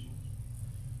insecurity issues.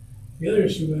 The other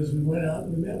issue is we went out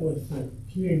and we met with the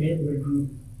community neighborhood group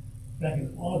back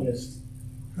in August,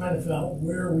 trying to find out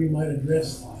where we might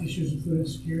address issues of food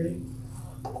insecurity.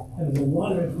 And there's a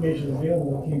lot of information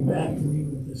available that came back to me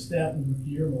with the staff and with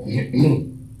Guillermo.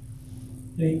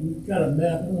 They got a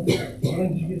map. I don't know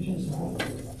did you get a chance to look?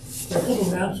 There are a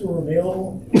couple maps that were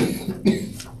available.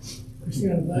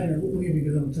 Christina, I'm glad you're with me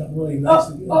because I'm talking really nice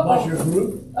about your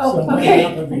group. So I'm not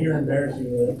going to be here embarrassing you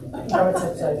with it. Oh, it's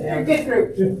upside down. They're a good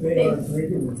group. They are a great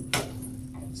group.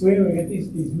 So anyway, we get these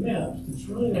maps to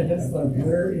try and identify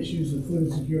where issues of food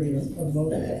insecurity are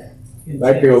most intense.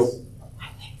 Thank you.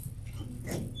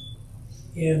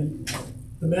 And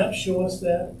The maps show us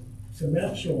that. The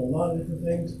maps show a lot of different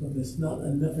things, but there's not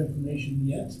enough information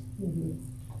yet.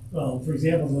 For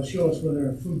example, they'll show us where there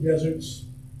are food deserts,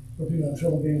 where people have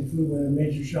trouble getting food, where there are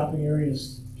major shopping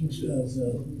areas,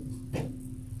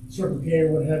 Circle K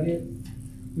or what have you.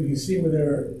 We can see where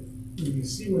there are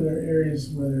areas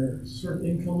where there are certain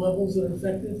income levels that are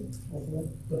affected.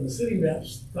 But the city map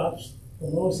stops, the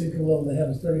lowest income level they have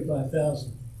is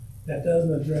 35,000. That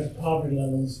doesn't address poverty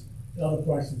levels in other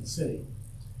parts of the city.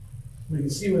 We can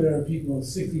see where there are people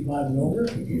 65 and over,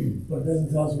 but it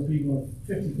doesn't tell us where people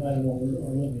 55 and over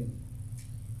are living.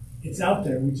 It's out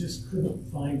there, we just couldn't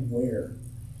find where.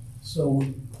 So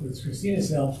with Christina's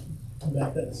help, I'll come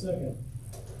back to that in a second,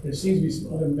 there seems to be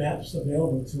some other maps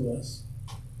available to us.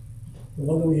 The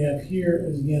one that we have here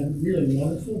is, again, really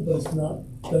wonderful, but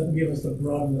doesn't give us the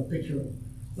broad enough picture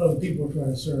of the people we're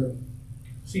trying to serve.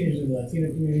 Seniors in the Latino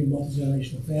community,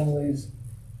 multi-generational families,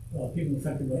 people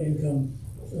affected by income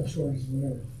shortages,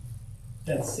 whatever.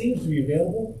 That seems to be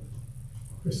available.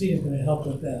 Christina's going to help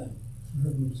with that. Her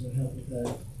group's going to help with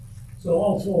that. So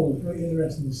all told, it's very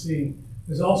interesting to see.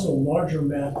 There's also a larger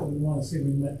map that we want to see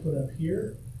we might put up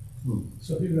here,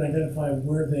 so people can identify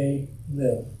where they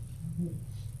live.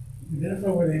 Identify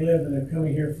where they live and they're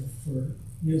coming here for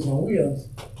Meals on Wheels.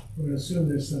 We're going to assume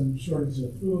there's some shortage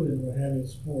of food and we're having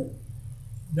support.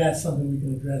 That's something we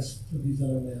can address through these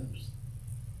other maps.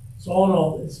 So all in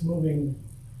all, it's moving,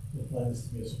 you'll find this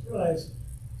to be a surprise,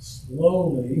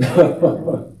 slowly,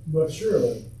 but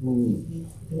surely. The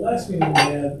last meeting we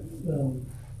had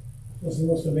was the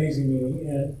most amazing meeting,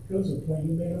 and it goes to the point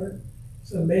you made, Art.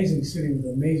 It's an amazing city with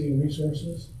amazing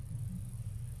resources.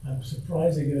 I'm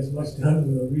surprised they get as much done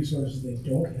with the resources they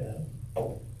don't have.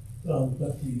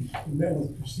 But we met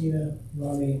with Christina,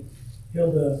 Ronnie,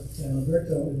 Hilda, and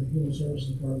Alberto in the Human Services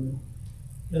Department,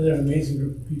 and they're an amazing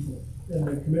group of people. And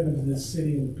their commitment to this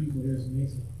city and the people here is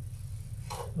amazing.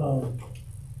 I'll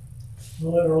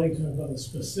let Arlene talk about the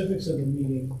specifics of the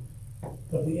meeting,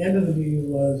 but the end of the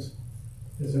meeting was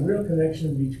there's a real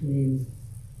connection between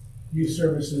youth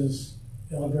services,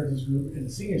 Alberto's group, and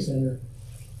the senior center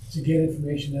to get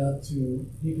information out to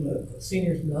people that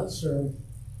seniors not served,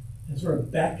 and sort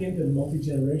of back into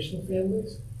multi-generational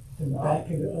families and back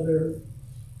into other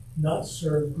not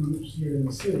served groups here in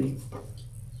the city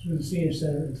through the senior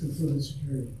center and through food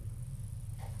insecurity.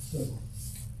 So,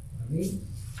 I mean,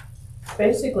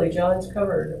 basically, John's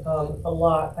covered a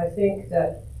lot. I think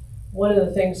that one of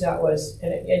the things that was,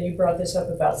 and you brought this up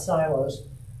about silos,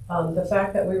 the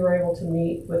fact that we were able to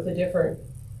meet with the different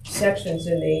sections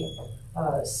in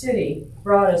the city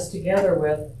brought us together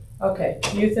with, okay,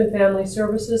 youth and family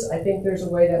services. I think there's a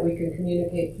way that we can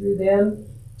communicate through them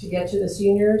to get to the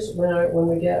seniors when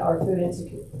we get our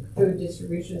food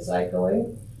distribution site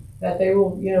going, that they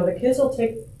will, the kids will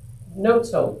take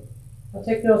notes home. They'll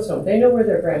take notes home. They know where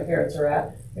their grandparents are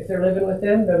at. If they're living with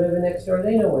them, they're living next door,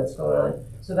 they know what's going on.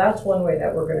 So that's one way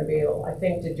that we're going to be able, I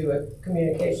think, to do a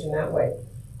communication that way.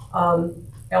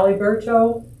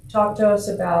 Aliberto talked to us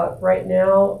about right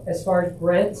now, as far as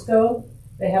grants go,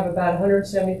 they have about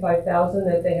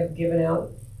 $175,000 that they have given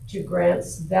out to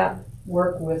grants that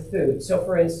work with food. So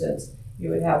for instance,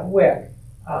 you would have WIC,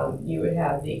 you would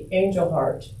have the Angel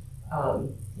Heart,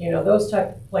 those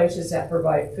type of places that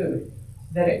provide food.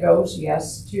 That it goes,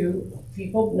 yes, to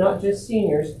people, not just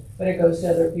seniors, but it goes to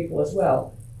other people as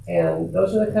well. And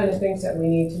those are the kind of things that we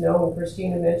need to know, and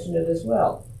Christina mentioned it as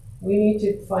well. We need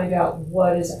to find out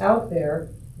what is out there,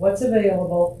 what's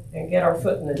available, and get our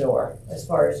foot in the door as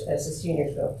far as the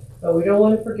seniors go. But we don't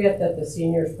want to forget that the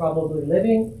senior is probably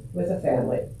living with a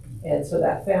family. And so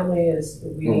that family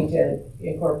we need to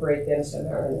incorporate them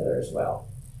somehow or another as well.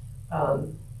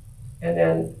 And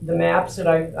then the maps that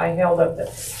I held up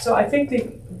there. So I think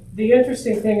the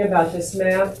interesting thing about this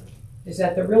map is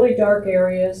that the really dark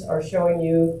areas are showing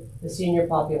you the senior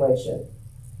population.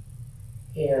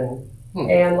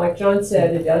 And like John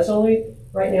said, it does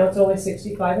right now it's only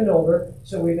 65 and over,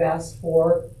 so we've asked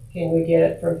for, can we get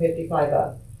it from 55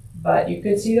 up? But you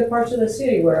can see the parts of the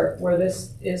city where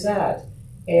this is at.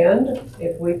 And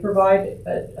if we provide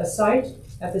a site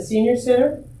at the senior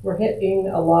center, we're hitting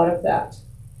a lot of that.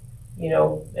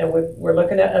 And we're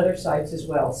looking at other sites as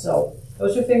well. So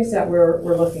those are things that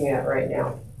we're looking at right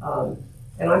now.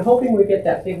 And I'm hoping we get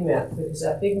that big map, because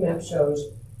that big map shows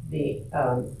the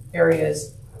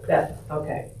areas that,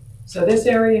 okay. So this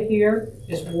area here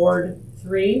is Ward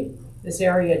 3. This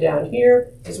area down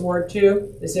here is Ward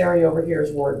 2. This area over here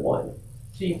is Ward 1.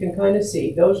 So you can kind of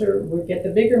see, we get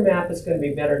the bigger map, it's going to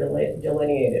be better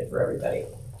delineated for everybody.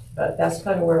 But that's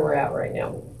kind of where we're at right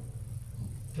now.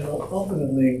 You know,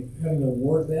 ultimately, having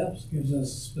award maps gives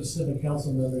us specific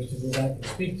council members to go back and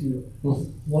speak to.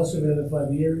 Once we've identified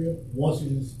the area, once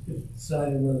we've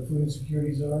decided where the food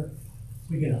insecurities are,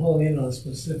 we can hone in on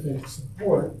specific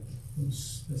support from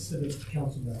specific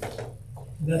council members.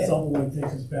 And that's ultimately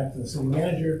takes us back to the city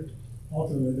manager,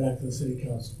 ultimately back to the city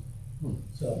council.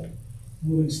 So,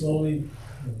 moving slowly,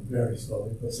 very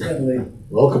slowly, but steadily.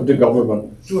 Welcome to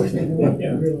government.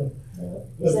 Yeah, really.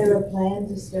 Is there a plan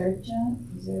to start, John?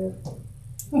 Is there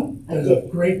There's a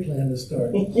great plan to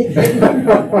start. Is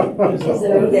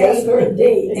there a date or a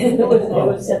date? It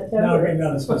was September. Now we're getting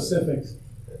down to specifics.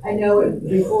 I know it,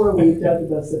 before we talked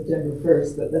about September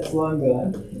 1st, but that's long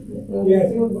gone. Yeah, I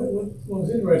think what's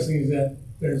interesting is that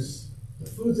there's the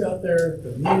food's out there,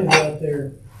 the need is out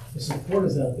there, the support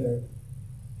is out there.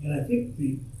 And I think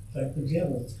like for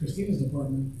example, Christina's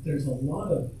department, there's a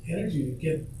lot of energy to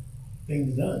get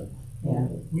things done. Yeah.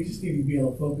 We just need to be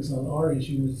able to focus on our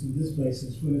issue, which in this place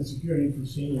is food insecurity for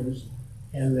seniors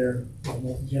and their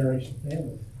multi-generation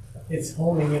families. It's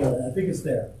honing in on it. I think it's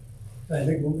there. I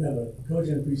think we'll have a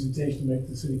cogent presentation to make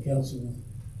to the city council.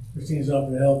 Christina's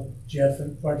offered to help, Jeff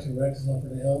at Parks and Rec is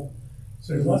offered to help.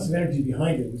 So there's lots of energy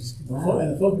behind it, and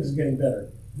the focus is getting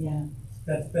better. Yeah.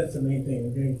 That's the main thing.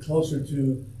 We're getting closer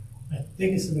to, I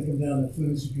think it's going to come down to food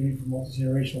insecurity for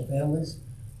multi-generational families,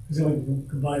 because then we can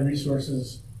combine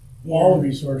resources, all the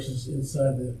resources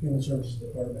inside the Human Services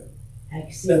Department.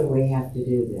 Actually, we have to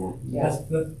do that. Yeah.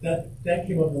 That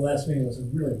came up in the last meeting, was a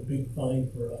really big find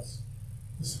for us.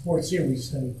 The support's here, we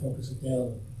just have to focus it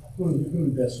down. Who do we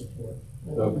best support?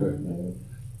 Okay.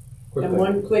 And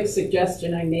one quick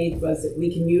suggestion I made was that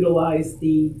we can utilize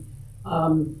the,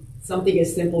 something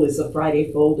as simple as the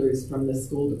Friday folders from the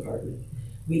school department.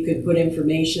 We could put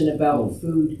information about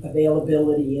food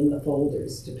availability in the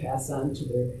folders to pass on to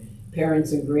their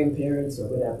parents and grandparents or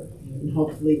whatever. And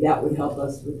hopefully that would help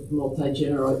us with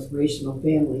multi-generational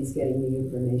families getting the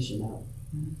information out.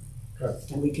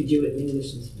 And we could do it in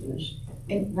English and Spanish.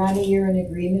 And Ronnie, you're in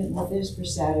agreement with this for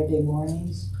Saturday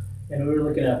mornings? And we were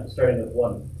looking at starting with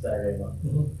one Saturday a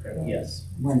month. Correct. Yes.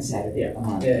 One Saturday a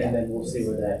month. Yeah, and then we'll see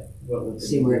where that,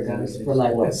 see where it goes for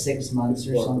like, what, 6 months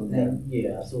or something?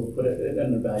 Yeah, so we'll put it in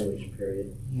an evaluation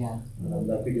period. Yeah.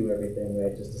 Like we do everything,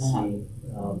 right, just to see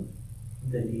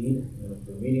the need, if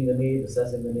we're meeting the need,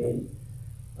 assessing the need,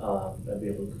 and be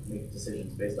able to make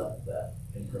decisions based off of that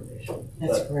information.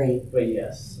 That's great. But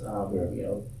yes, you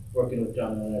know, working with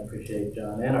John, and I appreciate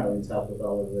John and Arlene's help with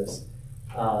all of this.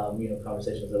 You know,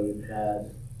 conversations that we've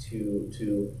had to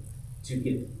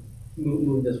get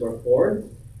move this work forward,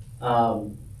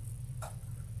 and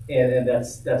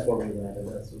that's where we landed.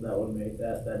 That would make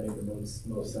that made the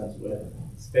most sense with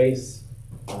space,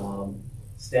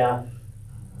 staff,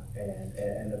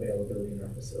 and availability in our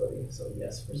facility. So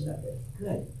yes, for Saturday.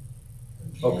 Good.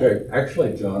 Okay,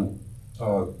 actually, John,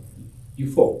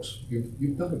 you folks,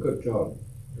 you've done a good job.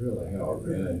 You really have,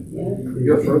 and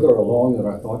you're further along than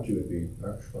I thought you would be,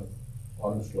 actually,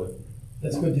 honestly.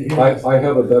 That's good to hear. I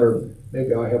have a better,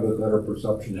 maybe I have a better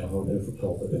perception of how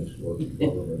difficult it is to work in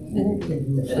government.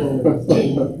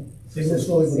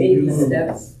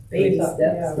 Baby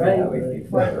steps,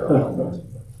 right?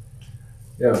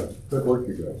 Yeah, good work,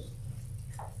 you guys.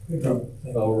 Good job.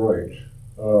 All right,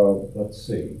 let's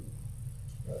see.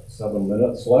 Got 7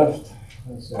 minutes left.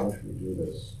 Let's see how should we do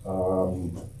this.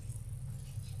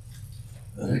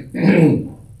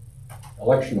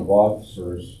 Election of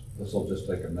officers. This will just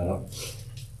take a minute.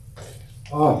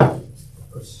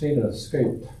 Christina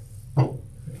escaped.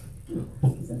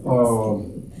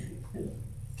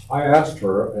 I asked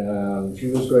her, and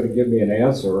she was going to give me an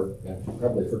answer, and she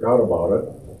probably forgot about it.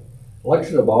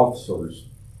 Election of officers.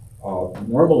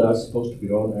 Normally, that's supposed to be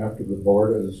done after the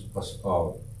board is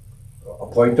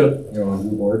appointed, you know,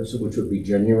 new boards, which would be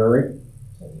January.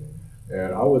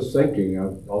 And I was thinking,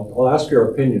 I'll ask your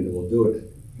opinion, and we'll do it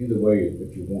either way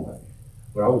that you want.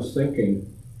 But I was thinking,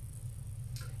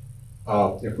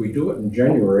 if we do it in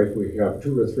January, if we have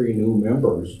 2 or 3 new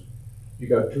members, you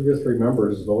got 2 or 3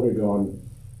 members voted on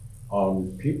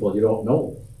people you don't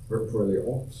know for the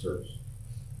officers.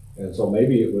 And so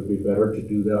maybe it would be better to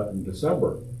do that in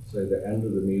December, say the end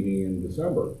of the meeting in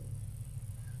December.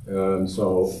 And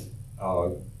so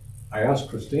I asked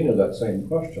Christina that same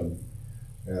question.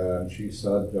 And she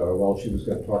said, well, she was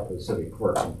going to talk to the city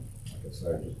clerk. I guess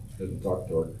I just didn't talk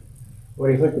to her. What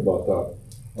do you think about that?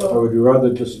 Or would you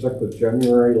rather just stick with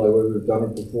January like we've done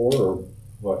it before, or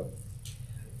what?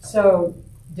 So,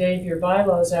 Dave, your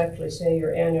bylaws actually say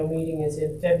your annual meeting is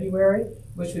in February,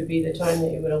 which would be the time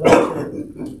that you would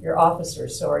elect your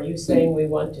officers. So are you saying we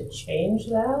want to change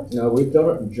that? No, we've done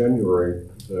it in January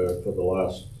for the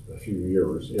last a few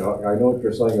years. You know, I know what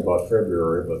you're saying about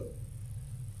February, but,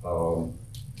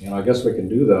 I guess we can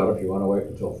do that if you want to wait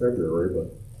until February,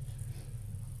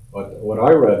 but what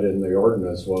I read in the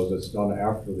ordinance was it's done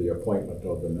after the appointment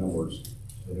of the members,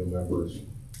 the new members.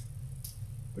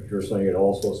 But you're saying it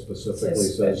also specifically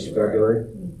says February?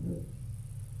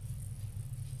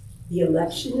 The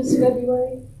election is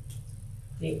February?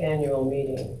 The annual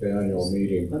meeting. The annual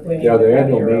meeting. When Yeah, you the have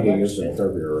annual your meeting is in election.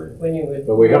 February. When you would.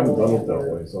 But we haven't done normally it that have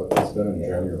your- way, so it's been in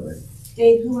January.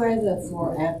 Dave, who are the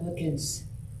 4 applicants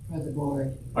for the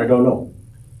board? I don't know.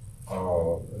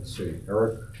 Let's see,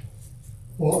 Eric?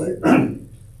 Well,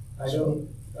 I don't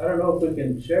know if we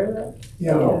can share that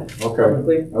yeah, Okay,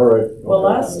 publicly. all right. Well,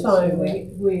 okay. last time,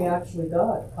 we actually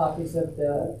got copies of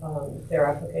their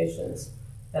applications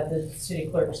that the city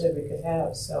clerk said we could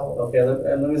have, so. Okay,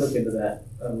 let me look into that.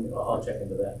 I'll check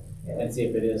into that Yeah. and see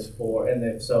if it is for, and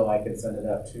if so, I can send it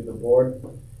out to the board.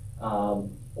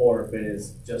 Or if it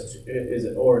is just, is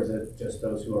it just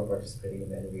those who are participating in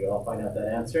the interview? I'll find out that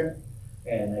answer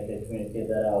and I can communicate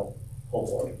that out whole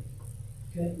board.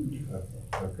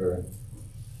 Okay.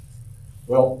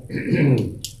 Well,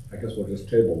 I guess we'll just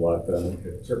table that then.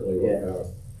 It certainly would,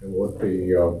 it would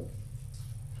be,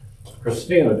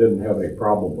 Christina didn't have any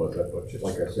problem with it, but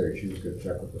like I say, she's going to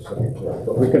check with the city clerk.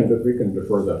 But we can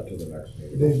defer that to the next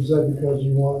meeting. Dave, is that because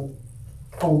you want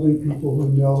only people who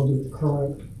know the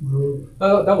current group?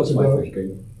 That was my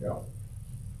thinking, yeah.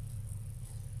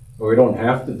 But we don't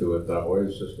have to do it that way,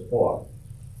 it's just a thought.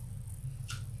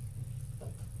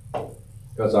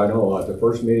 Because I know at the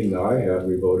first meeting that I had,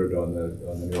 we voted on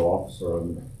the new officer,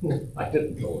 and I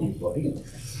didn't know anybody.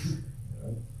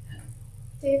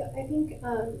 Dave, I think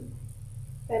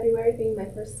February being my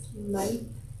first month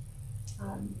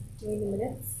doing the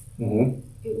minutes,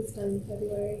 it was done in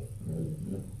February.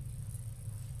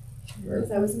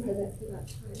 Because I was present for that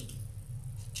time.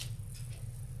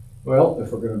 Well,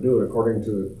 if we're going to do it according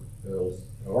to the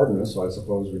ordinance, I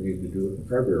suppose we need to do it in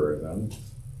February then.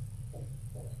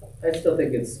 I still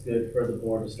think it's good for the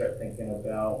board to start thinking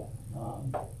about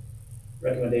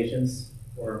recommendations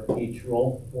for each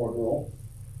board role.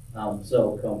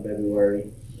 So come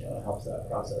February, it helps that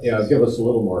process. Yeah, give us a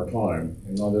little more time.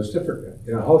 There's different,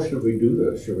 how should we do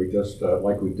this? Should we just,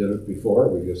 like we did it before,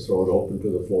 we just throw it open to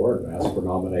the floor and ask for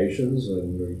nominations,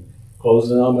 and we close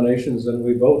the nominations and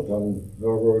we vote on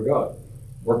whoever we got?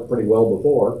 Worked pretty well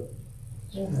before.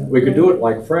 We could do it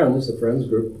like Friends. The Friends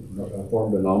group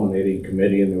formed a nominating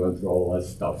committee and they went through all that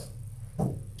stuff.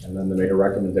 And then they made a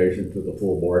recommendation to the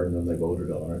full board and then they voted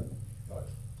on it.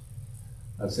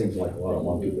 That seems like a lot of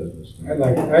monkey business to me.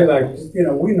 I like,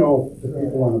 we know the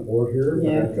people on the board here.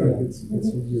 Yeah. I think it's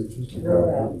easier just to go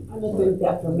ahead I'm not good with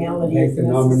that formality. make is the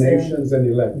necessary. nominations and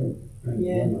elect them. And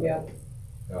Yeah. whatnot.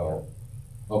 Yeah. Oh,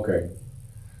 okay.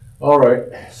 All right,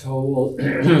 so we'll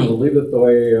we'll leave it the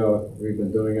way we've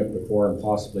been doing it before and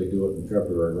possibly do it in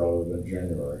February rather than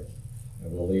January.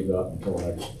 And we'll leave that until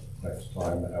next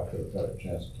time after we've had a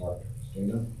chance to talk to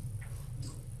Christina.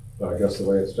 But I guess the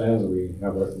way it stands, we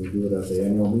do it at the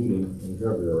annual meeting in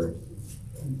February.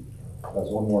 That's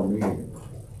one more meeting.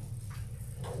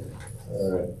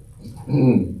 All right.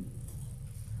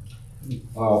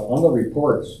 On the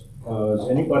reports, does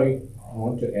anybody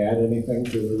want to add anything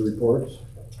to the reports?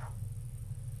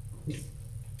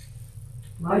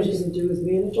 Mine doesn't do with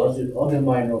managers. I'll do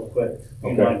mine real quick. Be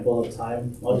Okay. mindful of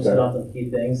time. I'll just Okay. hit on some key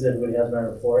things. Everybody has my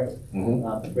report.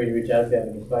 Mm-hmm. Feel free to reach out if you have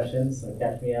any questions.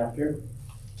 Catch me after.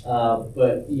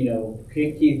 But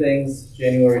key things.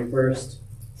 January 1st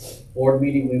board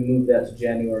meeting. We moved that to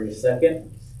January 2nd,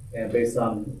 and based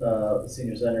on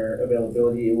senior center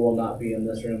availability, it will not be in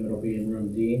this room. It'll be in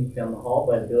room D down the hall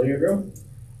by the billiard room.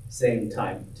 Same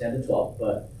time, 10 to 12.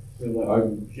 But we went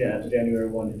from January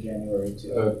 1 to January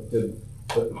 2.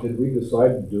 Did we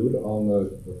decide to do it on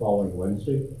the following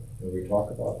Wednesday? Did we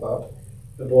talk about that?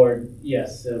 The board,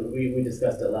 yes, we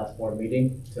discussed it last board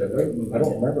meeting. I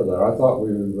don't remember that. I thought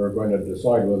we were going to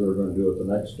decide whether we were going to do it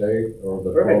the next day or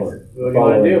the Perfect. What do you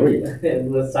following want week. to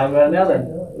do? Let's talk about it now then.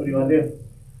 What do you want to do?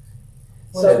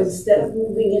 So instead of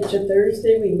moving it to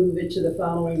Thursday, we move it to the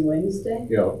following Wednesday?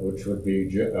 Yeah, which would be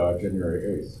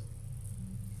January 8th.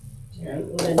 All right,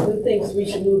 well then who thinks we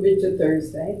should move it to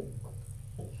Thursday?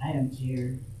 I am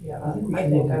here. Yeah, I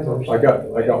think I'm okay. I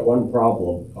got one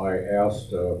problem. I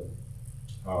asked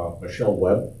Michelle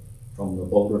Webb from the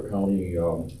Boulder County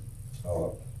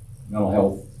mental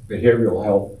health, behavioral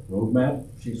health roadmap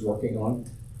she's working on.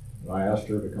 And I asked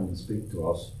her to come and speak to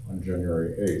us on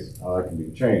January 8th. That can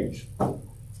be changed, but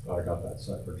I got that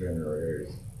set for January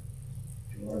 8th.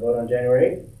 Do you want to vote on January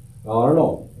 8th? I don't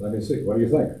know. Let me see. What do you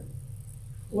think?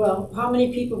 Well, how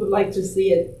many people would like to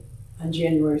see it on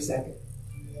January 2nd.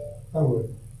 I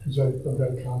would, because I've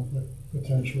got a conflict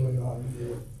potentially on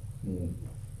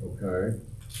Okay.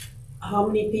 How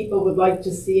many people would like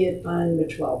to see it on the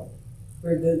 12th?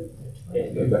 Or the The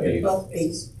 8th.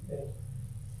 12th?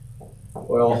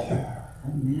 Well,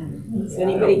 Does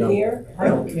anybody No. care? I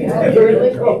don't care.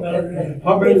 Really?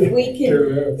 How many? If we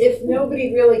can, if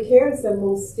nobody really cares, then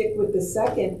we'll stick with the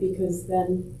 2nd, because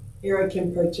then Eric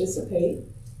can participate.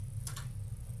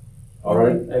 all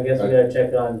right. I guess we gotta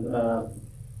check on, I'll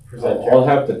presenter.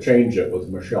 have to change it with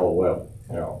Michelle Webb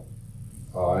now.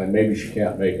 And maybe she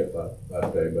can't make it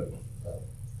that day, but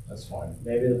that's fine.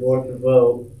 Maybe the board could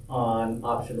vote on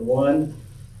option 1,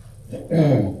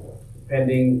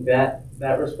 pending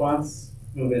that response,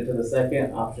 move it to the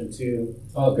 2nd, option 2.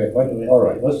 Okay, all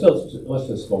right, let's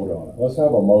just vote on it. Let's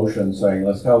have a motion saying,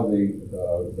 let's have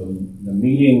the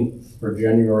meeting for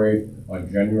January, on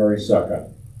January 2nd.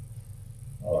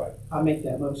 All right, I'll make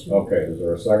that motion. okay, is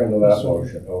there a second to that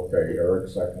motion? Okay, Eric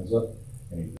seconds it.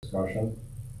 Any discussion?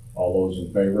 All those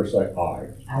in favor say aye.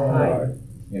 Aye.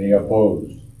 Any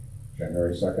opposed?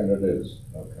 January 2nd it is,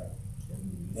 okay.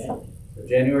 So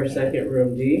January 2nd,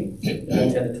 room D, 10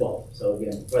 to 12. So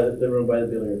again, by the room by the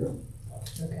billiard room.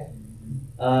 Okay.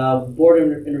 Board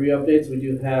interview updates. We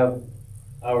do have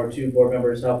our 2 board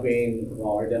members helping,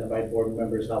 identified board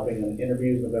members helping on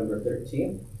interviews November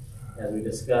 13th. As we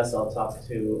discussed, I'll talk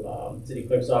to City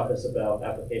Clerk's office about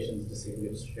applications to see if we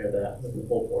can share that with the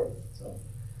full board. So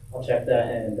I'll check that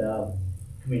and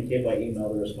communicate by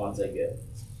email the response I get.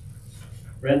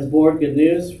 Friends Board, good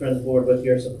news. Friends Board, with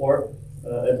your support,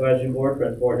 advisory board,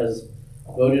 Friends Board has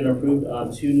voted and approved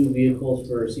on 2 new vehicles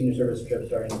for senior service trips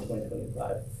starting in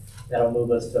 2025. That'll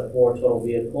move us to 4 total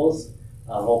vehicles.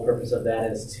 The whole purpose of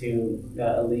that is to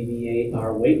alleviate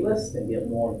our wait list and get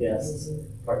more guests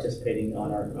participating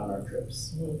on our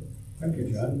trips. Thank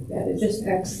you, John. That is just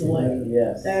excellent.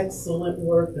 Yes. Excellent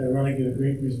work. They're running a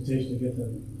great presentation to get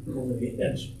them over the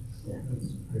edge.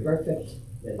 Perfect.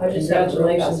 I just have a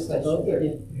real Congratulations fast to both of question.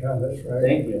 you. Yeah, that's right.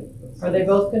 Thank you. Are they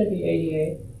both gonna be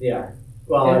ADA? They are.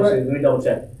 Well, And actually, let me double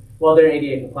check. Well, they're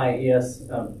ADA compliant, yes.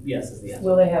 Yes is the answer.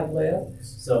 Will they have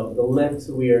lifts? So the lift,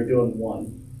 we are doing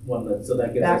one lift, so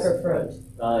that gives Back us, or front?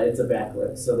 it's a back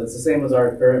lift. So that's the same as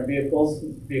our current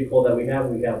vehicle that we have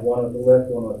one with the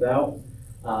lift, one without.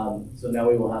 So now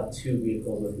we will have 2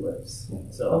 vehicles with lifts.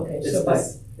 So Okay, it's so the by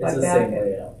same back,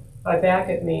 layout. by back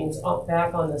it means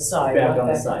back on the side. Back not on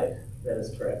the side, that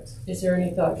is correct. Is there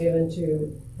any thought given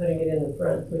to putting it in the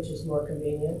front, which is more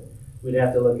convenient? We'd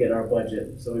have to look at our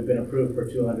budget. So we've been approved for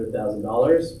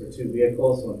 $200,000 for 2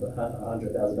 vehicles, with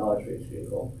 $100,000 for each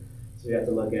vehicle. So we have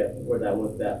to look at where that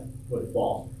would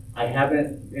fall. I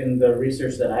haven't, in the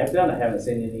research that I've done, I haven't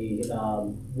seen any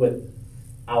with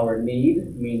our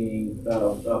need, meaning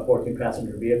a 14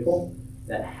 passenger vehicle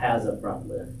that has a front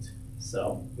lift.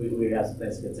 So we have some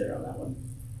things to consider on that one.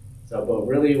 So, but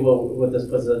really what this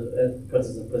puts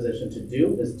us in a position to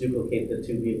do is duplicate the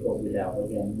 2 vehicles we have.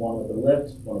 Again, one with a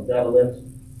lift, one without a lift,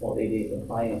 both ADA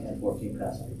compliant and 14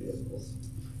 passenger vehicles.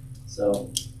 So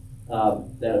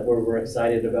that we're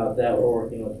excited about that. We're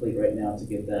working with Fleet right now to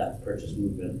get that purchase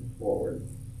movement forward.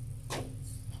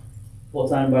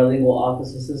 Full-time bilingual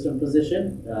office assistant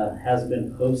position has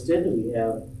been posted. We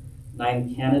have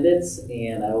 9 candidates,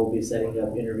 and I will be setting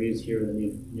up interviews here in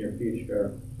the near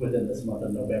future, within this month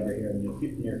of November here in the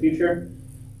near future,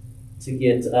 to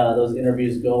get those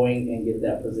interviews going and get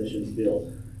that position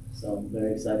filled. So I'm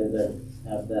very excited to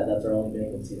have that. That's our only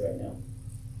vacancy right now.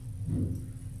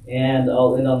 And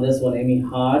I'll end on this one. Amy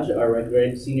Hodge, our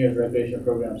Seniors Recreation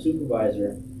Program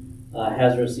Supervisor,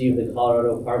 has received the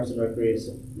Colorado Parks and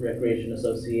Recreation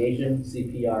Association,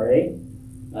 CPRA,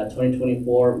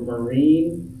 2024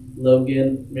 Marianne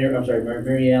Logan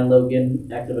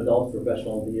Active Adult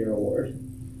Professional of the Year Award.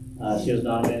 She was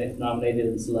nominated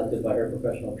and selected by her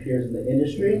professional peers in the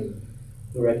industry,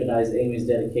 who recognize Amy's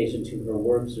dedication to her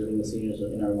work serving the seniors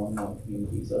in our Longmont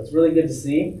community. So it's really good to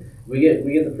see. We get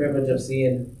the privilege of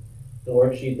seeing the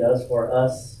work she does for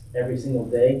us every single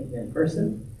day in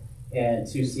person, and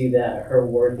to see that her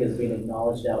work is being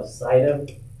acknowledged outside of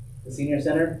the senior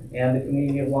center and the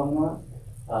community of Longmont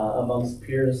amongst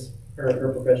peers,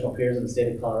 her professional peers in the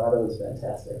state of Colorado is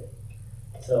fantastic.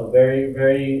 So a very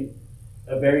great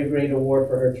award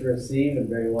for her to receive, and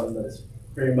one that's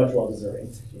very much well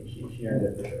deserving. She earned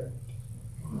it for sure.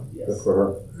 Yes. Good for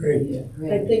her. Great.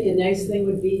 I think a nice thing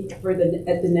would be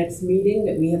at the next meeting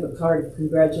that we have a card of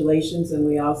congratulations and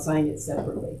we all sign it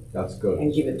separately That's good.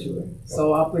 and give it to her.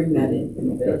 So I'll bring that in.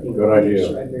 Okay, good idea.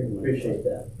 Sure I bring one. Appreciate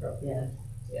that. Yeah.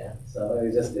 Yeah. So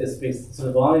it speaks to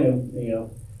the volume.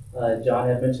 John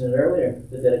had mentioned it earlier,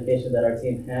 the dedication that our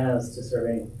team has to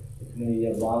serving the community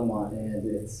of Longmont, and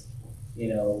it's,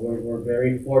 we're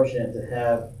very fortunate to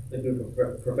have the group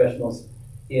of professionals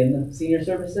in senior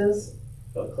services,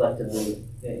 but collectively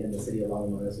in the city of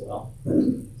Longmont as well.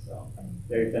 So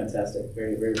very fantastic,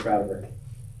 very, very proud of her.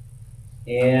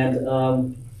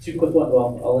 And two quick ones,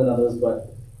 well, I'll end on those, but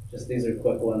just these are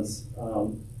quick ones.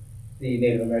 The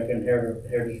Native American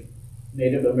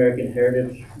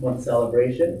Heritage Month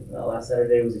celebration last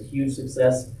Saturday was a huge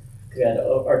success. We had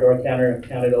our door counter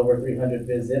counted over 300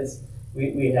 visits.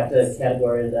 We have to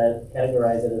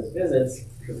categorize it as visits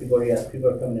because people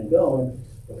are coming and going,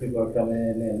 but people are coming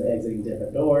in and exiting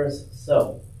different doors.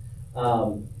 So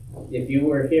if you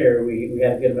were here, we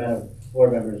had a good amount of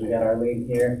board members. We got Arlene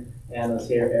here, Anna's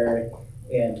here, Eric,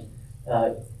 and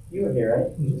you were here,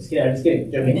 right? Just kidding. I'm just kidding.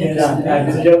 Joking. John, I'm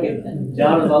just joking.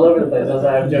 John was all over the place. That's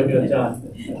why I'm joking with John.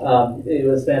 It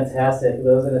was fantastic.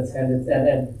 Those in attendance,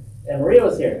 and Maria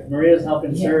was here. Maria was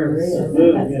helping serve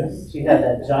food. Yes. She had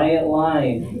that giant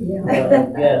line.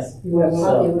 Yes.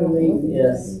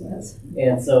 Yes.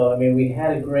 And so, I mean, we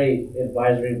had a great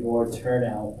advisory board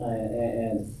turnout,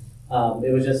 and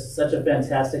it was just such a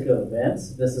fantastic event.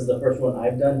 This is the first one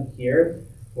I've done here,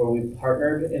 where we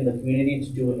partnered in the community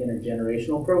to do an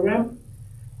intergenerational program.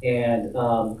 And,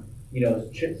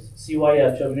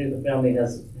 CYF, Children Youth and Family,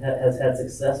 has had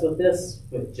success with this,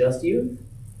 with just youth,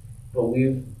 but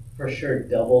we've for sure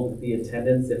doubled the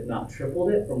attendance, if not tripled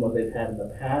it, from what they've had in the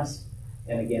past.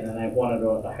 And again, and I wanted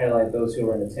to highlight those who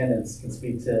were in attendance can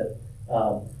speak to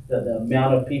the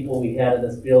amount of people we had in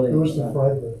this building. It was the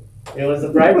fry bread. It was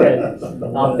the fry bread,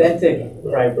 authentic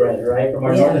fry bread, right? From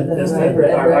our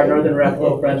our northern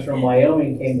Arapaho friends from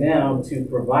Wyoming came down to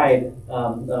provide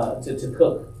to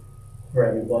cook for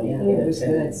everybody in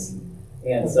attendance,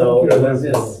 and so it was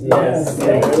just yes,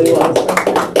 it really was.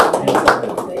 And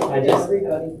so I just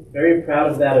very proud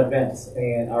of that event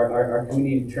and our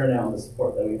community turnout and the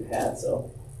support that we've had. So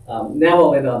now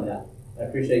I'll end on that. I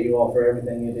appreciate you all for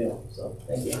everything you do. So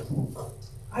thank you.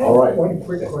 I have one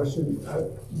quick question. Do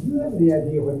you have any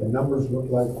idea what the numbers look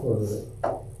like for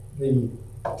the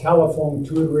telephone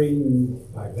tutoring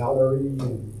by Valerie?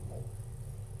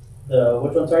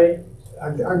 Which one, sorry?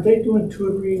 Aren't they doing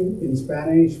tutoring in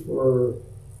Spanish for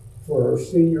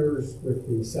seniors with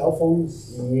the cell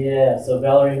phones? Yeah, so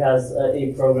Valerie has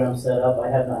a program set up. I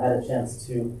have not had a chance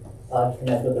to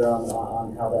connect with her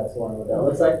on how that's going, what that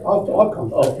looks like. I'll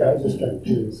come. Okay. I was just kind of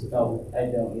curious. No, I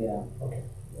don't, yeah. Okay.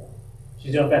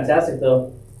 She's doing fantastic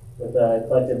though, with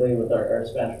collectively with our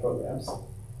Spanish programs.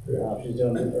 She's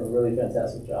doing a really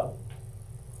fantastic job.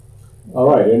 All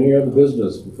right, any other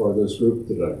business before this group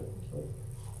today?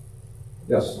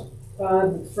 Yes.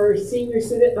 For senior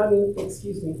citizen,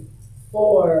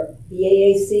 for the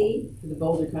AAC, for the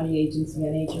Boulder County Agency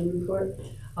on Aging Report,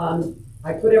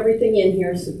 I put everything in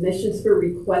here. Submissions for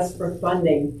requests for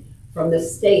funding from the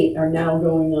state are now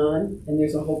going on, and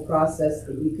there's a whole process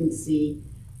that you can see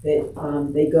that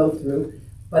they go through.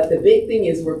 But the big thing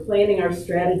is we're planning our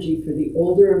strategy for the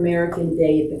Older American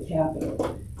Day at the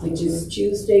Capitol, which is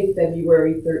Tuesday,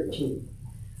 February 13th.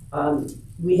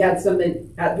 We had some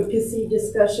advocacy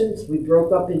discussions. We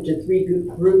broke up into 3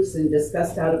 groups and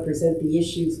discussed how to present the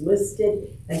issues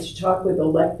listed and to talk with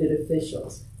elected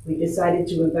officials. We decided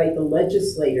to invite the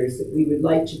legislators that we would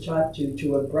like to talk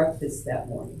to a breakfast that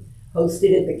morning,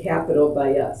 hosted at the Capitol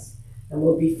by us. And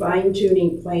we'll be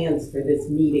fine-tuning plans for this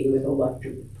meeting with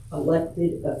elected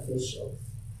officials.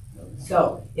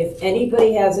 So if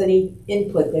anybody has any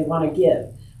input they want to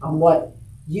give on what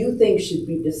you think should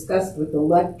be discussed with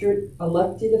elected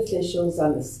officials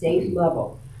on the state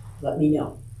level, let me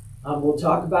know. We'll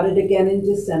talk about it again in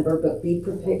December, but be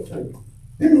prepared.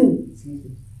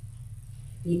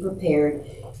 Be prepared.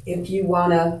 If you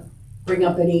want to bring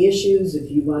up any issues, if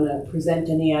you want to present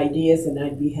any ideas, and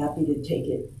I'd be happy to take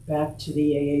it back to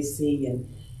the AAC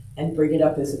and bring it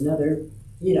up as another,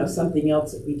 something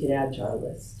else that we could add to our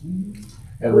list. And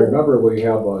remember, we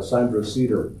have Sandra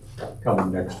Cedar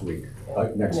coming next week,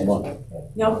 next month.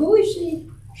 Now, who is she?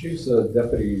 She's the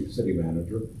deputy city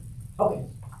manager. Okay.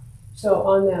 So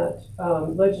on that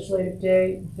legislative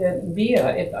day, that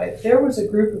VIA, if there was a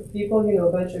group of people,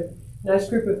 a bunch of nice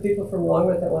group of people from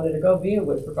Longmont that wanted to go, VIA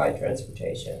would provide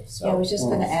transportation. So yeah, I was just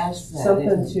going to ask that.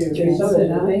 Something to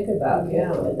think about.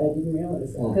 Yeah, I didn't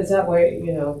realize that. Because that way,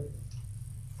 you don't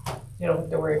have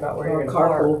to worry about where you're going to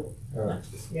park.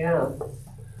 Yeah.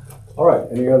 All right.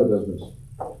 Any other business?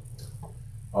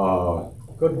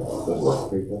 Good work,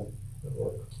 people. Good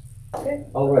work. Okay.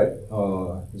 All right.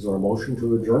 Is there a motion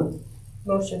to adjourn?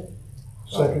 Motion.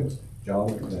 Second. John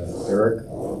and Eric.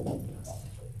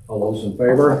 All those in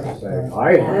favor, say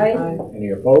aye. Aye. Any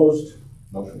opposed?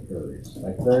 Motion carries.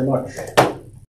 Thank you very much.